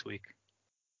this week.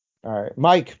 All right,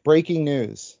 Mike, breaking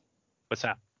news. What's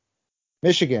that?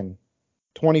 Michigan,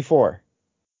 24.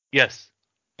 Yes.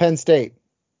 Penn State,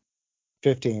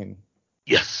 15.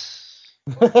 Yes.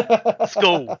 Let's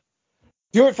go.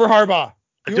 Do it for Harbaugh.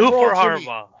 Do it for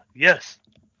Harbaugh. Yes.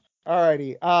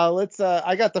 Alrighty. Let's.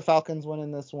 I got the Falcons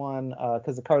winning this one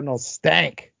because the Cardinals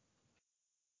stank.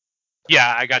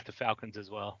 Yeah, I got the Falcons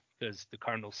as well because the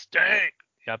Cardinals stank.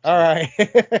 Yep. All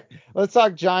right. Let's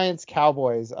talk Giants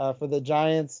Cowboys. For the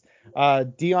Giants,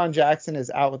 Deion Jackson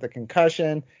is out with a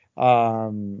concussion.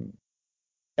 Evan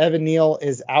Neal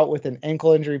is out with an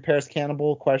ankle injury. Paris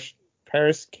Campbell.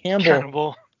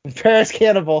 Cannibal. Paris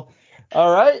Cannibal.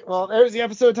 All right. Well, there's the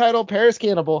episode title, Paris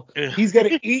Cannibal. He's going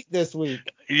to eat this week.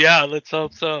 Yeah, let's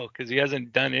hope so, because he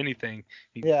hasn't done anything.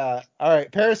 Yeah. All right.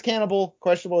 Paris Cannibal,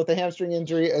 questionable with a hamstring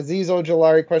injury. Azeez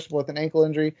Ojulari, questionable with an ankle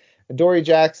injury. Adoree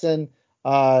Jackson,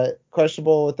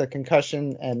 questionable with a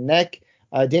concussion and neck.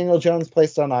 Daniel Jones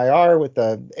placed on IR with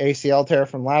the ACL tear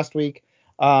from last week.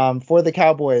 For the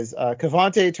Cowboys,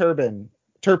 Kevontae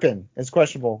Turpin is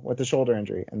questionable with the shoulder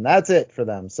injury. And that's it for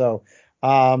them. So,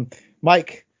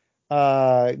 Mike,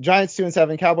 Giants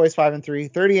 2-7, Cowboys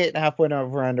 5-3, 38.5 point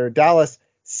over under. Dallas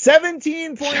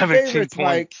 17-point favorites,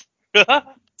 points. Mike.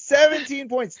 17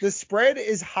 points. The spread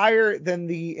is higher than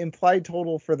the implied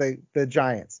total for the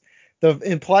Giants. The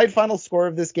implied final score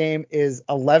of this game is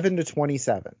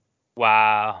 11-27.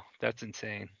 Wow, that's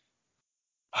insane.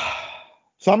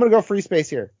 So I'm going to go free space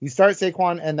here. You start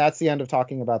Saquon, and that's the end of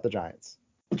talking about the Giants.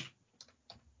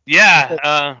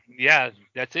 Yeah,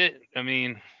 that's it. I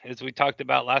mean, as we talked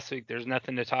about last week, there's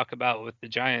nothing to talk about with the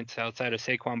Giants outside of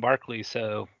Saquon Barkley.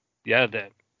 So yeah,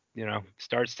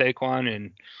 start Saquon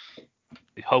and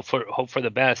hope for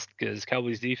the best, because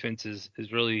Cowboys defense is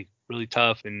really, really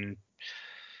tough. And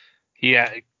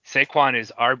Saquon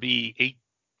is RB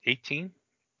 18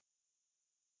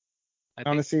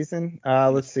 on the season.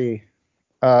 Let's see.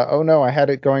 Oh no, I had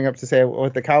it going up to say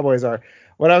what the Cowboys are.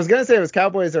 What I was going to say was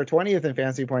Cowboys are 20th in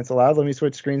fantasy points allowed. Let me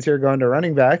switch screens here, going to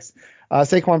running backs.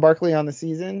 Saquon Barkley on the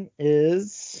season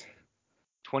is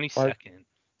 22nd.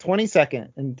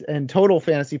 22nd in total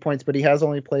fantasy points, but he has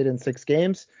only played in 6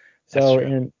 games. So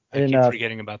I keep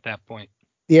forgetting about that point.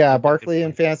 Yeah, Barkley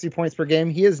in fantasy points per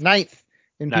game, he is 9th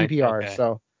in PPR. Okay.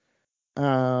 So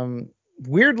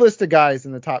weird list of guys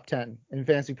in the top 10 in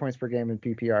fantasy points per game in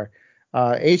PPR.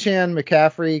 Achane,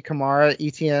 McCaffrey, Kamara,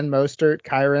 Etienne, Mostert,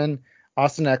 Kyron,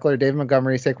 Austin Eckler, David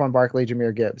Montgomery, Saquon Barkley,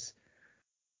 Jahmyr Gibbs.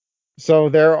 So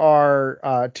there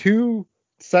are 2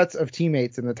 sets of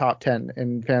teammates in the top 10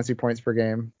 in fantasy points per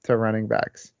game to running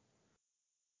backs.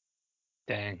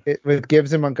 Dang. With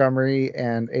Gibbs and Montgomery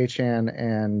and Achane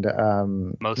and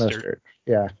Mostert.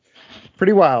 Yeah.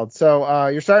 Pretty wild. So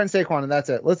you're starting Saquon, and that's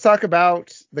it. Let's talk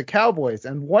about the Cowboys.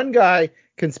 And one guy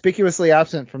conspicuously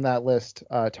absent from that list,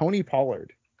 Tony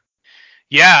Pollard.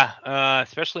 Yeah,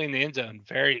 especially in the end zone.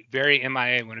 Very, very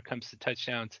MIA when it comes to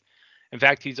touchdowns. In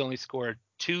fact, he's only scored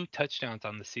 2 touchdowns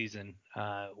on the season,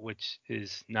 which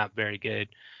is not very good.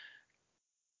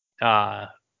 Do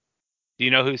you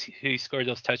know who he scored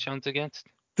those touchdowns against?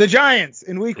 The Giants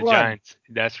in week 1. The Giants.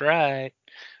 That's right.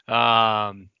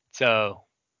 So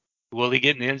Will he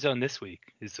get in the end zone this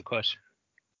week is the question.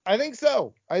 I think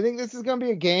so. I think this is going to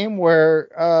be a game where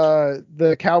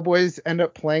the Cowboys end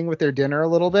up playing with their dinner a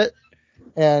little bit.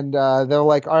 And they're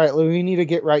like, all right, we need to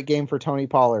get right game for Tony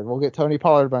Pollard. We'll get Tony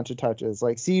Pollard a bunch of touches.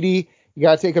 Like, CD, you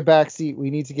got to take a back seat. We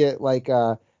need to get, like,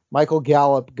 Michael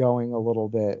Gallup going a little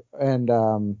bit. And,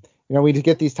 we need to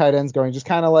get these tight ends going. Just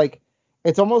kind of like,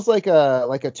 it's almost like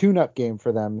a tune-up game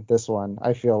for them, this one,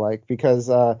 I feel like.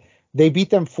 Because they beat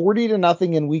them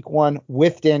 40-0 in week 1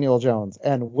 with Daniel Jones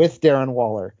and with Darren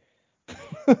Waller.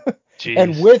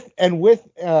 and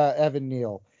with Evan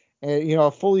Neal. A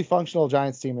fully functional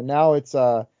Giants team, and now it's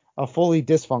a fully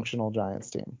dysfunctional Giants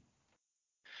team.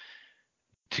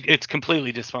 It's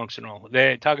completely dysfunctional.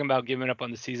 They're talking about giving up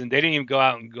on the season. They didn't even go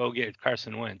out and go get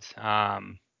Carson Wentz.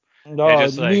 No,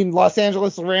 you mean Los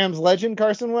Angeles Rams legend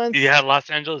Carson Wentz? Yeah, Los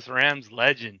Angeles Rams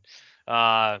legend.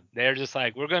 They're just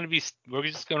like, we're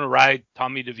just gonna ride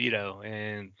Tommy DeVito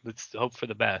and let's hope for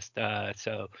the best.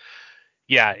 So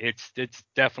yeah, it's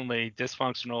definitely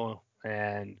dysfunctional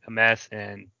and a mess,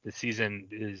 and the season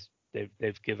is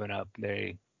they've given up.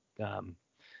 They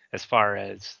as far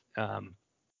as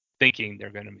thinking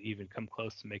they're going to even come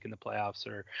close to making the playoffs.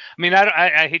 Or I mean,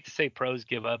 I hate to say pros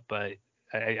give up, but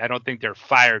I don't think they're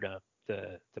fired up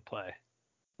to play.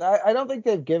 I don't think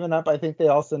they've given up. I think they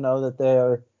also know that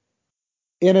they're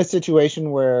in a situation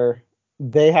where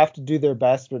they have to do their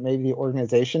best, but maybe the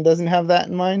organization doesn't have that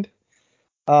in mind.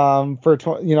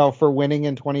 For winning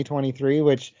in 2023,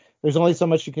 which there's only so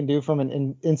much you can do from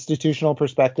an institutional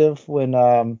perspective when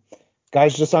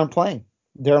guys just aren't playing.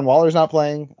 Darren Waller's not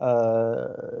playing.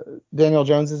 Daniel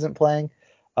Jones isn't playing.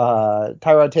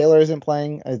 Tyrod Taylor isn't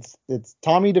playing. It's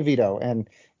Tommy DeVito, and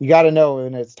you got to know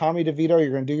when it's Tommy DeVito,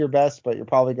 you're going to do your best, but you're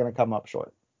probably going to come up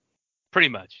short. Pretty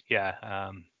much,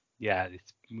 yeah.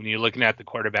 When you're looking at the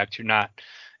quarterbacks, you're not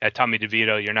at Tommy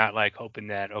DeVito. You're not like hoping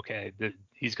that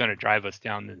he's going to drive us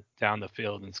down the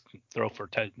field and throw for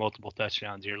multiple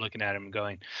touchdowns. You're looking at him and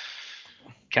going,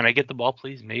 "Can I get the ball,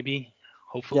 please? Maybe,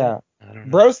 hopefully." Yeah, I don't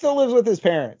know. Bro still lives with his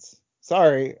parents.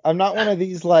 Sorry, I'm not one of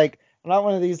these like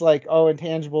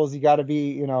intangibles. You got to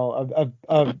be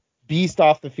a beast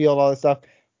off the field, all this stuff.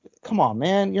 Come on,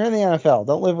 man. You're in the NFL.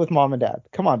 Don't live with mom and dad.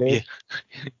 Come on, dude.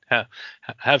 Yeah.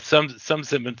 Have some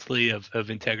semblance of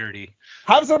integrity.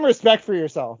 Have some respect for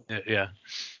yourself. Yeah.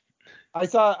 I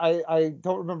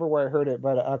don't remember where I heard it,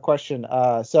 but a question.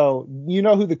 So you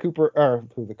know who the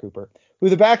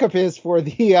backup is for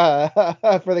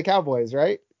the for the Cowboys,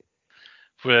 right?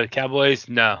 For the Cowboys,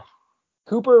 no.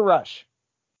 Cooper Rush.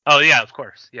 Oh yeah, of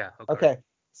course. Yeah. Okay.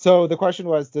 So the question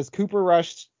was, does Cooper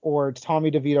Rush or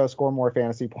Tommy DeVito score more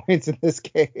fantasy points in this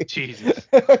game? Jesus.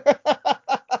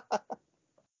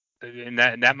 And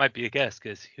that might be a guess,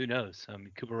 because who knows? I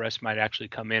mean, Cooper Rush might actually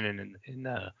come in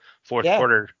the fourth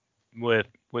quarter with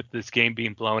this game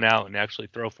being blown out and actually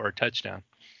throw for a touchdown.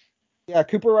 Yeah,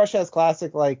 Cooper Rush has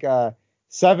classic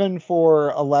 7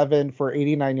 for 11 for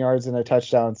 89 yards and a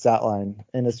touchdown stat line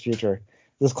in his future.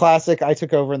 This classic, I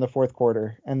took over in the fourth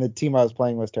quarter, and the team I was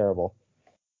playing was terrible.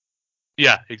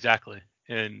 Yeah, exactly.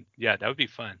 And yeah, that would be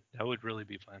fun. That would really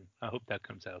be fun. I hope that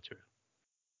comes out true.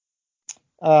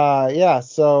 Yeah.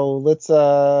 So let's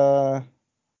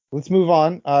move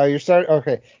on. You're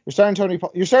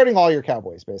starting all your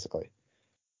Cowboys basically.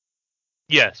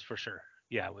 Yes, for sure.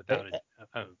 Yeah, without it.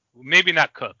 Maybe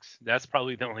not Cooks. That's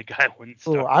probably the only guy I wouldn't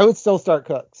start. I would still start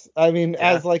Cooks. I mean,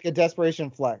 as like a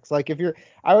desperation flex. Like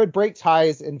I would break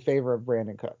ties in favor of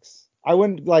Brandon Cooks. I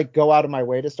wouldn't go out of my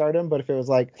way to start him, but if it was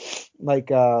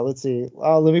let's see,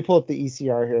 let me pull up the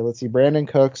ECR here. Let's see, Brandon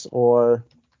Cooks or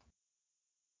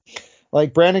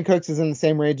Brandon Cooks is in the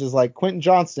same range as Quentin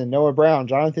Johnston, Noah Brown,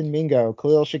 Jonathan Mingo,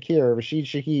 Khalil Shakir, Rashid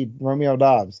Shaheed, Romeo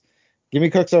Dobbs. Give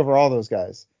me Cooks over all those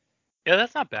guys. Yeah,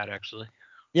 that's not bad actually.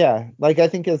 Yeah, I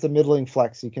think as a middling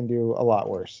flex, you can do a lot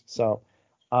worse. So,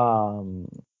 alrighty,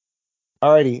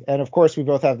 and of course we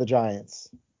both have the Giants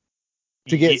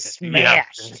to get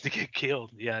smashed, to get killed,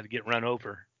 to get run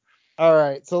over. All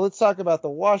right, so let's talk about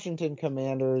the Washington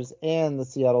Commanders and the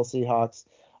Seattle Seahawks.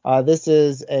 This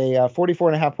is a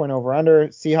 44.5 point over under.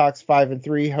 Seahawks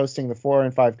 5-3 hosting the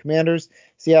 4-5 Commanders.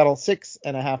 Seattle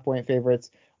 6.5 point favorites.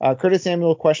 Curtis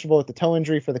Samuel questionable with the toe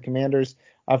injury for the Commanders.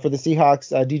 For the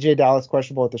Seahawks, DJ Dallas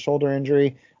questionable with the shoulder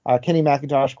injury. Kenny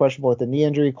McIntosh questionable with the knee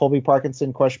injury. Colby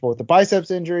Parkinson questionable with the biceps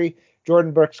injury.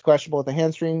 Jordan Brooks questionable with the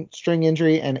hamstring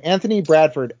injury, and Anthony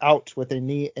Bradford out with a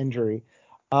knee injury.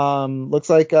 Looks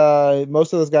like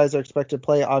most of those guys are expected to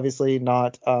play. Obviously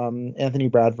not Anthony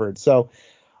Bradford. So,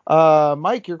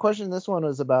 Mike, your question in this one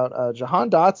was about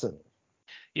Jahan Dotson.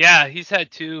 Yeah, he's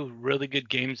had 2 really good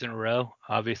games in a row.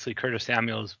 Obviously, Curtis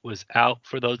Samuels was out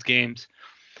for those games.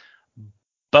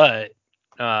 but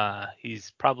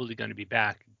he's probably going to be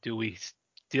back. Do we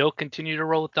still continue to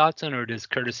roll with Dotson, or does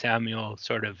Curtis Samuel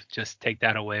sort of just take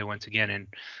that away once again and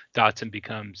Dotson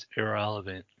becomes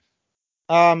irrelevant?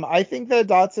 I think that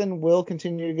Dotson will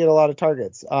continue to get a lot of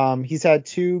targets. He's had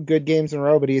 2 good games in a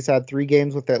row, but he's had 3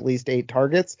 games with at least 8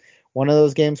 targets. One of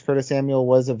those games, Curtis Samuel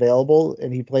was available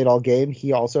and he played all game.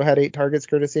 He also had 8 targets,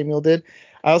 Curtis Samuel did.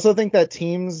 I also think that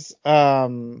teams,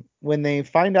 when they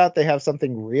find out they have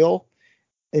something real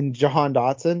in Jahan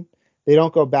Dotson, they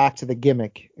don't go back to the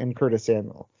gimmick in Curtis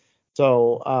Samuel.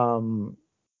 So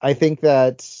I think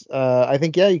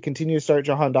yeah, you continue to start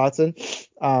Jahan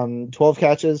Dotson. 12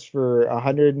 catches for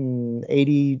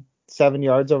 187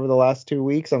 yards over the last 2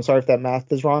 weeks. I'm sorry if that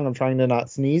math is wrong. I'm trying to not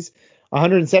sneeze.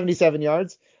 177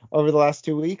 yards over the last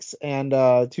 2 weeks and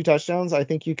 2 touchdowns. I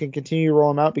think you can continue to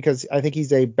roll him out because I think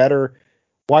he's a better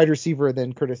wide receiver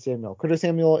than Curtis Samuel. Curtis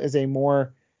Samuel is a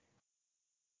more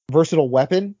versatile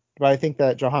weapon, but I think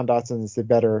that Jahan Dotson is the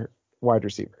better wide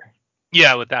receiver.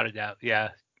 Yeah, without a doubt. Yeah,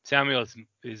 Samuel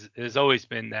has always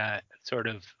been that sort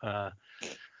of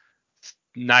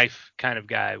knife kind of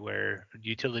guy, where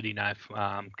utility knife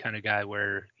kind of guy,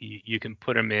 where you can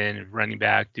put him in running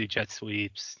back, do jet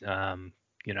sweeps,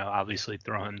 obviously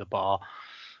throw him the ball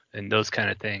and those kind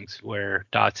of things, where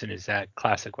Dotson is that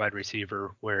classic wide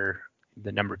receiver, where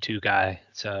the number 2 guy.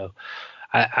 So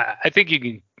I think you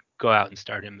can go out and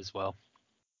start him as well.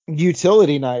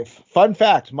 Utility knife. Fun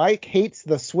fact, Mike hates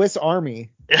the Swiss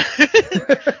Army.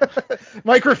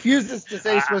 Mike refuses to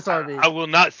say Swiss Army. I will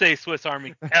not say Swiss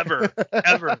Army ever.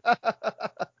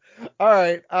 All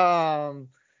right.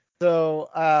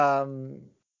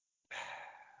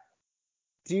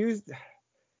 Do you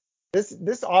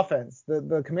this offense,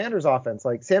 the Commanders offense,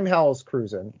 like Sam Howell's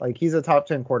cruising. Like he's a top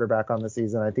 10 quarterback on the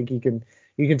season. I think he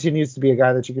continues to be a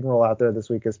guy that you can roll out there this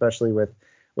week, especially with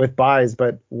buys.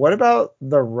 But what about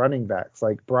the running backs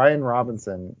like Brian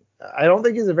Robinson? I don't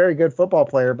think he's a very good football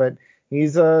player, but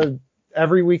he's a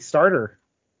every week starter.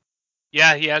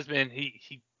 Yeah, he has been.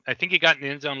 I think he got in the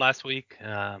end zone last week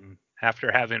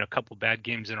after having a couple bad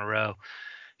games in a row.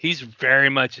 He's very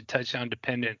much a touchdown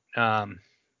dependent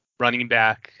running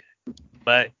back,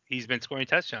 but he's been scoring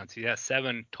touchdowns. He has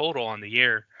 7 total on the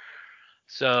year.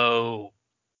 So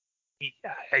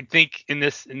I think in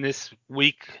this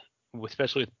week,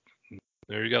 especially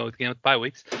there you go again with bye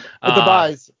weeks. With the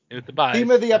buys. With the buys.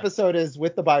 Theme of the episode is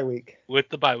with the bye week. With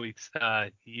the bye weeks,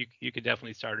 you could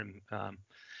definitely start him.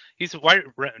 He's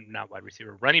not wide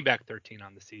receiver, running back 13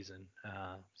 on the season.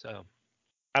 So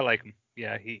I like him.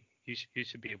 Yeah, you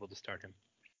should be able to start him.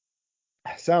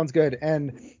 Sounds good.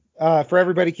 And for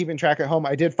everybody keeping track at home,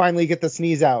 I did finally get the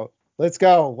sneeze out. Let's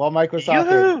go while Mike was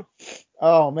talking.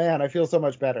 Oh man, I feel so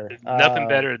much better. Nothing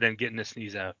better than getting a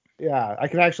sneeze out. Yeah, I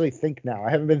can actually think now.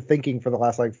 I haven't been thinking for the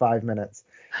last 5 minutes.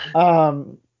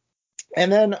 And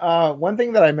then one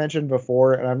thing that I mentioned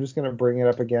before, and I'm just going to bring it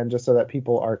up again just so that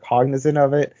people are cognizant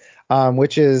of it,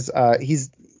 which is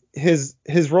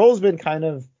his role has been kind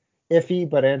of iffy,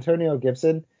 but Antonio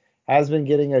Gibson has been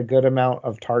getting a good amount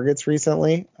of targets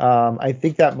recently. I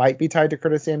think that might be tied to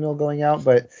Curtis Samuel going out,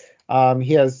 but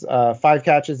he has 5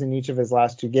 catches in each of his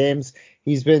last 2 games.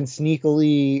 He's been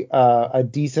sneakily a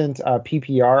decent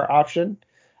PPR option.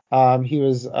 He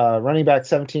was running back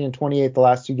 17 and 28 the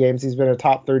last 2 games. He's been a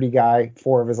top 30 guy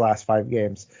 4 of his last 5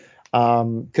 games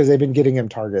because they've been getting him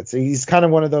targets. He's kind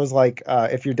of one of those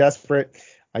if you're desperate,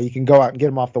 you can go out and get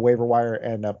him off the waiver wire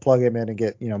and plug him in and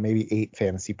get maybe 8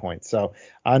 fantasy points. So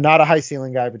not a high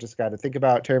ceiling guy, but just got to think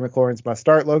about. Terry McLaurin's must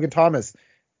start. Logan Thomas,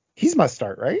 he's must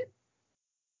start, right?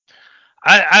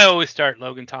 I always start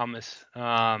Logan Thomas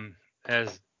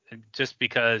as just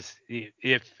because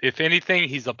if anything,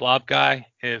 he's a blob guy.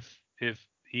 If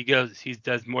he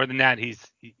does more than that, he's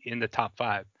in the top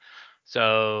 5.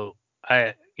 So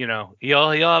he'll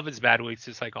have his bad weeks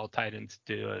just like all tight ends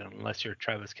do, unless you're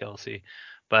Travis Kelce.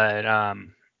 But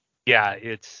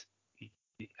yeah,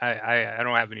 I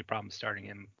don't have any problem starting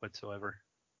him whatsoever.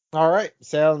 All right,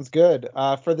 sounds good.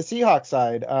 For the Seahawks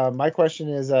side, my question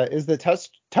is the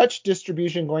touch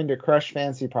distribution going to crush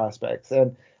fantasy prospects?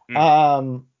 And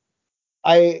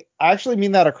I actually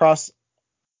mean that across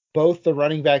both the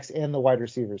running backs and the wide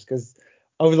receivers, because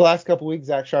over the last couple weeks,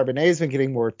 Zach Charbonnet has been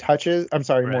getting more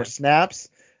more snaps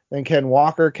than Ken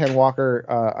Walker. Ken Walker,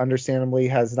 understandably,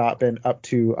 has not been up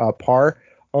to par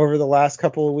over the last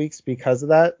couple of weeks because of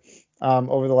that.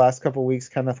 Over the last couple of weeks,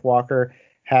 Kenneth Walker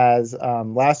has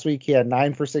last week he had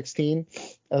 9 for 16,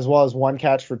 as well as 1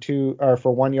 catch for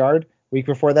 1 yard. Week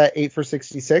before that, 8 for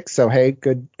 66. So hey,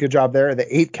 good job there.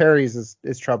 The 8 carries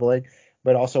is troubling,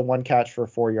 but also 1 catch for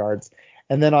 4 yards.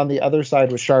 And then on the other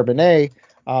side with Charbonnet,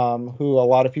 who a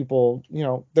lot of people,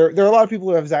 there are a lot of people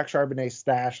who have Zach Charbonnet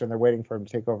stashed and they're waiting for him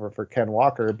to take over for Ken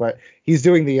Walker, but he's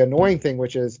doing the annoying thing,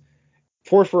 which is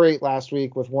 4 for 8 last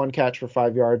week with 1 catch for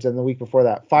 5 yards, and the week before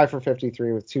that 5 for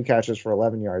 53 with 2 catches for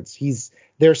 11 yards.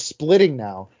 They're splitting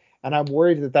now, and I'm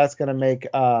worried that that's going to make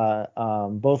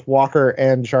both Walker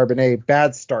and Charbonnet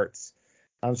bad starts.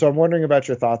 So I'm wondering about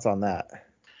your thoughts on that.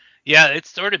 Yeah, it's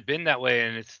sort of been that way,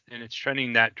 and it's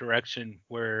trending that direction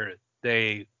where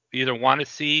they either want to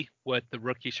see what the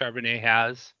rookie Charbonnet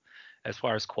has as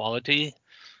far as quality,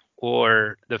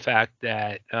 or the fact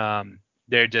that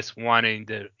they're just wanting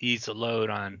to ease the load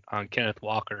on Kenneth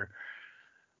Walker.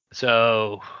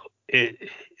 So the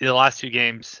last 2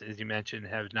 games, as you mentioned,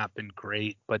 have not been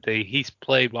great, but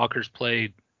Walker's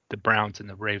played the Browns and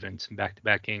the Ravens in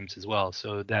back-to-back games as well,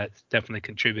 so that's definitely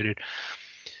contributed.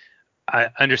 I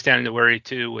understand the worry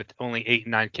too with only 8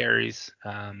 and 9 carries,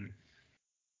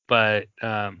 but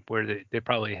where they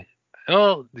probably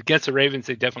against the Ravens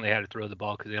they definitely had to throw the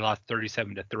ball because they lost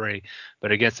 37-3,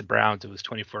 but against the Browns it was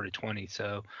 24-20,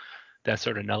 so that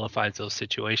sort of nullifies those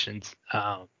situations.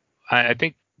 I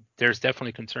think there's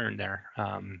definitely concern there,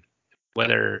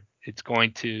 whether it's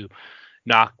going to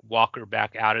knock Walker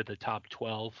back out of the top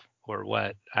 12 or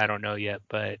what, I don't know yet,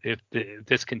 but if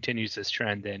this continues this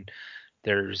trend, then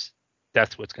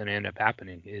that's what's going to end up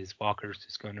happening is Walker's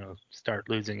just going to start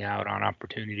losing out on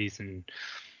opportunities and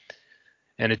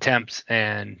attempts,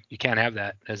 and you can't have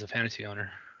that as a fantasy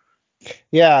owner.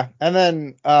 Yeah, and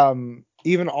then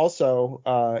even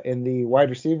also in the wide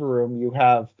receiver room, you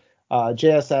have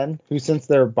JSN, who since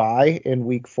their bye in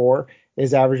week 4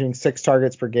 is averaging 6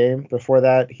 targets per game. Before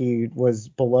that, he was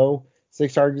below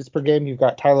 6 targets per game. You've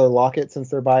got Tyler Lockett since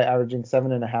their bye averaging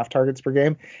 7.5 targets per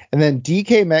game. And then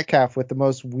DK Metcalf with the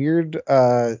most weird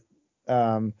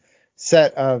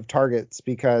set of targets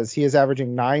because he is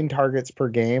averaging 9 targets per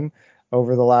game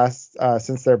over the last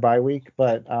since their bye week.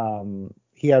 But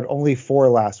he had only 4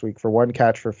 last week for 1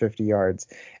 catch for 50 yards.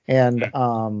 And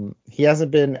he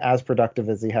hasn't been as productive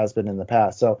as he has been in the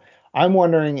past. So I'm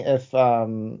wondering if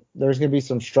there's going to be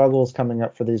some struggles coming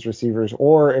up for these receivers,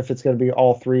 or if it's going to be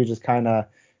all 3 just kind of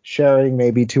sharing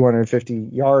maybe 250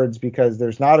 yards because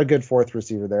there's not a good 4th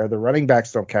receiver there. The running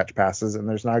backs don't catch passes, and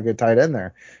there's not a good tight end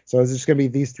there. So is it just going to be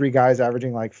these 3 guys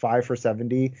averaging like 5 for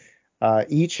 70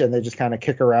 each, and they just kind of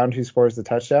kick around who scores the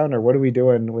touchdown, or what are we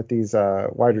doing with these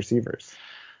wide receivers?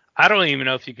 I don't even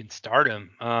know if you can start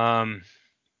him.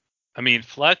 I mean,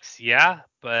 flex, yeah,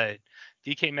 but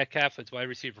DK Metcalf is wide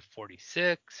receiver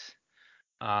 46.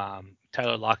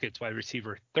 Tyler Lockett's wide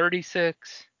receiver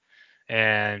 36.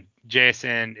 And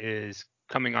JSN is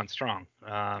coming on strong.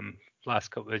 Last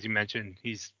couple, as you mentioned,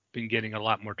 he's been getting a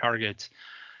lot more targets.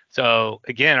 So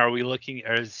again,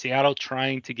 is Seattle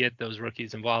trying to get those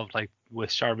rookies involved, like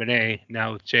with Charbonnet,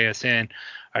 now with JSN?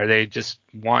 Are they just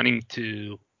wanting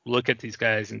to look at these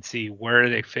guys and see where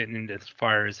they fit in as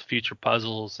far as future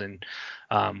puzzles and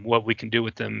what we can do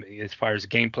with them as far as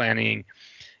game planning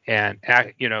and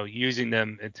using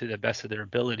them to the best of their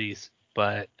abilities?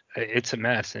 But it's a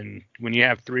mess, and when you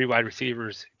have 3 wide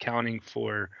receivers counting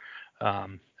for a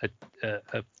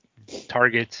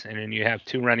targets, and then you have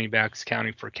 2 running backs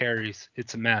counting for carries,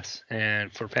 it's a mess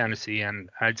and for fantasy, and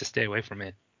I just stay away from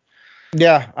it.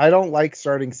 Yeah, I don't like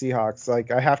starting Seahawks.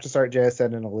 Like, I have to start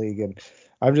JSN in a league, and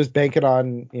I'm just banking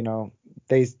on,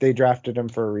 they drafted him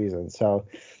for a reason. So,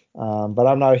 but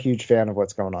I'm not a huge fan of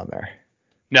what's going on there.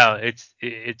 No,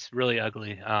 it's really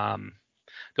ugly.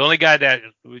 The only guy that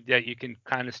you can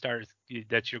kind of start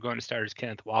that you're going to start is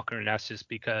Kenneth Walker, and that's just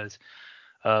because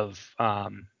of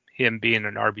him being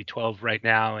an RB12 right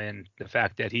now and the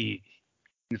fact that he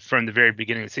from the very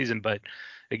beginning of the season. But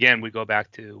again, we go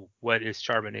back to what is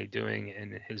Charbonnet doing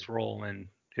in his role, and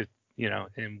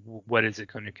and what is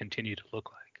it going to continue to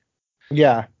look like?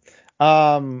 Yeah.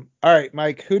 All right,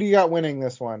 Mike, who do you got winning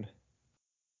this one?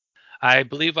 I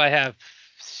believe I have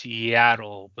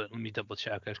Seattle, but let me double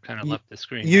check. I've kind of left the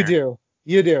screen. You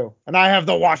do. And I have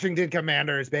the Washington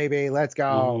Commanders, baby. Let's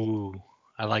go. Ooh,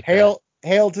 I like that.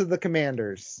 Hail to the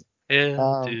Commanders.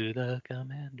 Hail to the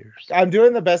Commanders. I'm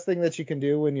doing the best thing that you can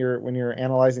do when you're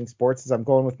analyzing sports is I'm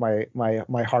going with my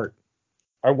heart.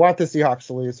 I want the Seahawks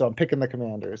to lose, so I'm picking the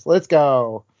Commanders. Let's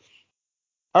go.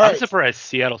 All I'm right. surprised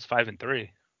Seattle's 5-3.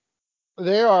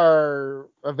 They are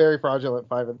a very fraudulent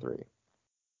 5-3.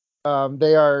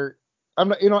 They are. I'm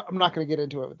not going to get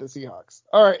into it with the Seahawks.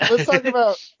 All right, let's talk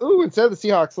about. Instead of the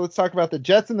Seahawks, let's talk about the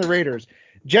Jets and the Raiders.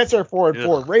 Jets are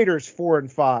 4-4. Raiders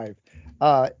 4-5.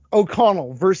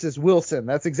 O'Connell versus Wilson.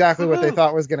 That's exactly what they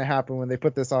thought was going to happen when they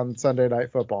put this on Sunday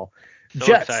Night Football. So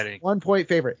Jets, exciting. 1-point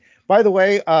favorite. By the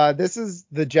way, this is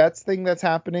the Jets thing that's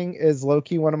happening is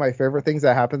low-key one of my favorite things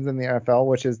that happens in the NFL,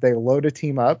 which is they load a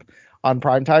team up on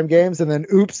primetime games, and then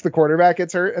oops, the quarterback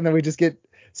gets hurt, and then we just get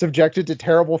subjected to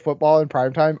terrible football in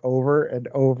primetime over and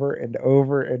over and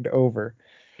over and over.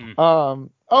 Oh,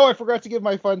 I forgot to give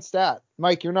my fun stat.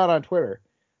 Mike, you're not on Twitter,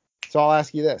 so I'll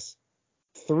ask you this.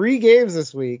 3 games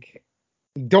this week.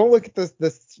 Don't look at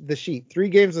the sheet. 3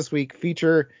 games this week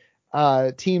feature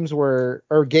teams were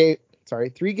or game. Sorry,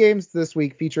 3 games this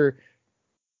week feature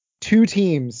 2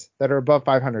 teams that are above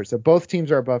 500. So both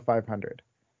teams are above 500.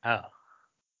 Oh.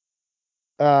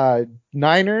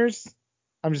 Niners.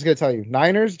 I'm just gonna tell you.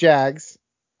 Niners, Jags.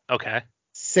 Okay.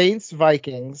 Saints,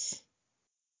 Vikings,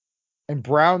 and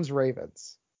Browns,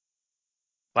 Ravens.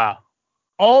 Wow.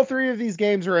 All 3 of these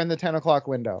games are in the 10 o'clock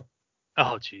window.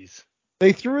 Oh, jeez.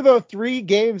 They threw those 3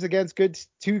 games against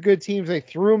 2 good teams. They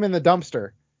threw them in the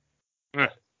dumpster.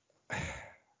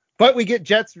 But we get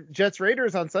Jets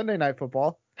Raiders on Sunday Night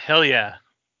Football. Hell yeah.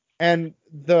 And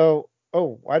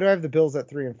why do I have the Bills at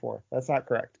 3 and 4? That's not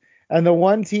correct. And the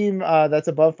one team that's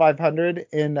above 500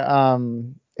 in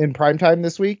primetime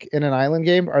this week in an island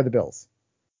game are the Bills.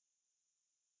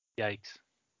 Yikes.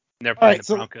 They're playing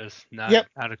the Broncos. Not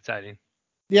exciting.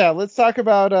 Yeah, let's talk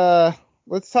about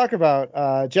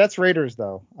Jets Raiders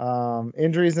though.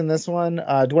 Injuries in this one.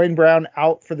 Dwayne Brown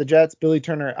out for the Jets. Billy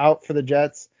Turner out for the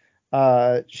Jets.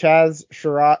 Chaz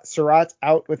Surratt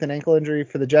out with an ankle injury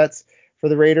for the Jets. For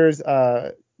the Raiders,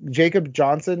 Jacob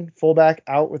Johnson, fullback,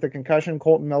 out with a concussion.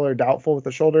 Colton Miller doubtful with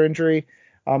a shoulder injury.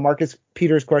 Marcus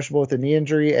Peters questionable with a knee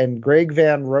injury, and Greg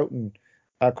Van Roten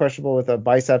questionable with a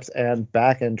biceps and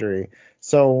back injury.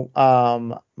 So,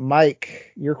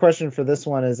 Mike, your question for this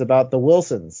one is about the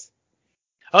Wilsons.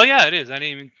 Oh yeah, it is. I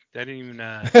didn't even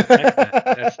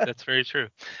that. That's very true.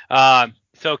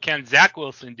 So can Zach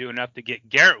Wilson do enough to get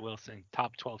Garrett Wilson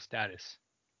top 12 status?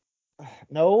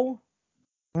 No.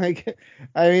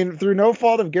 Through no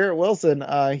fault of Garrett Wilson,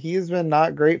 he's been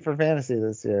not great for fantasy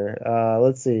this year.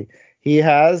 Let's see. He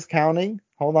has counting.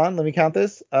 Hold on, let me count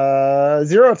this.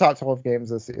 0 top 12 games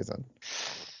this season.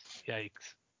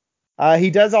 Yikes. He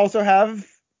does also have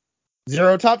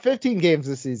 0 top 15 games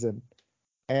this season.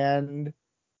 And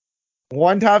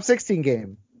 1 top 16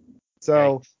 game.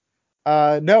 So,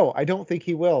 no, I don't think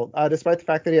he will. Despite the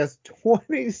fact that he has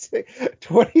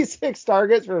 26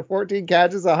 targets for 14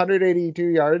 catches, 182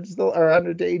 yards, or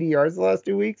 180 yards the last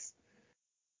 2 weeks.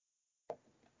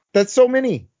 That's so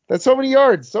many. That's so many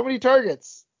yards, so many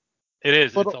targets. It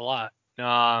is. It's a lot.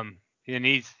 And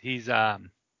he's 3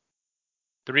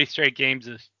 straight games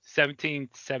of 17,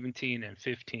 17, and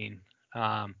 15.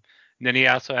 And then he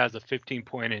also has a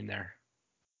 15-point in there.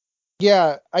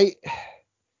 Yeah,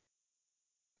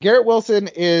 Garrett Wilson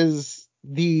is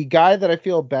the guy that I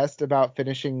feel best about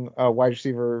finishing wide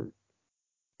receiver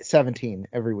 17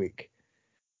 every week.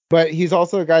 But he's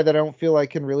also a guy that I don't feel like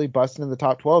can really bust into the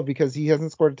top 12 because he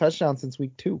hasn't scored a touchdown since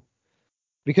week 2.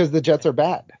 Because the Jets are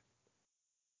bad.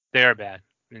 They are bad.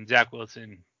 And Zach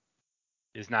Wilson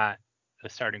is not a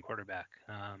starting quarterback.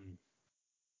 All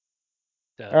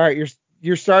right,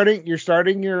 you're starting your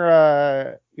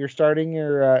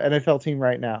NFL team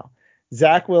right now.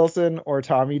 Zach Wilson or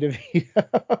Tommy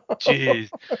DeVito? Jeez.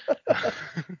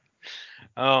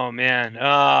 Oh man.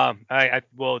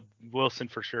 Well, Wilson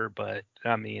for sure, but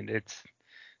I mean it's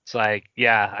like,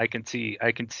 yeah, I can see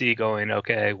going,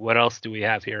 okay, what else do we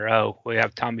have here? Oh, we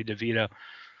have Tommy DeVito.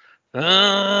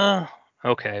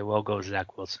 Okay, well, go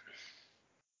Zach Wilson.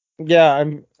 Yeah,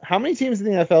 how many teams in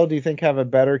the NFL do you think have a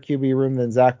better QB room than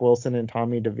Zach Wilson and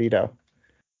Tommy DeVito?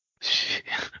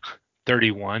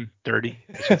 30, I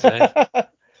should say.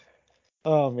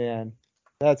 Oh man,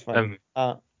 that's funny.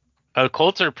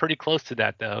 Colts are pretty close to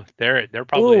that though. They're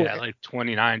probably at like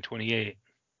 29, 28.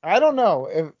 I don't know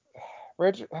if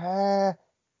Rich. Yeah,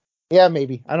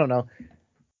 maybe. I don't know.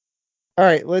 All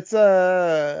right, let's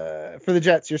for the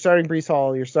Jets. You're starting Breece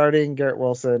Hall. You're starting Garrett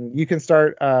Wilson. You can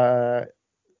start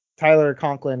Tyler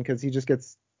Conklin because he just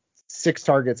gets 6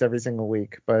 targets every single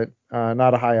week, but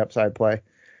not a high upside play.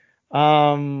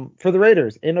 For the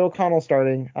Raiders, in O'Connell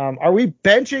starting. Are we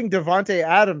benching Devontae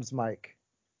Adams, Mike?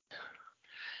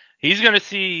 He's gonna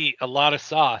see a lot of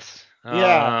sauce.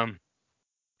 Yeah.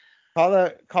 Call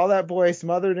that boy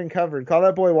smothered and covered. Call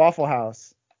that boy Waffle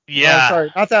House. Yeah.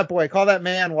 Sorry, not that boy. Call that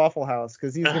man Waffle House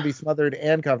because he's gonna be smothered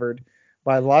and covered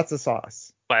by lots of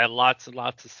sauce. By lots and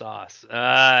lots of sauce.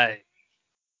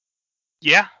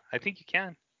 Yeah, I think you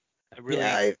can.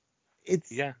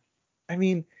 I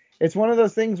mean, it's one of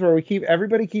those things where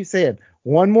everybody keeps saying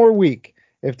one more week.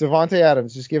 If Devontae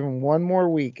Adams, just give him one more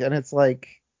week, and it's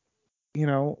like,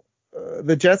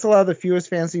 the Jets allow the fewest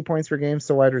fantasy points per game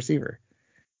to wide receiver.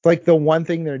 It's like the one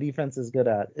thing their defense is good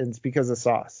at, and it's because of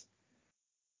Sauce.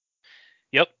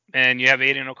 Yep, and you have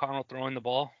Aiden O'Connell throwing the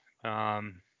ball. Not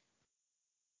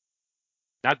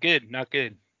good.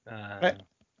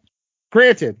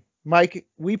 Granted, Mike,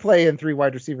 we play in 3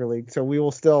 wide receiver league, so we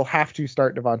will still have to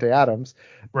start Devontae Adams.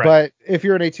 Right. But if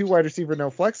you're in a 2 wide receiver no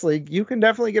flex league, you can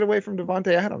definitely get away from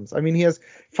Devontae Adams. I mean, he has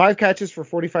 5 catches for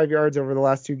 45 yards over the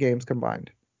last 2 games combined.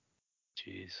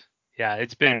 Jeez. Yeah,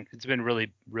 it's been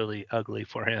really, really ugly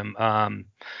for him. And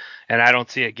I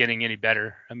don't see it getting any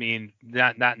better. I mean,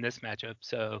 not in this matchup.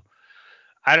 So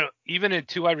I don't, even in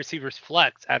 2 wide receivers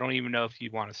flex, I don't even know if you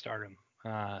want to start him.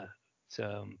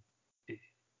 So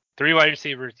 3 wide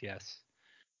receivers, yes.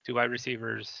 2 wide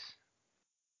receivers,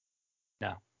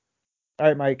 no. All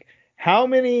right, Mike. How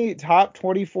many top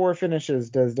 24 finishes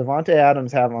does Devontae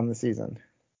Adams have on the season?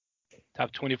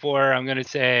 Top 24, I'm going to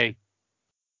say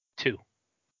 2.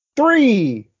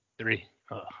 3.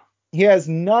 Ugh. He has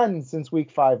none since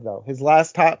week 5, though. His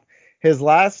last top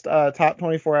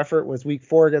 24 effort was week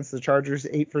 4 against the Chargers,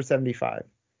 8 for 75.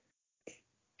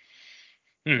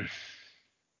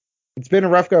 It's been a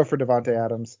rough go for Devontae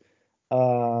Adams.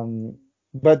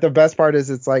 But the best part is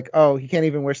it's like, oh, he can't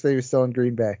even wish that he was still in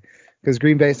Green Bay because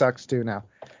Green Bay sucks too now.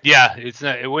 Yeah,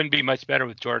 it wouldn't be much better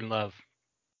with Jordan Love.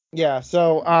 Yeah,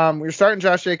 so we're starting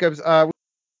Josh Jacobs.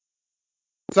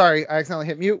 Sorry, I accidentally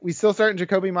hit mute. We still starting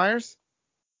Jacoby Myers?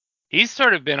 He's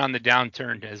sort of been on the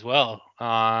downturn as well.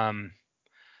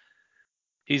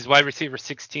 He's wide receiver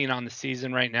 16 on the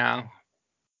season right now.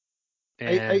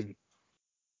 And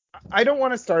I don't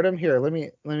want to start him here. Let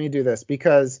me do this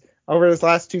because over his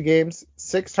last 2 games,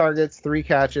 6 targets, 3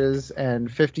 catches, and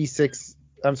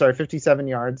 57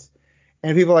 yards.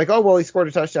 And people are like, oh, well, he scored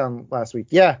a touchdown last week.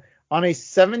 Yeah, on a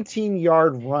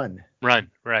 17-yard run. Right.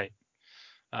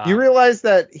 Do you realize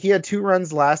that he had 2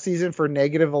 runs last season for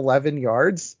negative 11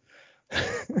 yards?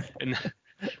 and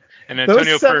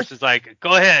Antonio Pierce is like,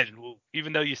 go ahead.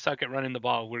 Even though you suck at running the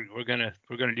ball, we're gonna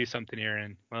do something here.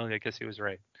 And well, I guess he was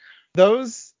right.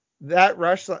 That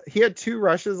rush, he had 2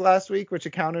 rushes last week, which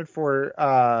accounted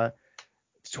for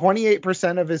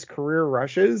 28% of his career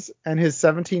rushes, and his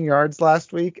 17 yards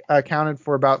last week accounted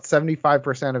for about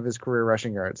 75% of his career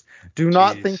rushing yards. Do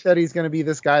not think that he's going to be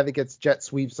this guy that gets jet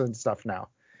sweeps and stuff now.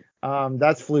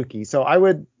 That's fluky. So I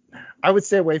would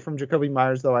stay away from Jacoby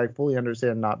Myers, though I fully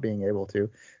understand not being able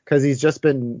to, because he's just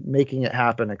been making it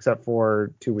happen except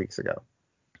for 2 weeks ago.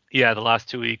 Yeah, the last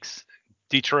 2 weeks,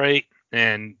 Detroit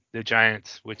and the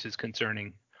Giants, which is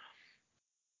concerning.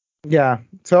 Yeah,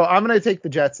 so I'm going to take the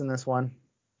Jets in this one.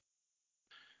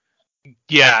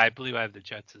 Yeah, I believe I have the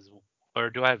Jets as well. Or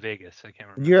do I have Vegas? I can't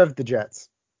remember. You have the Jets.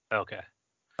 Okay.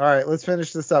 All right, let's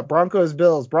finish this up. Broncos,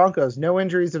 Bills. Broncos, no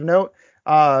injuries of note.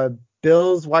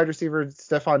 Bills wide receiver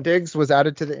Stephon Diggs was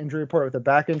added to the injury report with a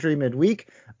back injury midweek.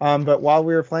 But while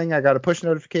we were playing, I got a push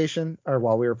notification, or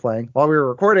while we were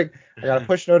recording, I got a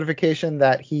push notification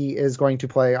that he is going to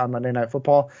play on Monday Night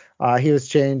Football. He was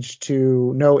changed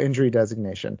to no injury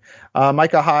designation.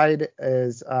 Micah Hyde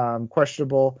is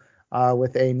questionable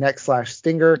with a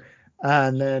neck/stinger.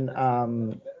 And then,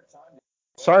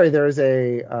 there's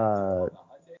a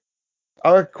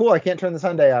oh, cool. I can't turn the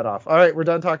Sunday ad off. All right. We're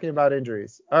done talking about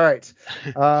injuries. All right.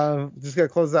 Just going to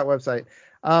close that website.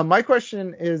 My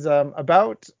question is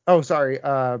about,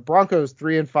 Broncos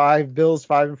 3-5, Bills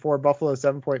 5-4, Buffalo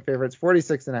 7-point favorites,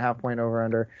 46.5-point over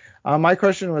under. My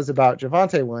question was about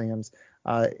Javonte Williams.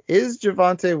 Is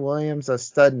Javonte Williams a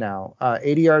stud now?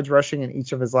 80 yards rushing in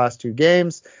each of his last 2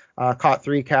 games, caught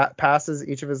 3 passes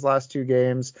each of his last 2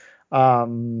 games.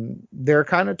 They're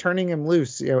kind of turning him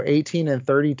loose, 18 and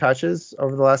 30 touches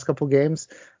over the last couple games.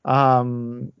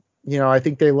 I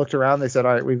think they looked around, they said,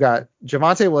 all right, we've got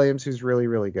Javonte Williams, who's really,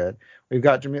 really good. We've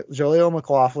got Jaleel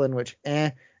McLaughlin, which,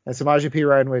 and Samaje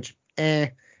Perine, which,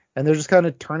 and they're just kind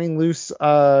of turning loose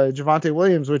Javonte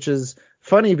Williams, which is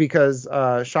funny because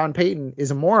Sean Payton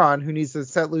is a moron who needs to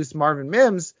set loose Marvin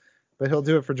Mims, but he'll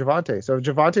do it for Javonte. So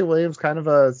Javonte Williams kind of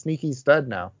a sneaky stud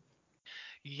now.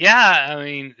 Yeah, I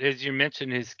mean, as you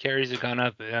mentioned, his carries have gone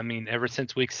up. I mean, ever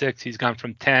since week 6, he's gone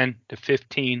from 10 to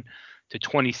 15 to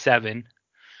 27.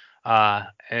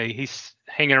 He's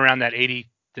hanging around that 80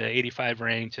 to 85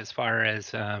 range as far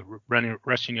as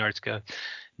rushing yards go.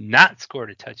 Not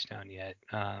scored a touchdown yet,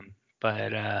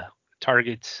 but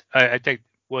targets. I think.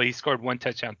 Well, he scored 1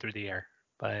 touchdown through the air,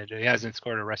 but he hasn't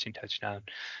scored a rushing touchdown.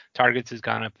 Targets has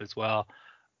gone up as well.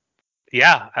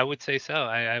 Yeah, I would say so.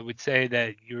 I would say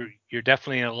that you're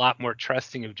definitely a lot more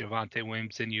trusting of Javonte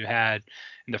Williams than you had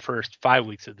in the first 5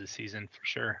 weeks of the season, for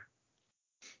sure.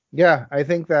 Yeah, I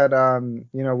think that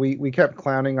we kept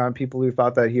clowning on people who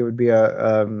thought that he would be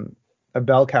a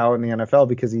bell cow in the NFL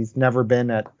because he's never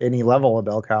been at any level of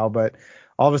bell cow, but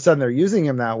all of a sudden they're using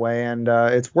him that way and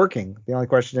it's working. The only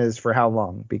question is for how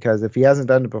long, because if he hasn't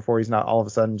done it before, he's not all of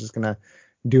a sudden just gonna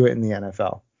do it in the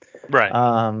NFL. Right.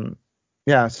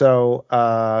 Yeah, so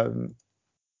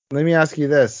let me ask you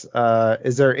this.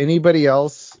 Is there anybody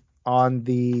else on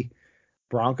the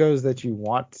Broncos that you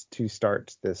want to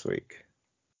start this week?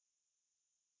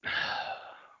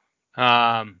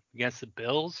 Against the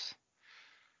Bills.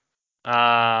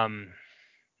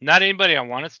 Not anybody I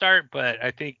want to start, but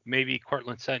I think maybe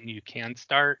Cortland Sutton you can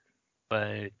start.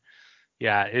 But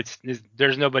yeah,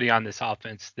 there's nobody on this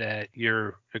offense that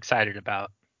you're excited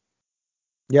about.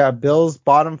 Yeah, Bills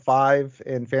bottom 5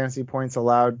 in fantasy points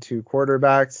allowed to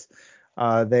quarterbacks.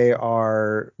 They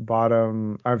are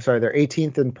bottom. I'm sorry, they're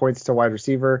 18th in points to wide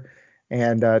receiver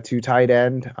and to tight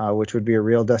end, which would be a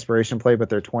real desperation play, but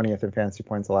they're 20th in fantasy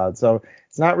points allowed. So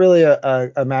it's not really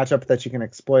a matchup that you can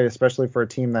exploit, especially for a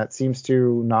team that seems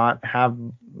to not have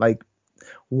like.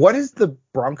 What is the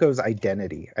Broncos'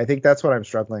 identity? I think that's what I'm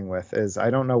struggling with. Is I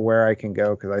don't know where I can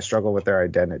go because I struggle with their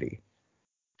identity.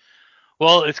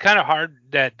 Well, it's kind of hard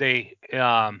that they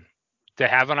to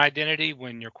have an identity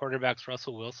when your quarterback's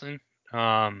Russell Wilson.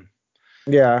 Um,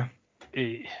 Yeah.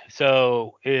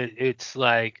 it's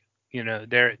like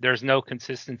there's no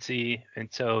consistency, and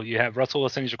so you have Russell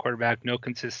Wilson as your quarterback, no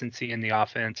consistency in the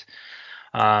offense.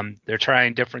 They're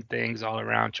trying different things all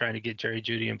around, trying to get Jerry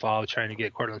Jeudy involved, trying to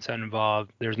get Cortland Sutton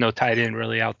involved. There's no tight end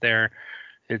really out there.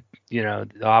 The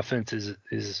offense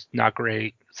is not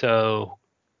great. So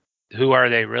who are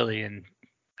they really? And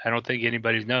I don't think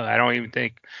anybody's know. I don't even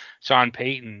think Sean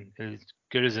Payton, as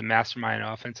good as a mastermind,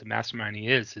 offensive mastermind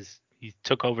is he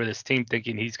took over this team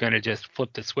thinking he's going to just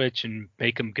flip the switch and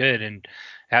make them good, and it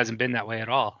hasn't been that way at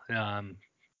all.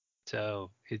 So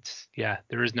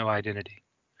there is no identity.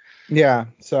 Yeah,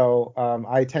 so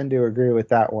I tend to agree with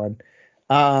that one.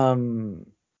 Um,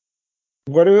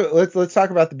 let's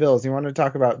talk about the Bills. You want to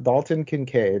talk about Dalton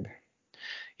Kincaid?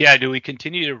 Yeah, do we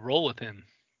continue to roll with him?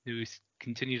 Do we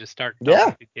continue to start Dalton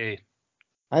Yeah, Kincaid?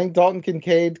 I think Dalton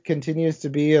Kincaid continues to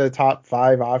be a top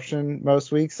 5 option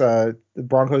most weeks. The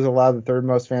Broncos allow the third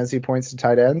most fantasy points to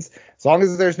tight ends. As long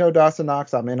as there's no Dawson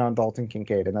Knox, I'm in on Dalton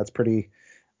Kincaid, and that's pretty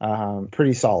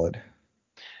solid.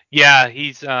 Yeah,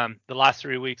 he's the last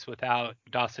 3 weeks without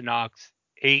Dawson Knox,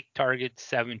 8 targets,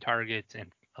 7 targets,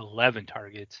 and 11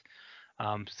 targets.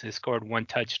 So he scored 1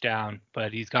 touchdown,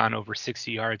 but he's gone over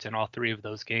 60 yards in all 3 of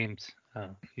those games.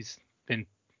 He's been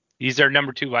he's their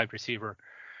number 2 wide receiver.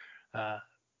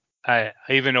 I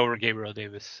even over Gabriel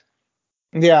Davis.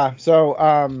 Yeah, so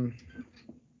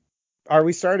are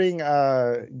we starting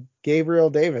Gabriel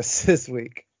Davis this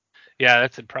week? Yeah,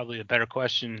 that's probably a better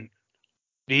question.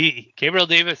 Gabriel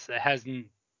Davis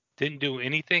didn't do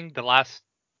anything the last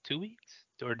 2 weeks,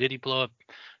 or did he blow up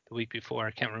the week before?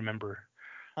 I can't remember.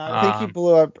 I think he Um,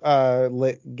 blew up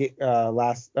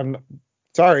last. I'm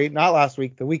sorry, not last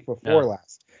week. The week no, before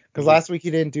last. the Because week. last week he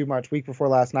didn't do much. Week before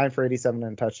last, 9 for 87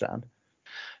 and a touchdown.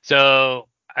 So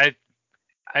I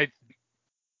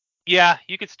yeah,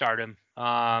 you could start him.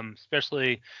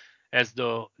 Especially as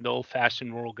the old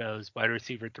fashioned rule goes, wide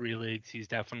receiver 3 leagues, he's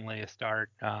definitely a start.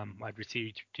 Wide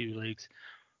receiver 2 leagues.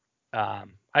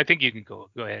 I think you can go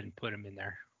ahead and put him in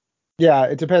there. Yeah,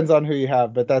 it depends on who you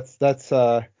have, but that's.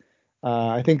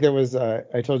 I think there was.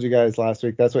 I told you guys last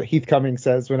week. That's what Heath Cummings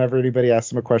says whenever anybody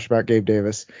asks him a question about Gabe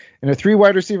Davis. In a 3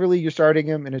 wide receiver league, you're starting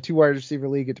him. In a 2 wide receiver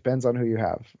league, it depends on who you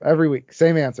have. Every week,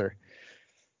 same answer.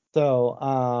 So,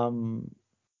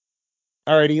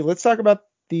 alrighty, let's talk about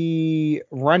the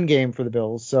run game for the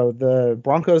Bills. So the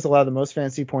Broncos allow the most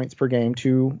fantasy points per game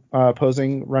to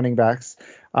opposing running backs,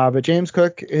 but James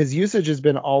Cook, his usage has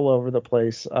been all over the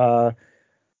place.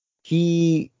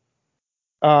 He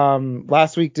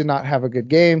last week did not have a good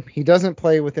game. He doesn't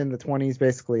play within the 20s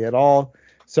basically at all.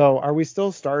 So are we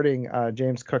still starting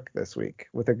James Cook this week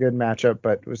with a good matchup,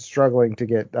 but was struggling to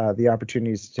get the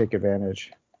opportunities to take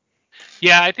advantage?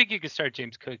 Yeah, I think you could start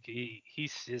James Cook.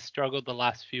 He's struggled the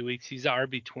last few weeks. He's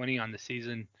RB 20 on the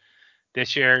season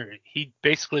this year. He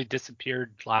basically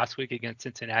disappeared last week against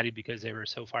Cincinnati because they were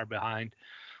so far behind.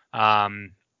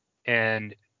 Um,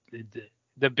 and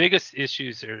the biggest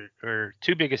issues or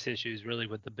 2 biggest issues really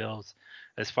with the Bills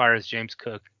as far as James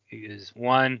Cook is,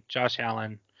 one, Josh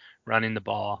Allen running the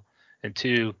ball, and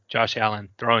 2, Josh Allen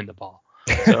throwing the ball.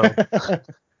 So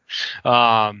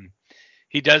um,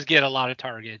 he does get a lot of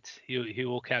targets. He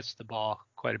will catch the ball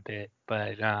quite a bit,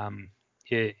 but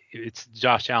it's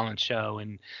Josh Allen's show,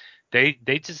 and they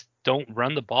just don't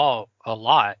run the ball a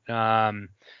lot.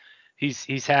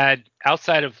 he's had,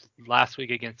 outside of last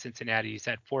week against Cincinnati, he's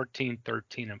had 14,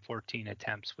 13, and 14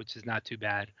 attempts, which is not too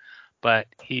bad. But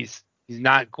he's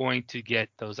not going to get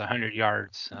those 100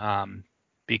 yards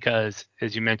because,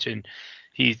 as you mentioned,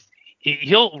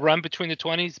 he'll run between the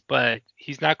 20s, but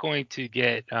he's not going to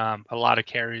get a lot of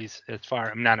carries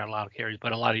not a lot of carries,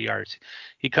 but a lot of yards.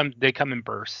 They come in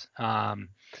bursts. The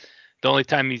only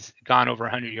time he's gone over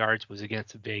 100 yards was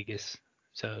against Vegas.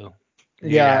 So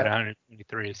he had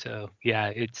 123. So yeah,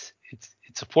 it's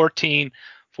a 14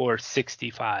 for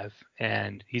 65,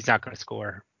 and he's not going to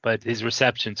score, but his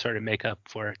receptions sort of make up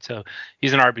for it. So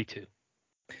he's an RB2.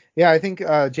 Yeah, I think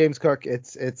James Cook,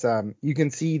 it's you can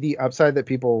see the upside that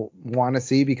people want to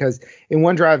see, because in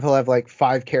one drive he'll have like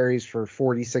 5 carries for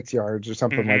 46 yards or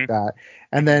something like that,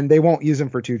 and then they won't use him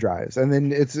for 2 drives, and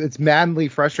then it's madly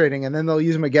frustrating, and then they'll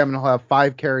use him again and he'll have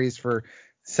 5 carries for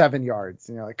 7 yards,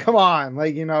 and you're like, come on,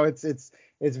 like,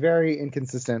 it's very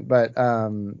inconsistent, but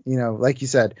like you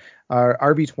said,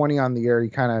 RB20 on the year, you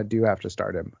kind of do have to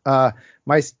start him.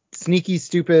 My sneaky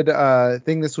stupid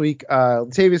thing this week,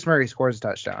 Latavius Murray scores a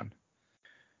touchdown.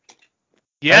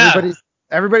 Yeah,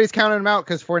 everybody's counting him out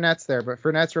because Fournette's there, but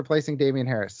Fournette's replacing Damian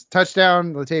Harris.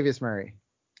 Touchdown, Latavius Murray.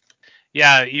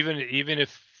 Yeah, even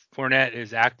if Fournette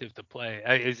is active to play,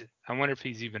 I wonder if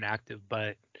he's even active,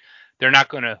 but they're not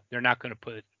gonna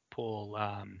pull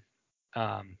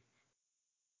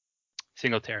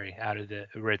Singletary out of the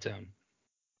red zone.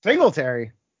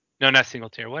 Singletary? No, not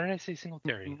Singletary. What did I say?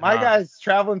 Singletary. My guy's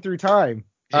traveling through time.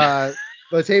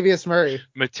 Latavius Murray.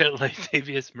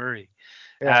 Latavius Murray.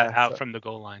 Out from the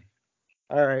goal line.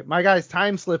 All right, my guy's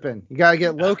time slipping. You gotta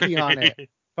get Loki on it,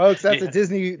 folks. That's a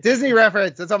Disney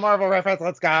reference. It's a Marvel reference.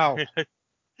 Let's go.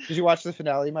 Did you watch the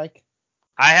finale, Mike?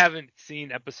 I haven't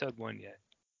seen episode 1 yet.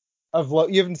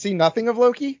 You haven't seen nothing of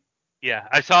Loki? Yeah,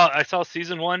 I saw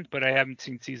season 1, but I haven't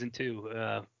seen season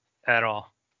 2 at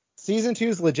all. Season 2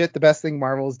 is legit the best thing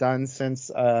Marvel's done since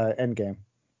Endgame.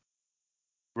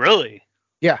 Really?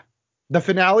 Yeah. The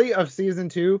finale of season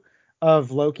 2 of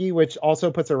Loki, which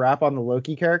also puts a wrap on the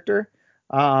Loki character.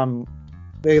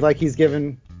 He's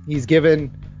given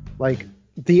like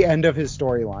the end of his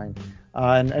storyline.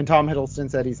 And Tom Hiddleston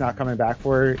said he's not coming back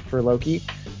for Loki.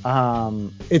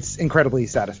 It's incredibly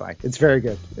satisfying. It's very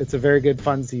good. It's a very good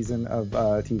fun season of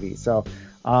TV. So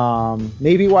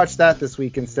maybe watch that this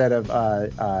week instead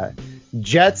of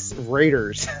Jets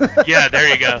Raiders. Yeah, there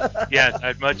you go. Yeah,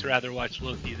 I'd much rather watch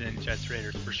Loki than Jets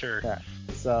Raiders for sure. Yeah.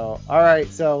 So all right.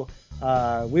 So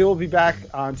we will be back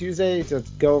on Tuesday to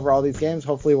go over all these games.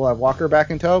 Hopefully we'll have Walker back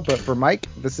in tow. But for Mike,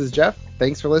 this is Jeff.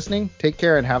 Thanks for listening. Take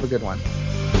care and have a good one.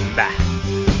 Bye.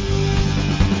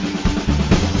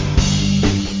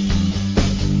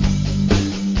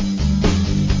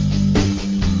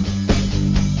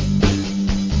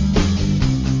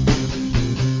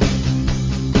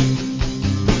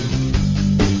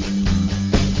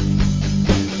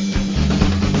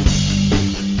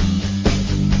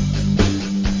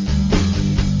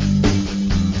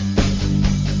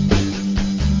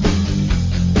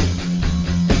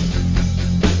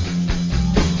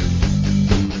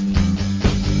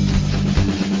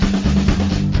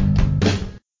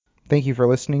 Thank you for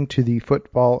listening to the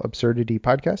Football Absurdity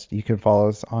podcast. You can follow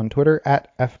us on Twitter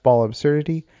at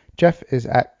FBallAbsurdity. Jeff is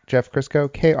at Jeff Crisco,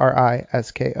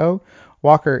 Krisko.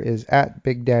 Walker is at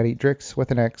Big Daddy Drix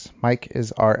with an X. Mike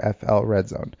is RFL Red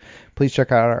Zone. Please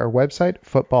check out our website,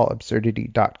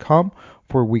 footballabsurdity.com,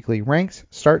 for weekly ranks,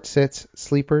 start sits,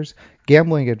 sleepers,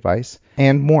 gambling advice,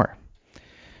 and more.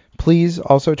 Please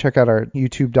also check out our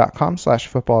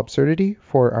youtube.com/footballabsurdity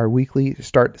for our weekly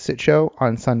start sit show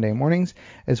on Sunday mornings,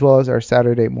 as well as our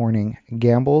Saturday morning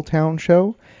Gamble Town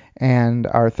show and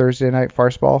our Thursday night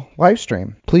Farceball live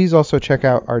stream. Please also check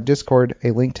out our Discord. A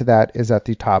link to that is at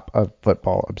the top of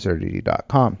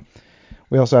footballabsurdity.com.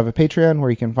 We also have a Patreon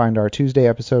where you can find our Tuesday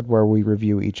episode where we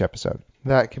review each episode.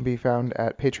 That can be found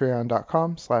at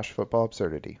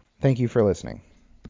patreon.com/footballabsurdity. Thank you for listening.